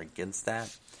pro or against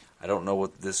that. I don't know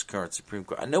what this current Supreme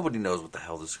Court... Nobody knows what the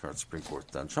hell this current Supreme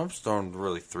Court's done. Trump's thrown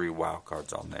really 3 wild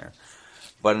cards on there.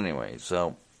 But anyway,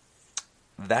 so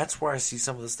that's where I see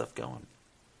some of this stuff going.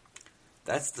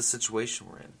 That's the situation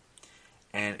we're in.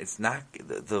 And it's not...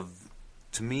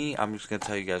 To me, I'm just going to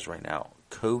tell you guys right now,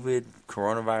 COVID,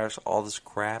 coronavirus, all this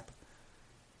crap,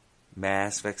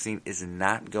 mass vaccine is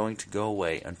not going to go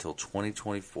away until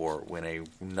 2024 when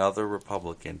another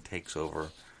Republican takes over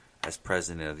as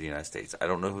president of the United States. I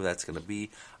don't know who that's going to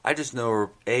be. I just know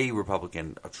a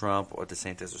Republican, a Trump or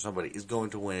DeSantis or somebody, is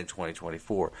going to win in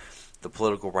 2024. The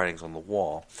political writing's on the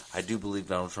wall. I do believe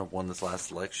Donald Trump won this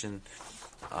last election,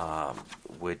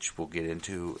 which we'll get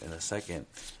into in a second.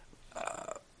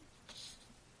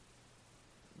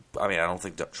 I mean, I don't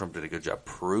think that Trump did a good job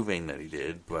proving that he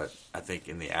did, but I think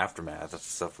in the aftermath of the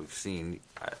stuff we've seen,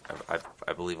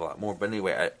 I believe a lot more. But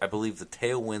anyway, I believe the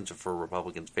tailwinds are for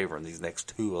Republicans' favor in these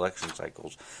next 2 election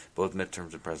cycles, both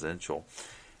midterms and presidential,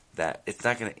 that it's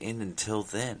not going to end until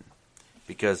then.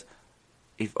 Because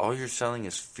if all you're selling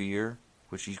is fear,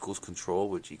 which equals control,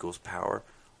 which equals power,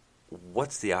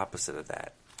 what's the opposite of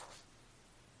that?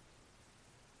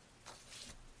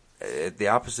 The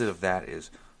opposite of that is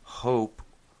hope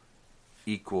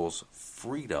equals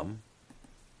freedom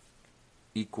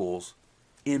equals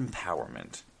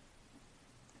empowerment.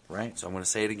 Right? So I'm going to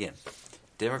say it again.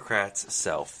 Democrats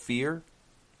sell fear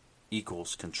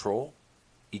equals control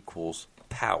equals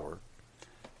power.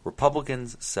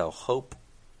 Republicans sell hope,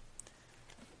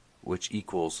 which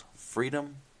equals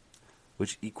freedom,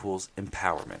 which equals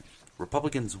empowerment.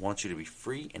 Republicans want you to be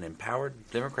free and empowered.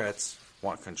 Democrats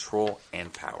want control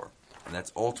and power. And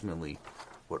that's ultimately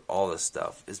what all this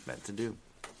stuff is meant to do.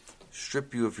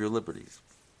 Strip you of your liberties.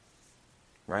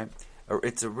 Right?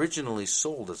 It's originally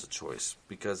sold as a choice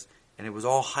and it was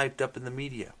all hyped up in the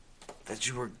media that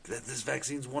this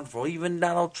vaccine's wonderful. Even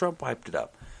Donald Trump hyped it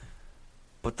up.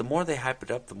 But the more they hype it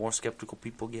up, the more skeptical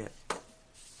people get.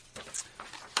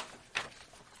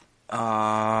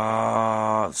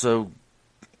 So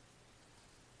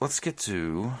let's get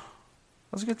to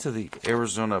the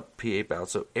Arizona PA ballot.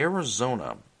 So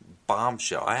Arizona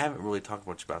bombshell. I haven't really talked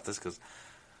much about this because,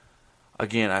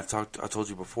 again, I told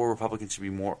you before, Republicans should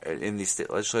be more in the state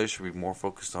legislature should be more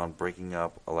focused on breaking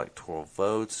up electoral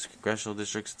votes, congressional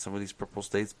districts in some of these purple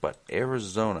states. But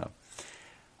Arizona,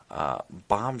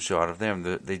 bombshell out of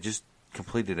them. They just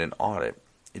completed an audit.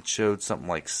 It showed something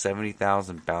like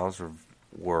 70,000 ballots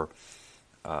were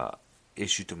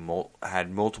issued to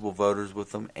had multiple voters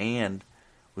with them and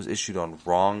was issued on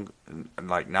wrong,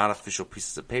 like not official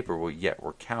pieces of paper, but yet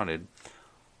were counted.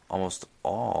 Almost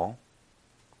all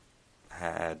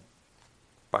had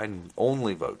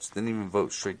Biden-only votes. Didn't even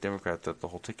vote straight Democrat throughout the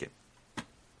whole ticket.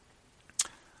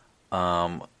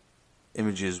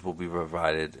 Images will be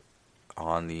provided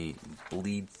on the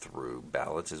bleed-through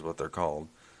ballots, is what they're called,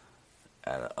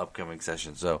 at an upcoming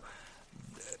session. So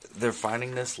they're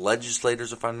finding this.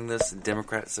 Legislators are finding this. And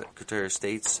Democrat Secretary of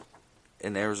State's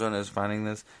in Arizona is finding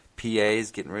this. PA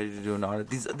is getting ready to do an audit.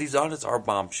 These audits are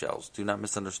bombshells. Do not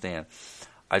misunderstand.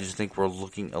 I just think we're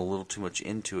looking a little too much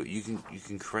into it. You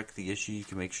can correct the issue. You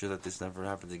can make sure that this never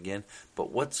happens again.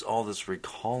 But what's all this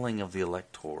recalling of the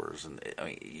electors? And I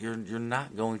mean, you're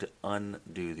not going to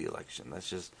undo the election. It's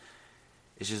just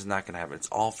not going to happen. It's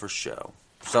all for show.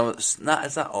 It's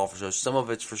not all for show. Some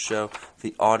of it's for show.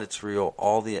 The audit's real.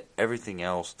 Everything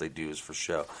else they do is for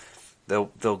show.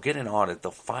 They'll get an audit.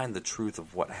 They'll find the truth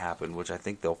of what happened, which I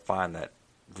think they'll find that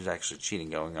there's actually cheating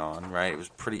going on. Right? It was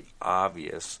pretty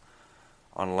obvious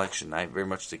on election night, very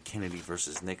much the Kennedy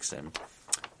versus Nixon.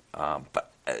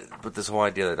 But this whole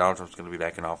idea that Donald Trump's going to be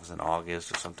back in office in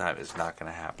August or sometime is not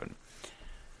going to happen.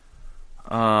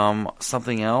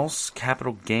 Something else,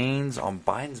 capital gains on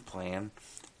Biden's plan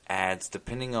adds,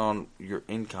 depending on your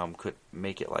income, could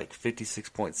make it like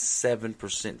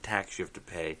 56.7% tax you have to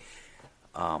pay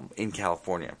in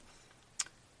California.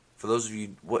 For those of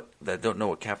you that don't know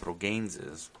what capital gains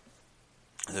is,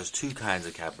 there's two kinds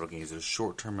of capital gains. There's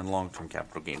short-term and long-term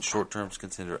capital gains. Short-term is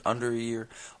considered under a year.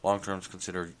 Long-term is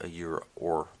considered a year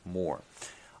or more.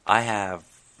 I have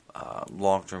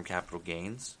long-term capital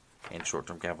gains and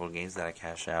short-term capital gains that I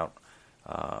cash out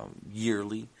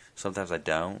yearly. Sometimes I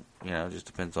don't. It just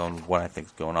depends on what I think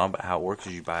is going on. But how it works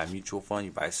is you buy a mutual fund,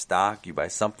 you buy stock, you buy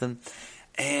something.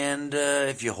 And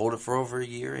if you hold it for over a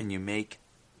year and you make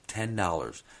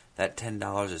 $10, that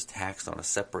 $10 is taxed on a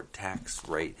separate tax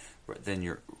rate than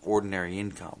your ordinary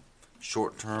income.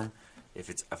 Short term, if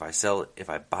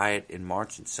I buy it in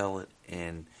March and sell it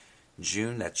in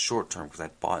June, that's short term because I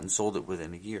bought and sold it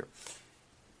within a year.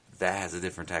 That has a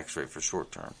different tax rate for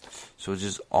short term. So it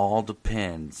just all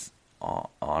depends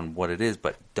on what it is.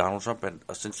 But Donald Trump had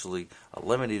essentially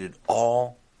eliminated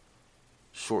all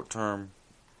short term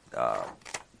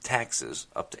taxes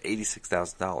up to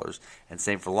 $86,000, and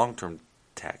same for long term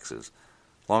taxes.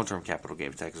 Long-term capital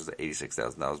gains taxes at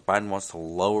 $86,000. Biden wants to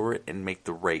lower it and make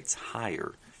the rates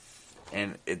higher,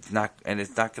 and it's not going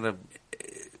to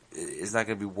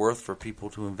be worth for people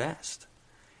to invest.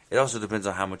 It also depends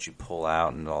on how much you pull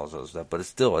out and all this other stuff, but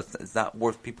it's not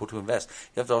worth people to invest.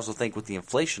 You have to also think with the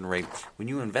inflation rate, when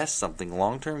you invest something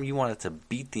long-term, you want it to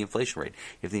beat the inflation rate.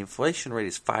 If the inflation rate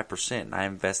is 5% and I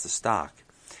invest a stock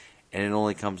and it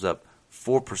only comes up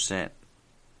 4%,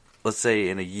 let's say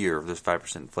in a year there's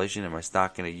 5% inflation and my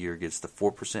stock in a year gets the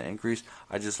 4% increase,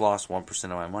 I just lost 1%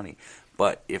 of my money.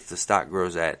 But if the stock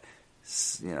grows at,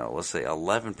 let's say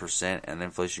 11% and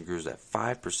inflation grows at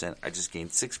 5%, I just gained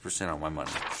 6% on my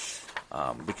money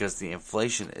because the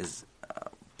inflation is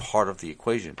part of the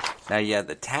equation. Now you add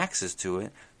the taxes to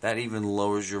it, that even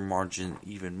lowers your margin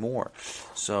even more.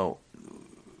 So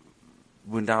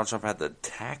when Donald Trump had the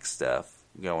tax stuff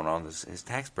going on, his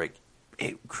tax break,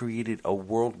 it created a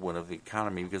whirlwind of the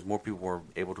economy because more people were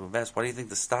able to invest. Why do you think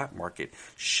the stock market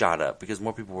shot up? Because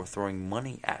more people were throwing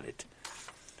money at it.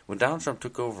 When Donald Trump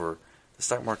took over, The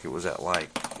stock market was at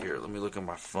like, here, let me look at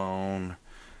my phone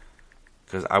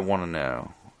because I want to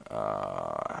know.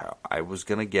 I was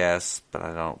going to guess, but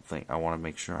I don't think, I want to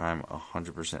make sure I'm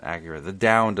 100% accurate. The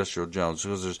Dow Industrial Jones,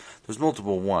 because there's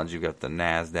multiple ones. You've got the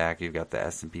NASDAQ, you've got the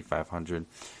S&P 500.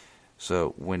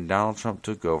 So when Donald Trump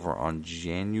took over on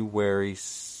January,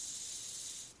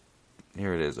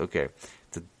 here it is, okay.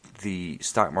 The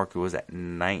stock market was at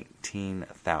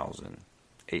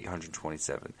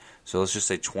 19,827. So let's just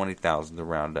say 20,000 to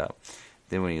round up.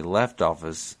 Then when he left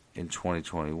office in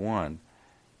 2021,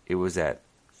 it was at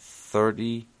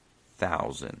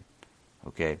 30,000.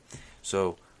 Okay,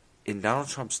 so in Donald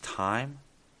Trump's time,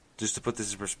 just to put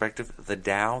this in perspective, the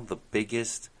Dow, the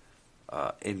biggest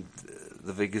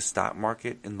stock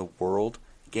market in the world,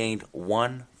 gained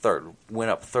 1/3, went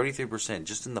up 33%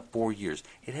 just in the 4 years.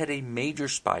 It had a major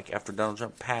spike after Donald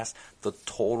Trump passed the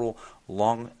total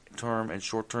long-term and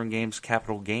short-term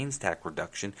capital gains tax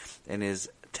reduction in his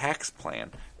tax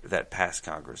plan that passed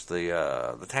Congress,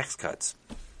 the Tax Cuts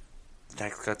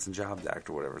and Jobs Act,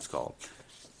 or whatever it's called.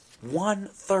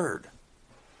 1/3.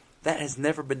 That has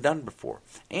never been done before.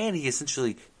 And he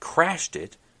essentially crashed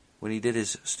it when he did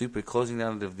his stupid closing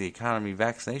down of the economy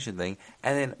vaccination thing,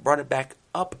 and then brought it back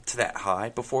up to that high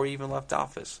before he even left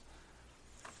office.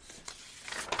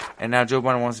 And now Joe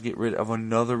Biden wants to get rid of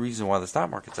another reason why the stock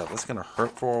market's up. That's going to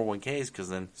hurt 401ks because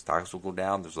then stocks will go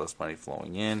down, there's less money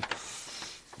flowing in,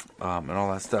 and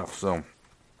all that stuff. So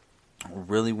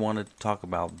really wanted to talk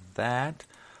about that.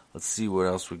 Let's see what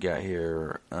else we got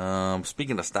here.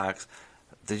 Speaking of stocks,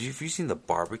 have you seen the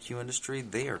barbecue industry?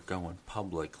 They are going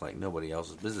public like nobody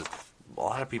else's business. A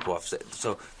lot of people have said,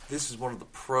 so this is one of the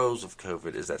pros of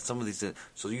COVID, is that some of these,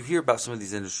 so you hear about some of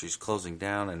these industries closing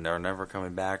down and they're never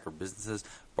coming back, or businesses.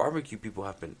 Barbecue people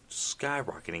have been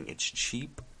skyrocketing. It's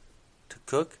cheap to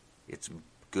cook, it's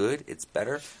good, it's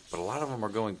better, but a lot of them are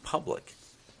going public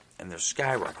and they're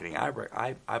skyrocketing.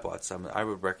 I bought some. I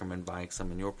would recommend buying some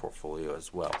in your portfolio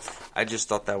as well. I just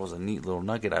thought that was a neat little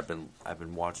nugget I've been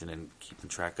watching and keeping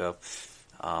track of,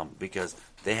 because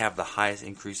they have the highest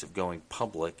increase of going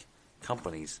public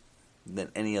companies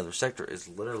than any other sector. Is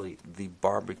literally the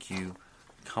barbecue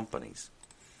companies.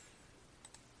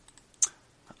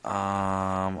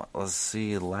 Let's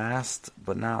see. Last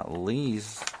but not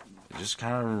least, just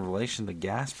kind of in relation to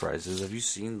gas prices. Have you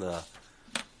seen the?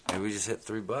 Maybe we just hit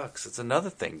 $3. It's another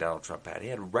thing Donald Trump had. He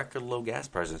had record low gas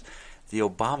prices. The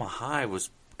Obama high was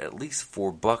at least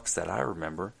 $4 that I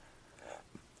remember.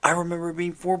 I remember it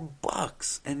being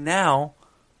 $4, and now,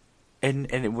 and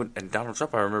Donald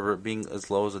Trump, I remember it being as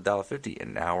low as $1.50,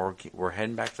 and now we're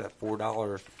heading back to that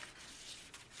 $4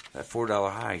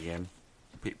 high again.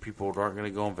 People aren't going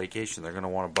to go on vacation; they're going to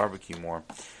want to barbecue more,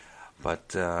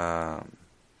 but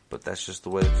that's just the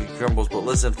way the cookie crumbles. But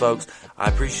listen, folks, I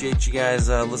appreciate you guys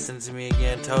listening to me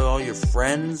again. Tell all your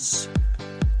friends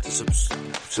to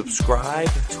subscribe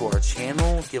to our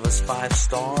channel. Give us 5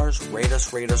 stars. Rate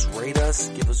us.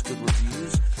 Give us good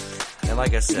reviews. And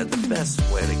like I said, the best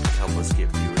way to help us get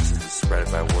viewers is to spread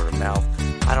it by word of mouth.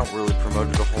 I don't really promote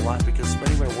it a whole lot because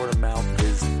spreading by word of mouth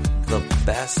is the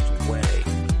best way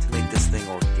to make this thing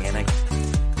organic.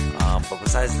 But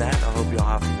besides that, I hope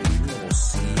y'all have a good evening. We'll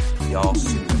see y'all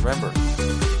soon. Remember,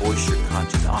 voice your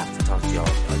conscience. I'll have to talk to y'all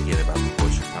again about the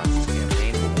Voice Your Conscience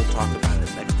campaign, but we'll talk about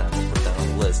it next time. We'll put that on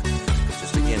the list. But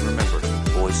just again, remember,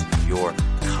 voice your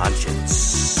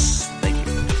conscience. Thank you.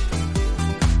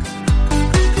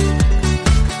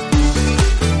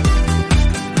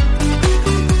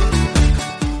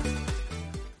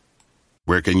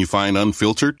 Where can you find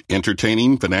unfiltered,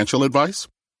 entertaining financial advice?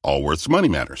 Allworth's Money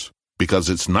Matters, because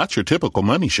it's not your typical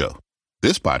money show.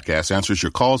 This podcast answers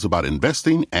your calls about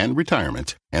investing and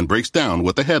retirement and breaks down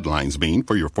what the headlines mean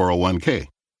for your 401k.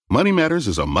 Money Matters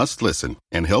is a must-listen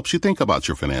and helps you think about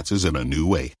your finances in a new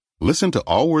way. Listen to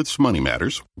Allworth's Money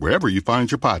Matters wherever you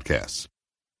find your podcasts.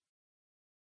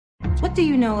 What do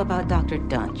you know about Dr.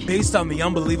 Dunch? Based on the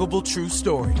unbelievable true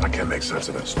story. I can't make sense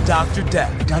of this. Dr.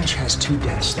 Death. Dunch has 2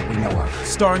 deaths that we know of.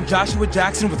 Starring Joshua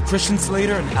Jackson with Christian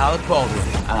Slater and Alec Baldwin.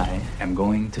 I am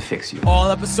going to fix you. All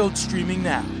episodes streaming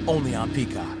now, only on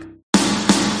Peacock.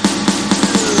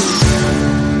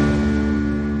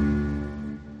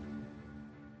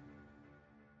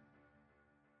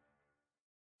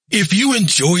 If you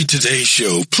enjoyed today's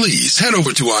show, please head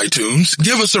over to iTunes,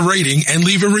 give us a rating, and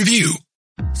leave a review.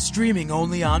 Streaming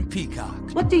only on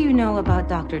Peacock. What do you know about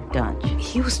Dr. Dunch?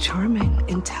 He was charming,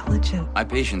 intelligent. My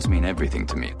patients mean everything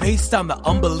to me. Based on the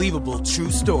unbelievable true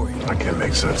story. I can't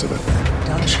make sense of it.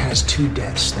 Dunch has 2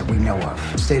 deaths that we know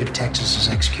of. The state of Texas has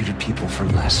executed people for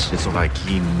less. It's like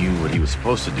he knew what he was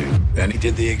supposed to do, and he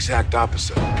did the exact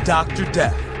opposite. Dr.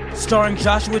 Death. starring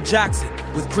Joshua Jackson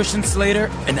with Christian Slater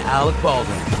and Alec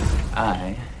Baldwin.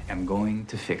 I am going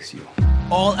to fix you.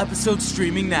 All episodes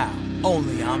streaming now,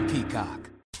 only on Peacock.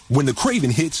 When the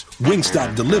craving hits,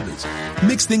 Wingstop delivers.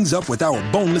 Mix things up with our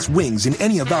boneless wings in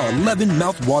any of our 11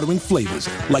 mouth-watering flavors,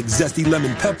 like zesty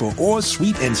lemon pepper or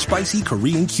sweet and spicy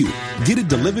Korean Q. Get it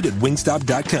delivered at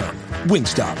wingstop.com.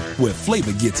 Wingstop, where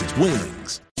flavor gets its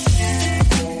wings.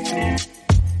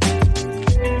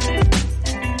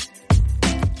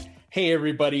 Hey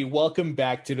everybody, welcome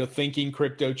back to the Thinking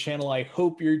Crypto channel. I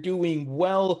hope you're doing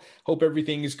well. Hope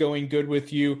everything is going good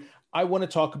with you. I want to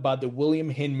talk about the William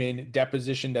Hinman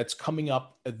deposition that's coming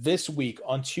up this week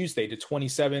on Tuesday, the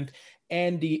 27th,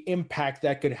 and the impact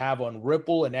that could have on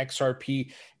Ripple and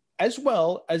XRP, as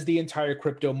well as the entire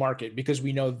crypto market, because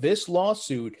we know this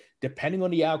lawsuit, depending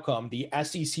on the outcome, the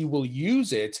SEC will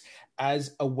use it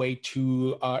as a way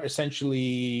to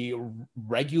essentially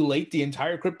regulate the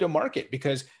entire crypto market,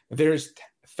 because there's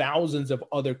thousands of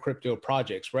other crypto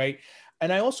projects, right?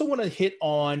 And I also want to hit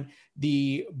on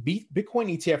the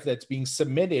Bitcoin ETF that's being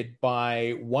submitted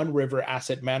by One River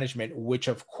Asset Management, which,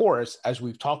 of course, as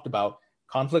we've talked about,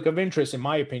 conflict of interest, in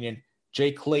my opinion,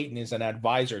 Jay Clayton is an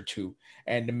advisor to.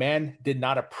 And the man did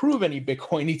not approve any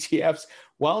Bitcoin ETFs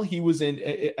while he was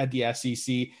at the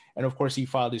SEC. And, of course, he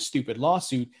filed his stupid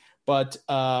lawsuit. But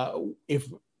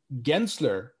if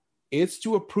Gensler is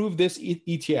to approve this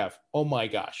ETF, oh, my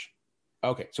gosh.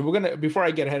 Okay, so before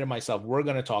I get ahead of myself, we're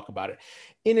going to talk about it.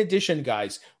 In addition,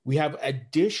 guys, we have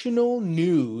additional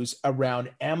news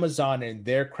around Amazon and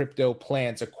their crypto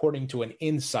plans, according to an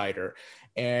insider.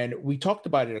 And we talked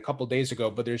about it a couple of days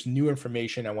ago, but there's new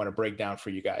information I want to break down for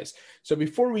you guys. So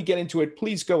before we get into it,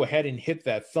 please go ahead and hit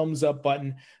that thumbs up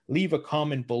button, leave a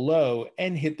comment below,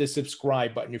 and hit the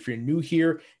subscribe button. If you're new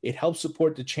here, it helps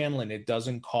support the channel and it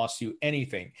doesn't cost you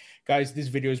anything. Guys, this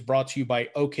video is brought to you by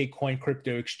OKCoin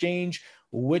Crypto Exchange,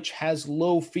 which has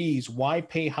low fees. Why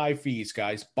pay high fees,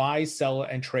 guys? Buy, sell,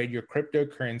 and trade your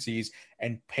cryptocurrencies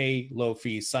and pay low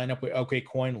fees. Sign up with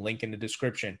OKCoin, link in the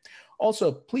description.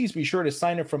 Also, please be sure to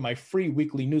sign up for my free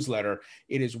weekly newsletter.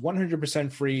 It is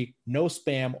 100% free, no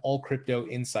spam, all crypto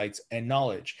insights and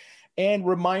knowledge. And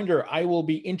reminder, I will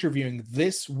be interviewing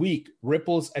this week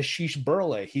Ripple's Ashish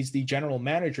Birla. He's the general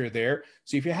manager there.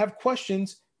 So if you have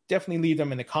questions, definitely leave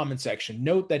them in the comment section.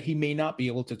 Note that he may not be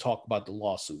able to talk about the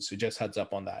lawsuit, so just heads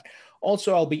up on that.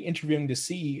 Also, I'll be interviewing the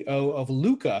CEO of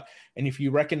Luca, and if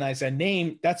you recognize that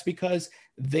name, that's because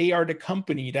they are the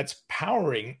company that's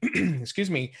powering,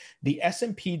 the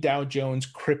S&P Dow Jones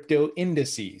crypto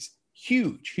indices.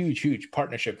 Huge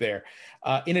partnership there.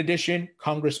 In addition,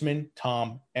 Congressman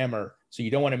Tom Emmer. So you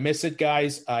don't want to miss it,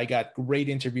 guys. I got great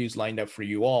interviews lined up for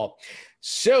you all.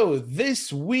 So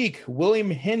this week, William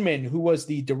Hinman, who was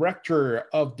the director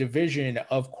of division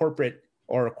of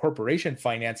corporation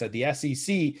finance at the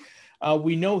SEC,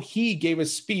 we know he gave a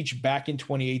speech back in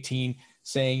 2018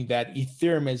 saying that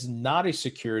Ethereum is not a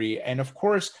security. And of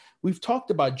course, we've talked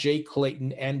about Jay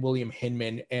Clayton and William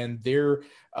Hinman and their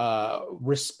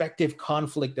respective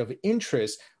conflict of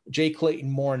interest. Jay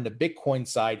Clayton more on the Bitcoin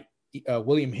side,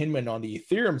 William Hinman on the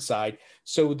Ethereum side.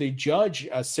 So the judge,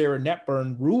 Sarah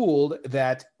Netburn, ruled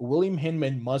that William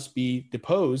Hinman must be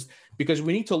deposed because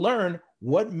we need to learn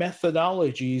what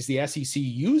methodologies the SEC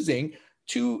using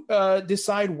to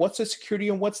decide what's a security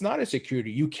and what's not a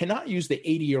security. You cannot use the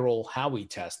 80-year-old Howey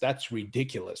test. That's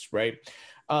ridiculous, right?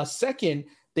 Second,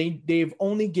 they've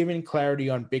only given clarity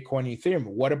on Bitcoin and Ethereum.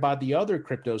 What about the other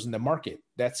cryptos in the market?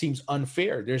 That seems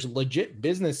unfair. There's legit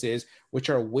businesses which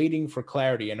are waiting for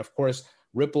clarity. And of course,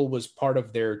 Ripple was part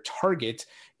of their target,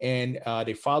 and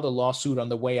they filed a lawsuit on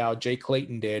the way out. Jay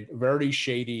Clayton did. Very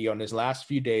shady on his last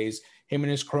few days. Him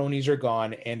and his cronies are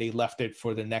gone, and they left it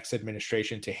for the next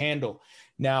administration to handle.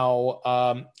 Now,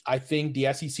 I think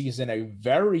the SEC is in a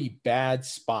very bad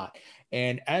spot.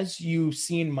 And as you've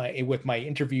seen with my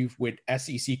interview with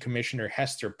SEC Commissioner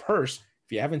Hester Peirce,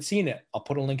 if you haven't seen it, I'll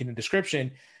put a link in the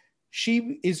description.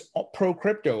 She is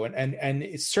pro-crypto and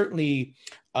it certainly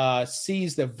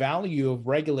sees the value of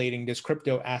regulating this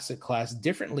crypto asset class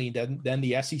differently than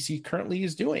the SEC currently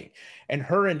is doing. And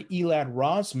her and Elad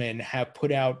Rosman have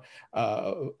put out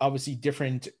obviously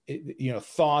different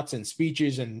thoughts and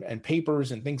speeches and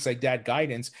papers and things like that,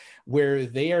 guidance, where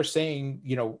they are saying,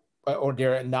 or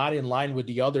they're not in line with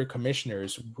the other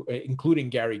commissioners, including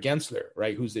Gary Gensler,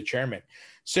 right, who's the chairman.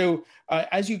 So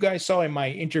as you guys saw in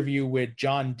my interview with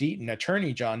John Deaton,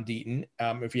 attorney John Deaton,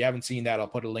 if you haven't seen that, I'll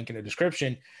put a link in the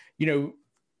description.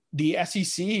 The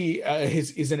SEC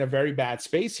is in a very bad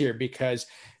space here because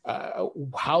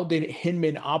how did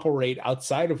Hinman operate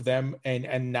outside of them?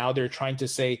 And now they're trying to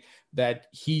say that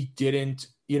he didn't,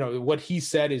 what he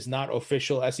said is not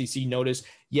official SEC notice,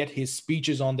 yet his speech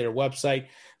is on their website.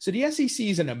 So the SEC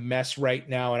is in a mess right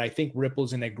now, and I think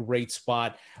Ripple's in a great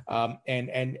spot.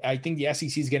 And I think the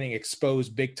SEC is getting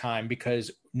exposed big time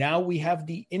because now we have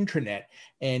the internet,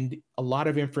 and a lot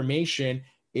of information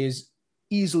is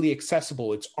easily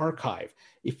accessible. It's archived.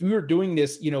 If we were doing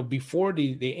this, before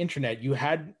the internet,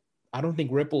 I don't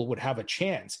think Ripple would have a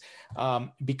chance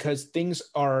because things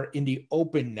are in the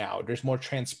open now. There's more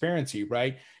transparency,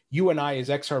 right? You and I as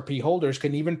XRP holders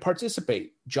can even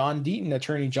participate.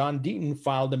 Attorney John Deaton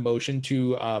filed a motion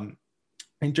to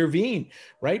intervene,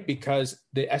 right? Because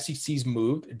the SEC's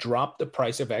moved, dropped the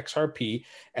price of XRP,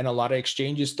 and a lot of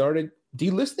exchanges started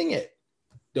delisting it.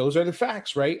 Those are the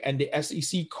facts, right? And the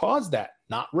SEC caused that,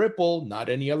 not Ripple, not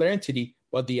any other entity,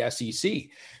 but the SEC.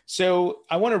 So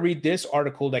I want to read this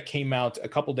article that came out a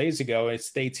couple days ago. It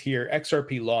states here,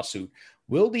 XRP lawsuit.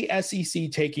 Will the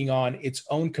SEC taking on its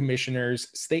own commissioner's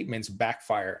statements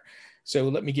backfire? So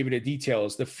let me give you the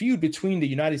details. The feud between the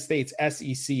United States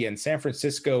SEC and San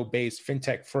Francisco-based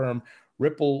fintech firm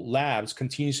Ripple Labs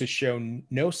continues to show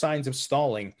no signs of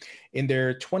stalling. In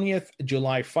their 20th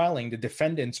July filing, the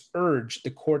defendants urged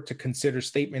the court to consider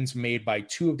statements made by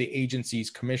two of the agency's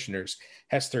commissioners,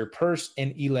 Hester Peirce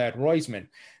and Elad Roisman.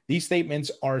 These statements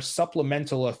are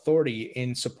supplemental authority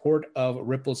in support of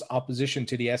Ripple's opposition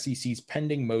to the SEC's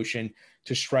pending motion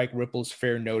to strike Ripple's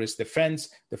fair notice defense,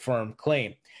 the firm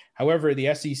claimed. However,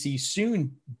 the SEC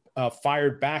soon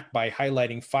fired back by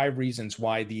highlighting 5 reasons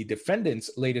why the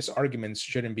defendants' latest arguments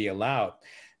shouldn't be allowed.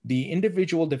 The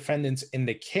individual defendants in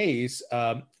the case,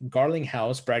 Brad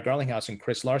Garlinghouse and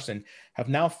Chris Larson, have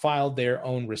now filed their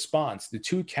own response. The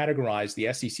two categorized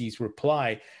the SEC's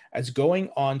reply as going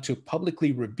on to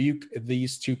publicly rebuke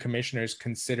these two commissioners'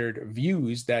 considered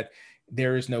views that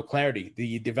there is no clarity.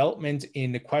 The development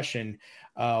in the question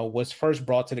was first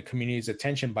brought to the community's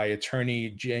attention by attorney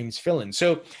James Fillon.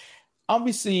 So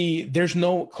obviously, there's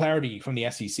no clarity from the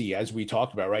SEC, as we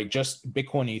talked about, right? Just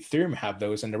Bitcoin and Ethereum have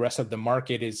those, and the rest of the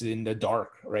market is in the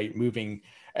dark, right? Moving.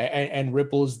 And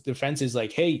Ripple's defense is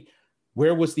like, hey,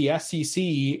 where was the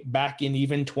SEC back in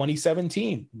even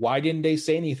 2017? Why didn't they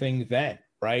say anything then,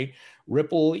 right?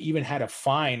 Ripple even had a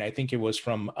fine, I think it was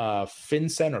from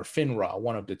FinCEN or FINRA,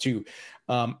 one of the two.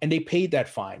 And they paid that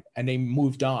fine and they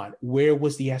moved on. Where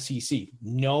was the SEC?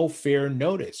 No fair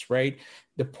notice, right?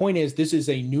 The point is, this is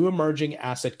a new emerging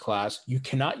asset class. You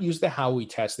cannot use the Howey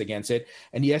test against it.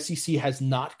 And the SEC has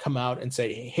not come out and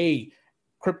said, hey,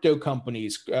 crypto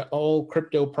companies, all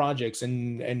crypto projects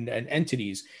and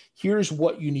entities, here's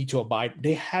what you need to abide.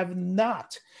 They have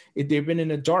not. They've been in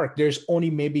the dark. There's only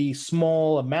maybe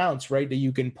small amounts, right, that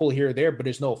you can pull here or there, but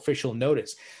there's no official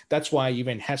notice. That's why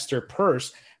even Hester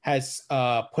Peirce has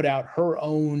put out her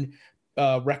own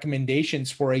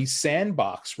recommendations for a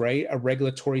sandbox, right, a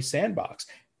regulatory sandbox.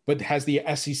 But has the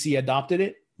SEC adopted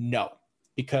it? No,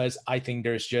 because I think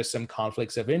there's just some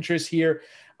conflicts of interest here.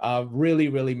 Really,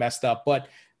 really messed up. But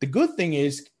the good thing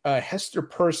is Hester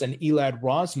Peirce and Elad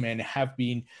Roisman have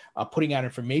been putting out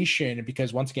information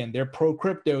because, once again, they're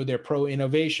pro-crypto, they're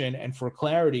pro-innovation, and for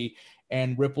clarity,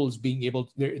 and Ripple's being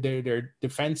able, their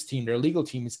defense team, their legal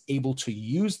team is able to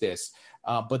use this.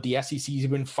 But the SEC has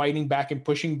been fighting back and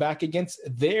pushing back against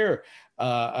the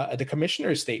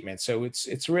commissioner's statement. So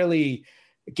it's really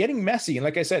getting messy. And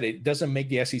like I said, it doesn't make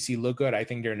the SEC look good. I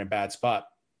think they're in a bad spot.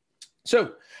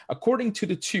 So, according to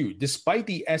the two, despite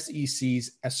the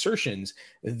SEC's assertions,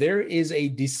 there is a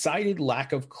decided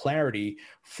lack of clarity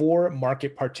for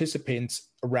market participants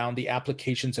around the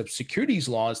applications of securities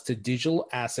laws to digital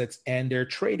assets and their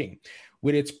trading.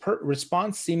 With its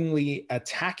response seemingly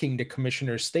attacking the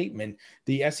commissioner's statement,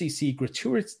 the SEC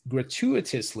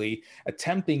gratuitously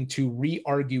attempting to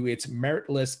re-argue its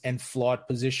meritless and flawed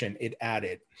position, it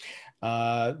added.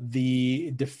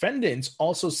 The defendants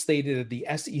also stated that the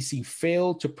SEC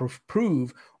failed to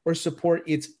prove or support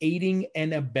its aiding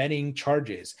and abetting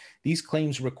charges. These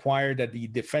claims require that the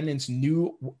defendants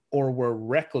knew or were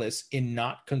reckless in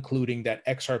not concluding that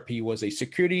XRP was a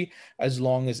security as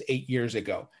long as 8 years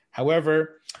ago.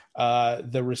 However,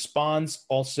 the response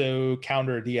also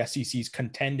countered the SEC's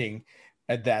contending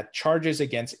that charges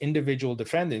against individual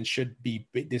defendants should be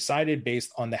decided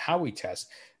based on the Howey test.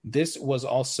 This was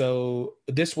so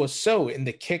in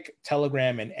the Kik,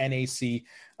 Telegram, and NAC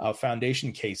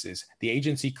Foundation cases. The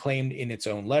agency claimed in its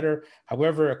own letter.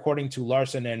 However, according to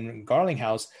Larson and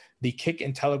Garlinghouse, the Kik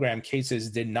and Telegram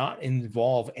cases did not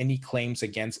involve any claims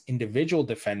against individual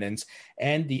defendants,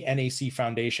 and the NAC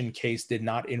Foundation case did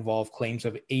not involve claims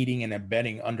of aiding and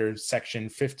abetting under Section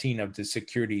 15 of the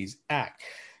Securities Act.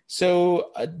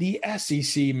 So the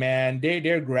SEC, man,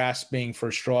 they're grasping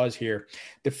for straws here.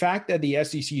 The fact that the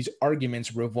SEC's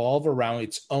arguments revolve around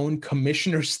its own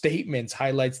commissioner statements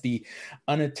highlights the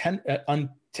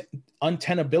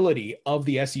untenability of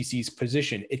the SEC's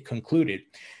position. It concluded.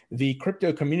 The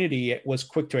crypto community was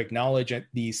quick to acknowledge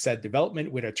the said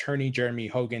development, with attorney Jeremy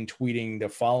Hogan tweeting the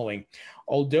following: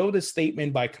 although the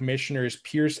statement by Commissioners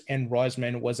Pierce and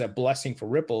Rosman was a blessing for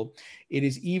Ripple, it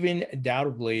is even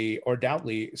doubtly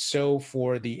so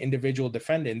for the individual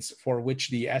defendants, for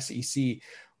which the SEC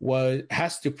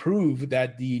has to prove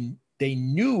that they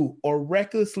knew or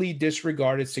recklessly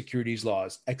disregarded securities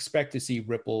laws. Expect to see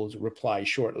Ripple's reply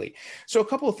shortly. So a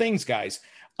couple of things, guys.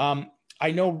 I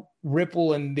know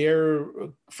Ripple and their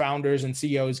founders and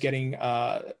CEOs getting,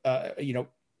 they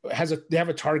have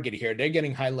a target here. They're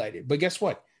getting highlighted. But guess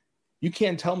what? You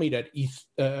can't tell me that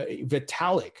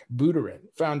Vitalik Buterin,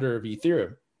 founder of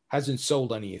Ethereum, hasn't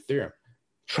sold any Ethereum.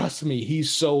 Trust me,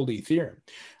 he's sold Ethereum.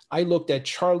 I looked at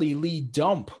Charlie Lee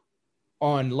dump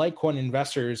on Litecoin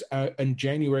investors in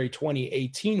January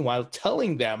 2018 while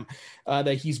telling them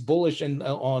that he's bullish on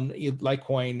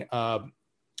Litecoin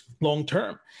long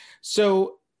term.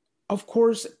 So, of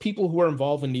course, people who are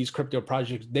involved in these crypto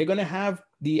projects, they're going to have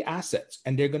the assets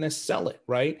and they're going to sell it,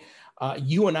 right?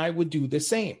 You and I would do the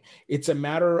same. It's a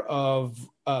matter of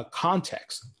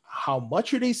context. How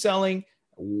much are they selling?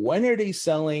 When are they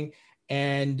selling?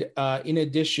 And in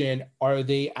addition, are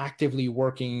they actively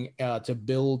working to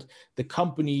build the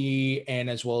company, and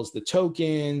as well as the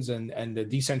tokens and the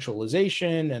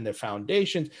decentralization and the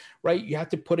foundations, right? You have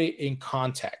to put it in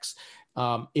context.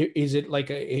 Is it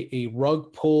like a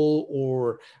rug pull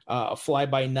or a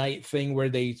fly-by-night thing where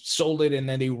they sold it and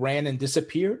then they ran and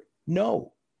disappeared?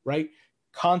 No, right?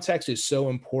 Context is so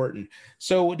important.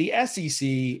 So the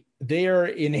SEC, they are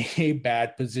in a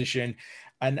bad position.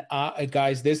 And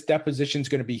guys, this deposition is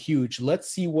going to be huge. Let's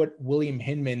see what William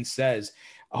Hinman says.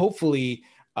 Hopefully,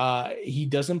 he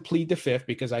doesn't plead the fifth,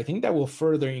 because I think that will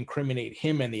further incriminate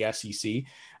him and the SEC.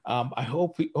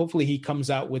 Hopefully he comes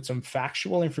out with some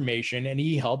factual information and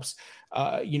he helps,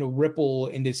 Ripple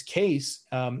in this case,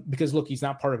 because look, he's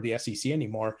not part of the SEC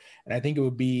anymore. And I think it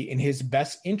would be in his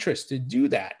best interest to do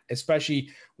that,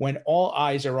 especially when all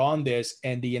eyes are on this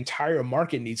and the entire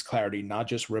market needs clarity, not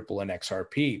just Ripple and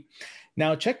XRP.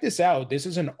 Now, check this out. This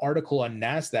is an article on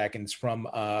NASDAQ, and it's from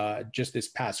just this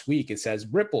past week. It says,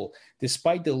 Ripple,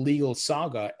 despite the legal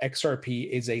saga, XRP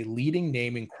is a leading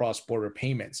name in cross-border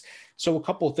payments. So a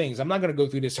couple of things. I'm not going to go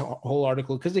through this whole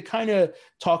article because it kind of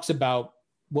talks about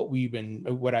what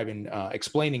I've been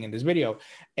explaining in this video.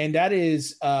 And that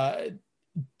is,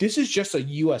 this is just a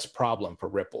U.S. problem for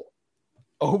Ripple.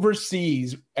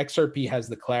 Overseas, XRP has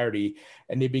the clarity,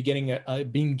 and they've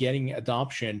been getting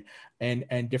adoption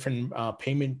and different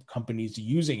payment companies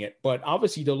using it. But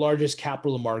obviously, the largest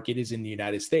capital market is in the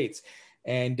United States.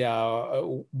 And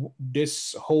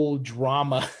this whole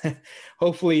drama,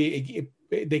 hopefully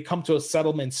they come to a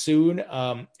settlement soon,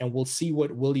 and we'll see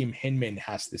what William Hinman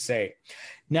has to say.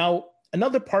 Now,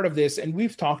 another part of this, and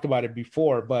we've talked about it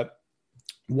before, but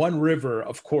One River,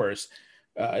 of course,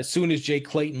 as soon as Jay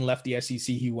Clayton left the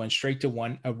SEC, he went straight to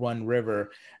One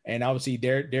River, and obviously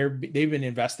they've been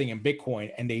investing in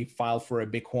Bitcoin, and they filed for a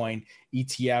Bitcoin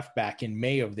ETF back in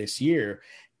May of this year.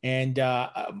 And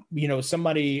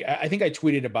somebody, I think I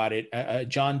tweeted about it.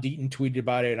 John Deaton tweeted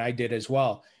about it, and I did as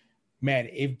well. Man,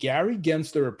 if Gary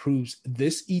Gensler approves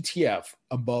this ETF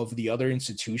above the other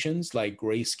institutions like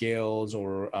Grayscales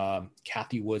or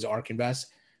Cathie Wood's ARK Invest,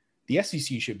 the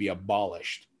SEC should be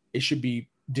abolished. It should be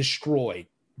destroyed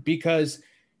because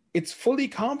it's fully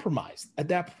compromised at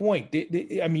that point.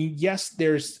 Yes,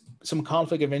 there's some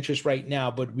conflict of interest right now,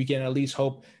 but we can at least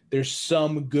hope there's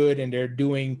some good and they're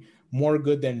doing more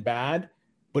good than bad.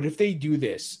 But if they do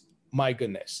this, my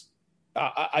goodness,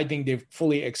 I think they've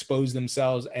fully exposed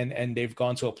themselves and they've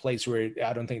gone to a place where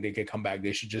I don't think they could come back.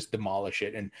 They should just demolish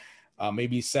it and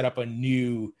maybe set up a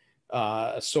new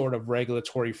sort of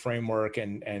regulatory framework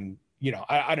and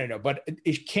I don't know, but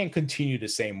it can't continue the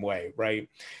same way, right?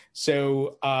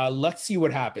 So let's see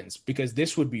what happens, because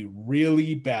this would be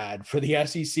really bad for the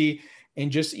SEC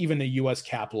and just even the U.S.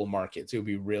 capital markets. It would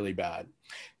be really bad.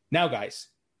 Now, guys,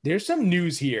 there's some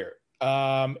news here.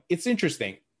 It's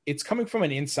interesting. It's coming from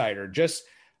an insider. Just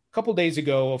a couple days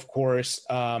ago, of course,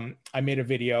 I made a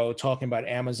video talking about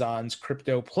Amazon's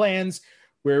crypto plans,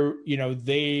 where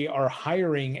they are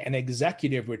hiring an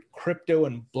executive with crypto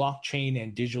and blockchain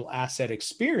and digital asset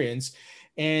experience,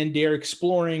 and they're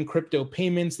exploring crypto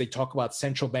payments. They talk about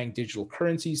central bank digital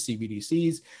currencies,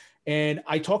 CBDCs, And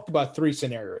I talked about 3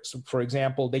 scenarios. For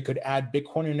example, they could add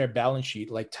Bitcoin in their balance sheet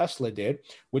like Tesla did,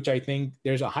 which I think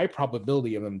there's a high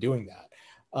probability of them doing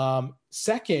that.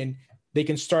 Second, they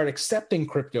can start accepting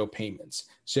crypto payments.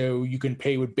 So you can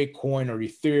pay with Bitcoin or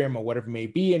Ethereum or whatever it may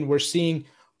be. And we're seeing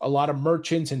a lot of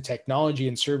merchants and technology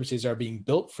and services are being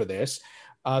built for this.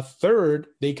 Third,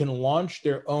 they can launch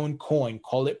their own coin,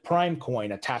 call it Prime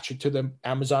Coin, attach it to the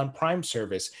Amazon Prime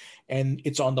service, and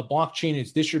it's on the blockchain,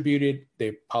 it's distributed.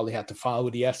 They probably have to file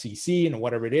with the SEC and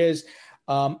whatever it is.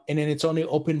 And then it's on the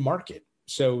open market.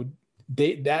 So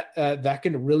that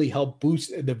can really help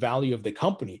boost the value of the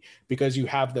company because you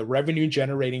have the revenue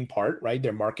generating part, right?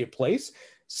 Their marketplace.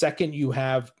 Second, you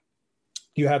have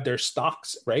their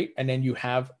stocks, right? And then you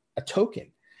have a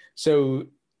token. So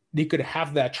they could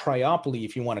have that triopoly,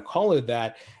 if you want to call it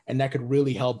that, and that could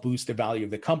really help boost the value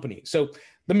of the company. So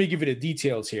let me give you the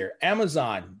details here.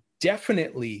 Amazon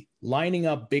definitely lining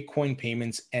up Bitcoin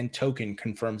payments and token,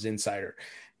 confirms Insider.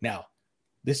 Now,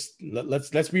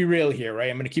 let's be real here, right?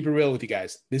 I'm going to keep it real with you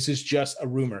guys. This is just a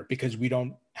rumor because we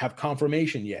don't have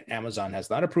confirmation yet. Amazon has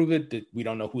not approved it. We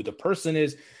don't know who the person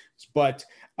is, but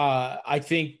I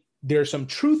think there's some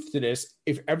truth to this.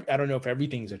 I don't know if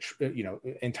everything's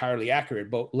entirely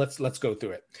accurate, but let's go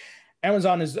through it.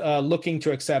 Amazon is looking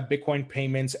to accept Bitcoin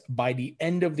payments by the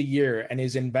end of the year and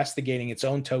is investigating its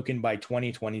own token by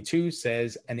 2022,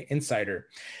 says an insider.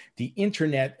 The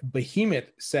internet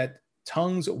behemoth set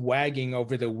tongues wagging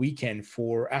over the weekend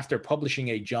after publishing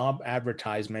a job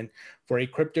advertisement for a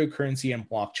cryptocurrency and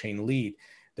blockchain lead.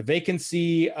 The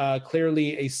vacancy,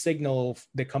 clearly a signal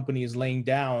the company is laying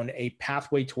down a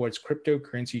pathway towards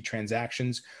cryptocurrency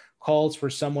transactions, calls for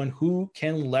someone who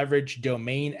can leverage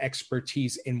domain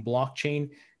expertise in blockchain,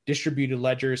 distributed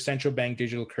ledgers, central bank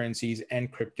digital currencies,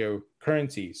 and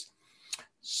cryptocurrencies.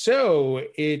 So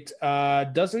it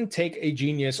doesn't take a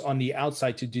genius on the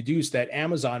outside to deduce that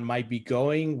Amazon might be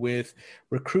going with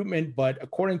recruitment, but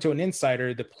according to an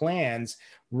insider, the plans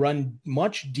run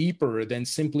much deeper than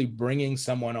simply bringing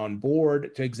someone on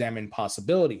board to examine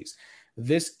possibilities.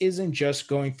 This isn't just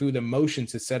going through the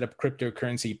motions to set up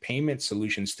cryptocurrency payment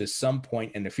solutions to some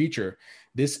point in the future.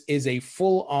 This is a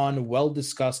full-on,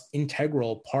 well-discussed,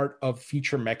 integral part of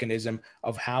future mechanism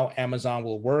of how Amazon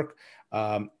will work.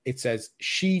 It says,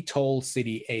 she told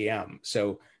City AM.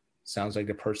 So sounds like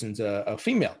the person's a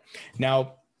female.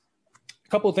 Now, a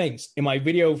couple of things. In my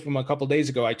video from a couple of days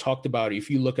ago, I talked about if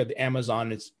you look at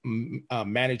Amazon's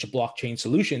managed blockchain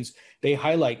solutions, they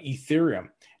highlight Ethereum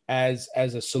as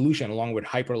a solution along with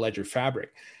Hyperledger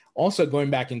Fabric. Also, going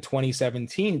back in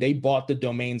 2017, they bought the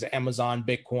domains Amazon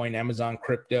Bitcoin, Amazon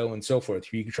Crypto, and so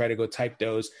forth. You can try to go type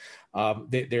those.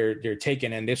 They're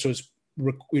taken, and this was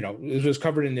this was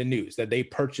covered in the news that they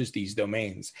purchased these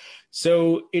domains.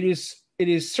 So it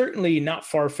is certainly not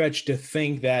far-fetched to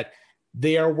think that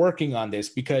they are working on this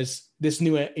because this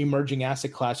new emerging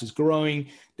asset class is growing.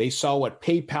 They saw what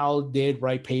PayPal did,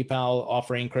 right? PayPal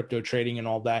offering crypto trading and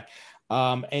all that.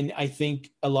 And I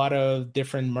think a lot of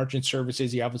different merchant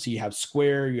services, you obviously have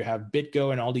Square, you have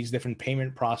BitGo, and all these different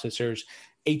payment processors.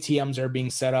 ATMs are being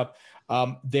set up.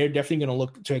 They're definitely going to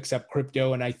look to accept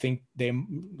crypto. And I think they,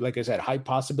 like I said, high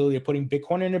possibility of putting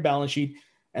Bitcoin in their balance sheet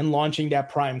and launching that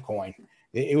Prime Coin.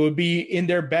 It would be in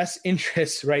their best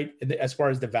interest, right, as far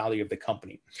as the value of the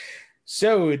company.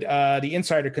 So the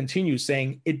insider continues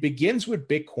saying, it begins with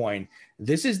Bitcoin.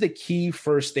 This is the key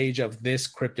first stage of this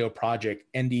crypto project.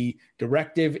 And the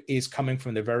directive is coming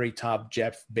from the very top,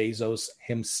 Jeff Bezos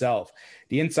himself.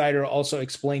 The insider also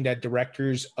explained that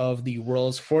directors of the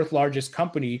world's 4th largest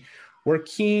company were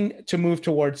keen to move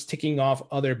towards ticking off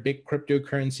other big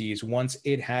cryptocurrencies once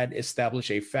it had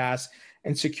established a fast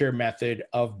and secure method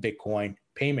of Bitcoin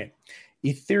payment.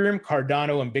 Ethereum,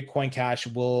 Cardano, and Bitcoin Cash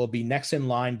will be next in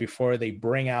line before they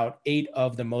bring out 8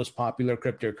 of the most popular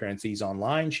cryptocurrencies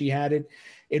online, she added.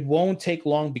 It won't take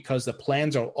long because the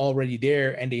plans are already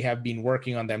there and they have been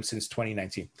working on them since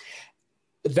 2019.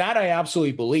 That I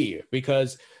absolutely believe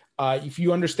because if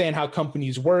you understand how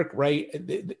companies work, right,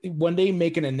 when they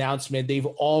make an announcement, they've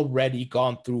already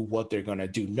gone through what they're going to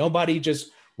do. Nobody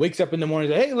just wakes up in the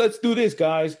morning and says, hey, let's do this,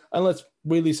 guys, and let's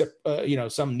release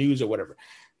some news or whatever.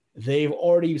 They've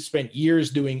already spent years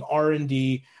doing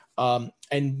R&D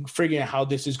and figuring out how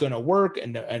this is going to work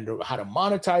and how to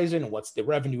monetize it and what's the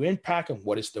revenue impact and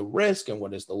what is the risk and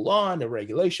what is the law and the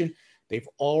regulation. They've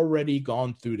already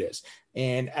gone through this.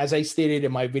 And as I stated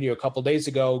in my video a couple of days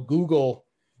ago, Google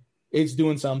is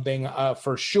doing something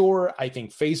for sure. I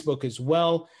think Facebook as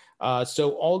well.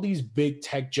 So all these big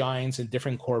tech giants and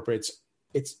different corporates,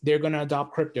 they're going to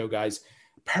adopt crypto, guys.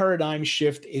 Paradigm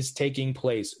shift is taking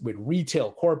place with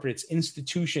retail, corporates,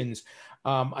 institutions,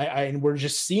 And we're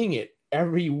just seeing it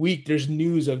every week. There's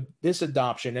news of this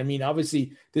adoption. I mean,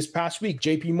 obviously, this past week,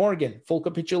 JP Morgan, full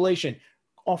capitulation,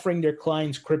 offering their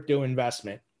clients crypto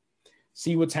investment.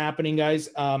 See what's happening, guys.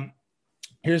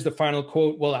 Here's the final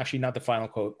quote. Well, actually, not the final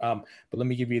quote, but let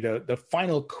me give you the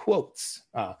final quotes.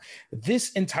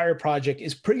 This entire project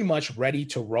is pretty much ready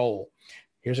to roll.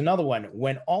 Here's another one.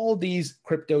 When all these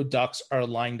crypto ducks are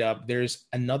lined up, there's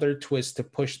another twist to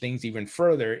push things even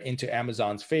further into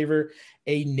Amazon's favor,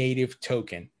 a native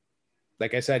token.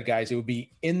 Like I said, guys, it would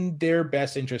be in their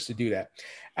best interest to do that.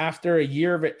 After a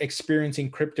year of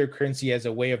experiencing cryptocurrency as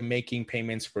a way of making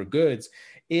payments for goods,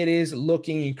 it is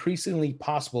looking increasingly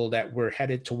possible that we're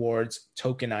headed towards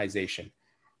tokenization.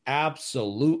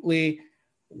 Absolutely.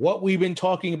 What we've been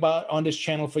talking about on this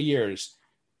channel for years,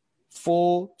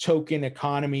 full token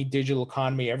economy, digital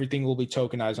economy, everything will be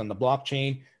tokenized on the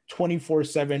blockchain,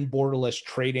 24/7 borderless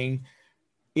trading.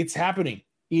 It's happening.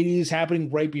 It is happening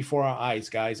right before our eyes,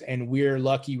 guys. And we're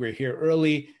lucky we're here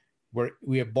early.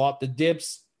 We have bought the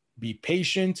dips. Be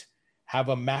patient, have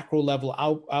a macro level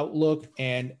outlook,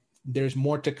 and there's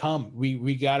more to come.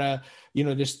 We gotta,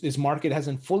 this market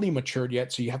hasn't fully matured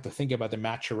yet. So you have to think about the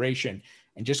maturation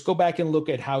and just go back and look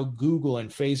at how Google and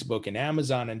Facebook and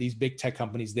Amazon and these big tech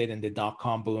companies did in the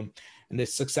 .com boom and the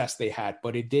success they had.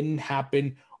 But it didn't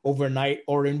happen overnight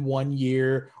or in 1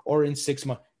 year or in 6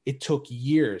 months. It took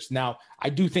years. Now, I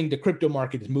do think the crypto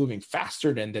market is moving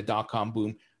faster than the .com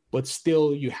boom, but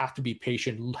still you have to be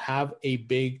patient, have a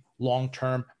big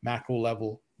long-term macro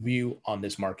level view on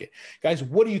this market. Guys,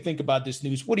 what do you think about this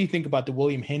news? What do you think about the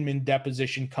William Hinman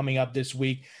deposition coming up this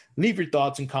week? Leave your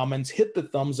thoughts and comments, hit the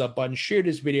thumbs up button, share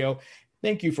this video.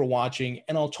 Thank you for watching,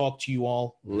 and I'll talk to you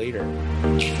all later.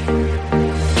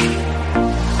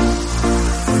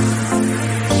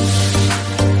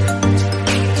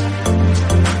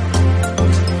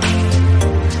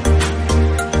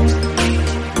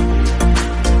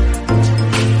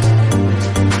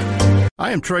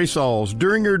 I am Trey Sauls.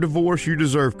 During your divorce, you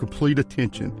deserve complete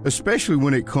attention, especially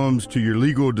when it comes to your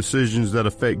legal decisions that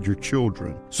affect your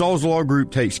children. Sauls Law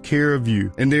Group takes care of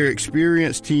you, and their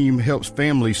experienced team helps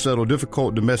families settle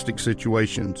difficult domestic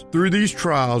situations. Through these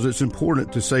trials, it's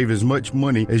important to save as much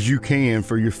money as you can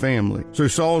for your family. So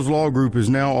Sauls Law Group is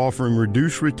now offering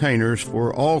reduced retainers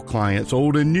for all clients,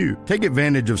 old and new. Take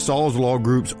advantage of Sauls Law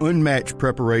Group's unmatched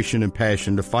preparation and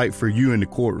passion to fight for you in the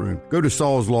courtroom. Go to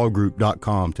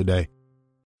SaulsLawGroup.com today.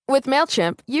 With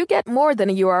MailChimp, you get more than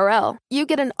a URL. You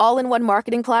get an all-in-one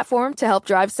marketing platform to help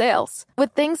drive sales.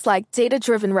 With things like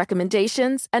data-driven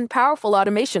recommendations and powerful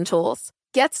automation tools.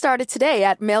 Get started today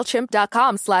at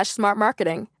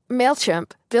MailChimp.com/smartmarketing.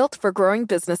 MailChimp, built for growing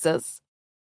businesses.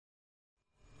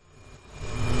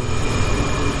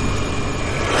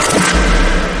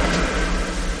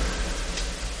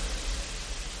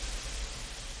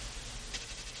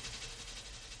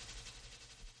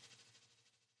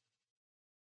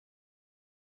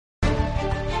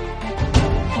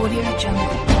 Audio Jungle.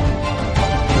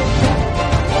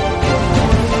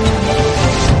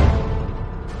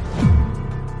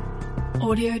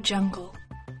 Audio Jungle.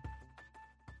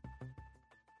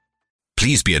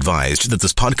 Please be advised that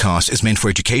this podcast is meant for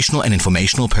educational and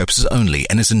informational purposes only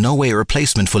and is in no way a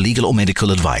replacement for legal or medical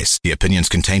advice. The opinions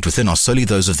contained within are solely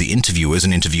those of the interviewers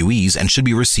and interviewees and should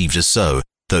be received as so.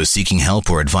 Those seeking help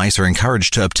or advice are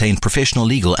encouraged to obtain professional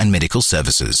legal and medical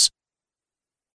services.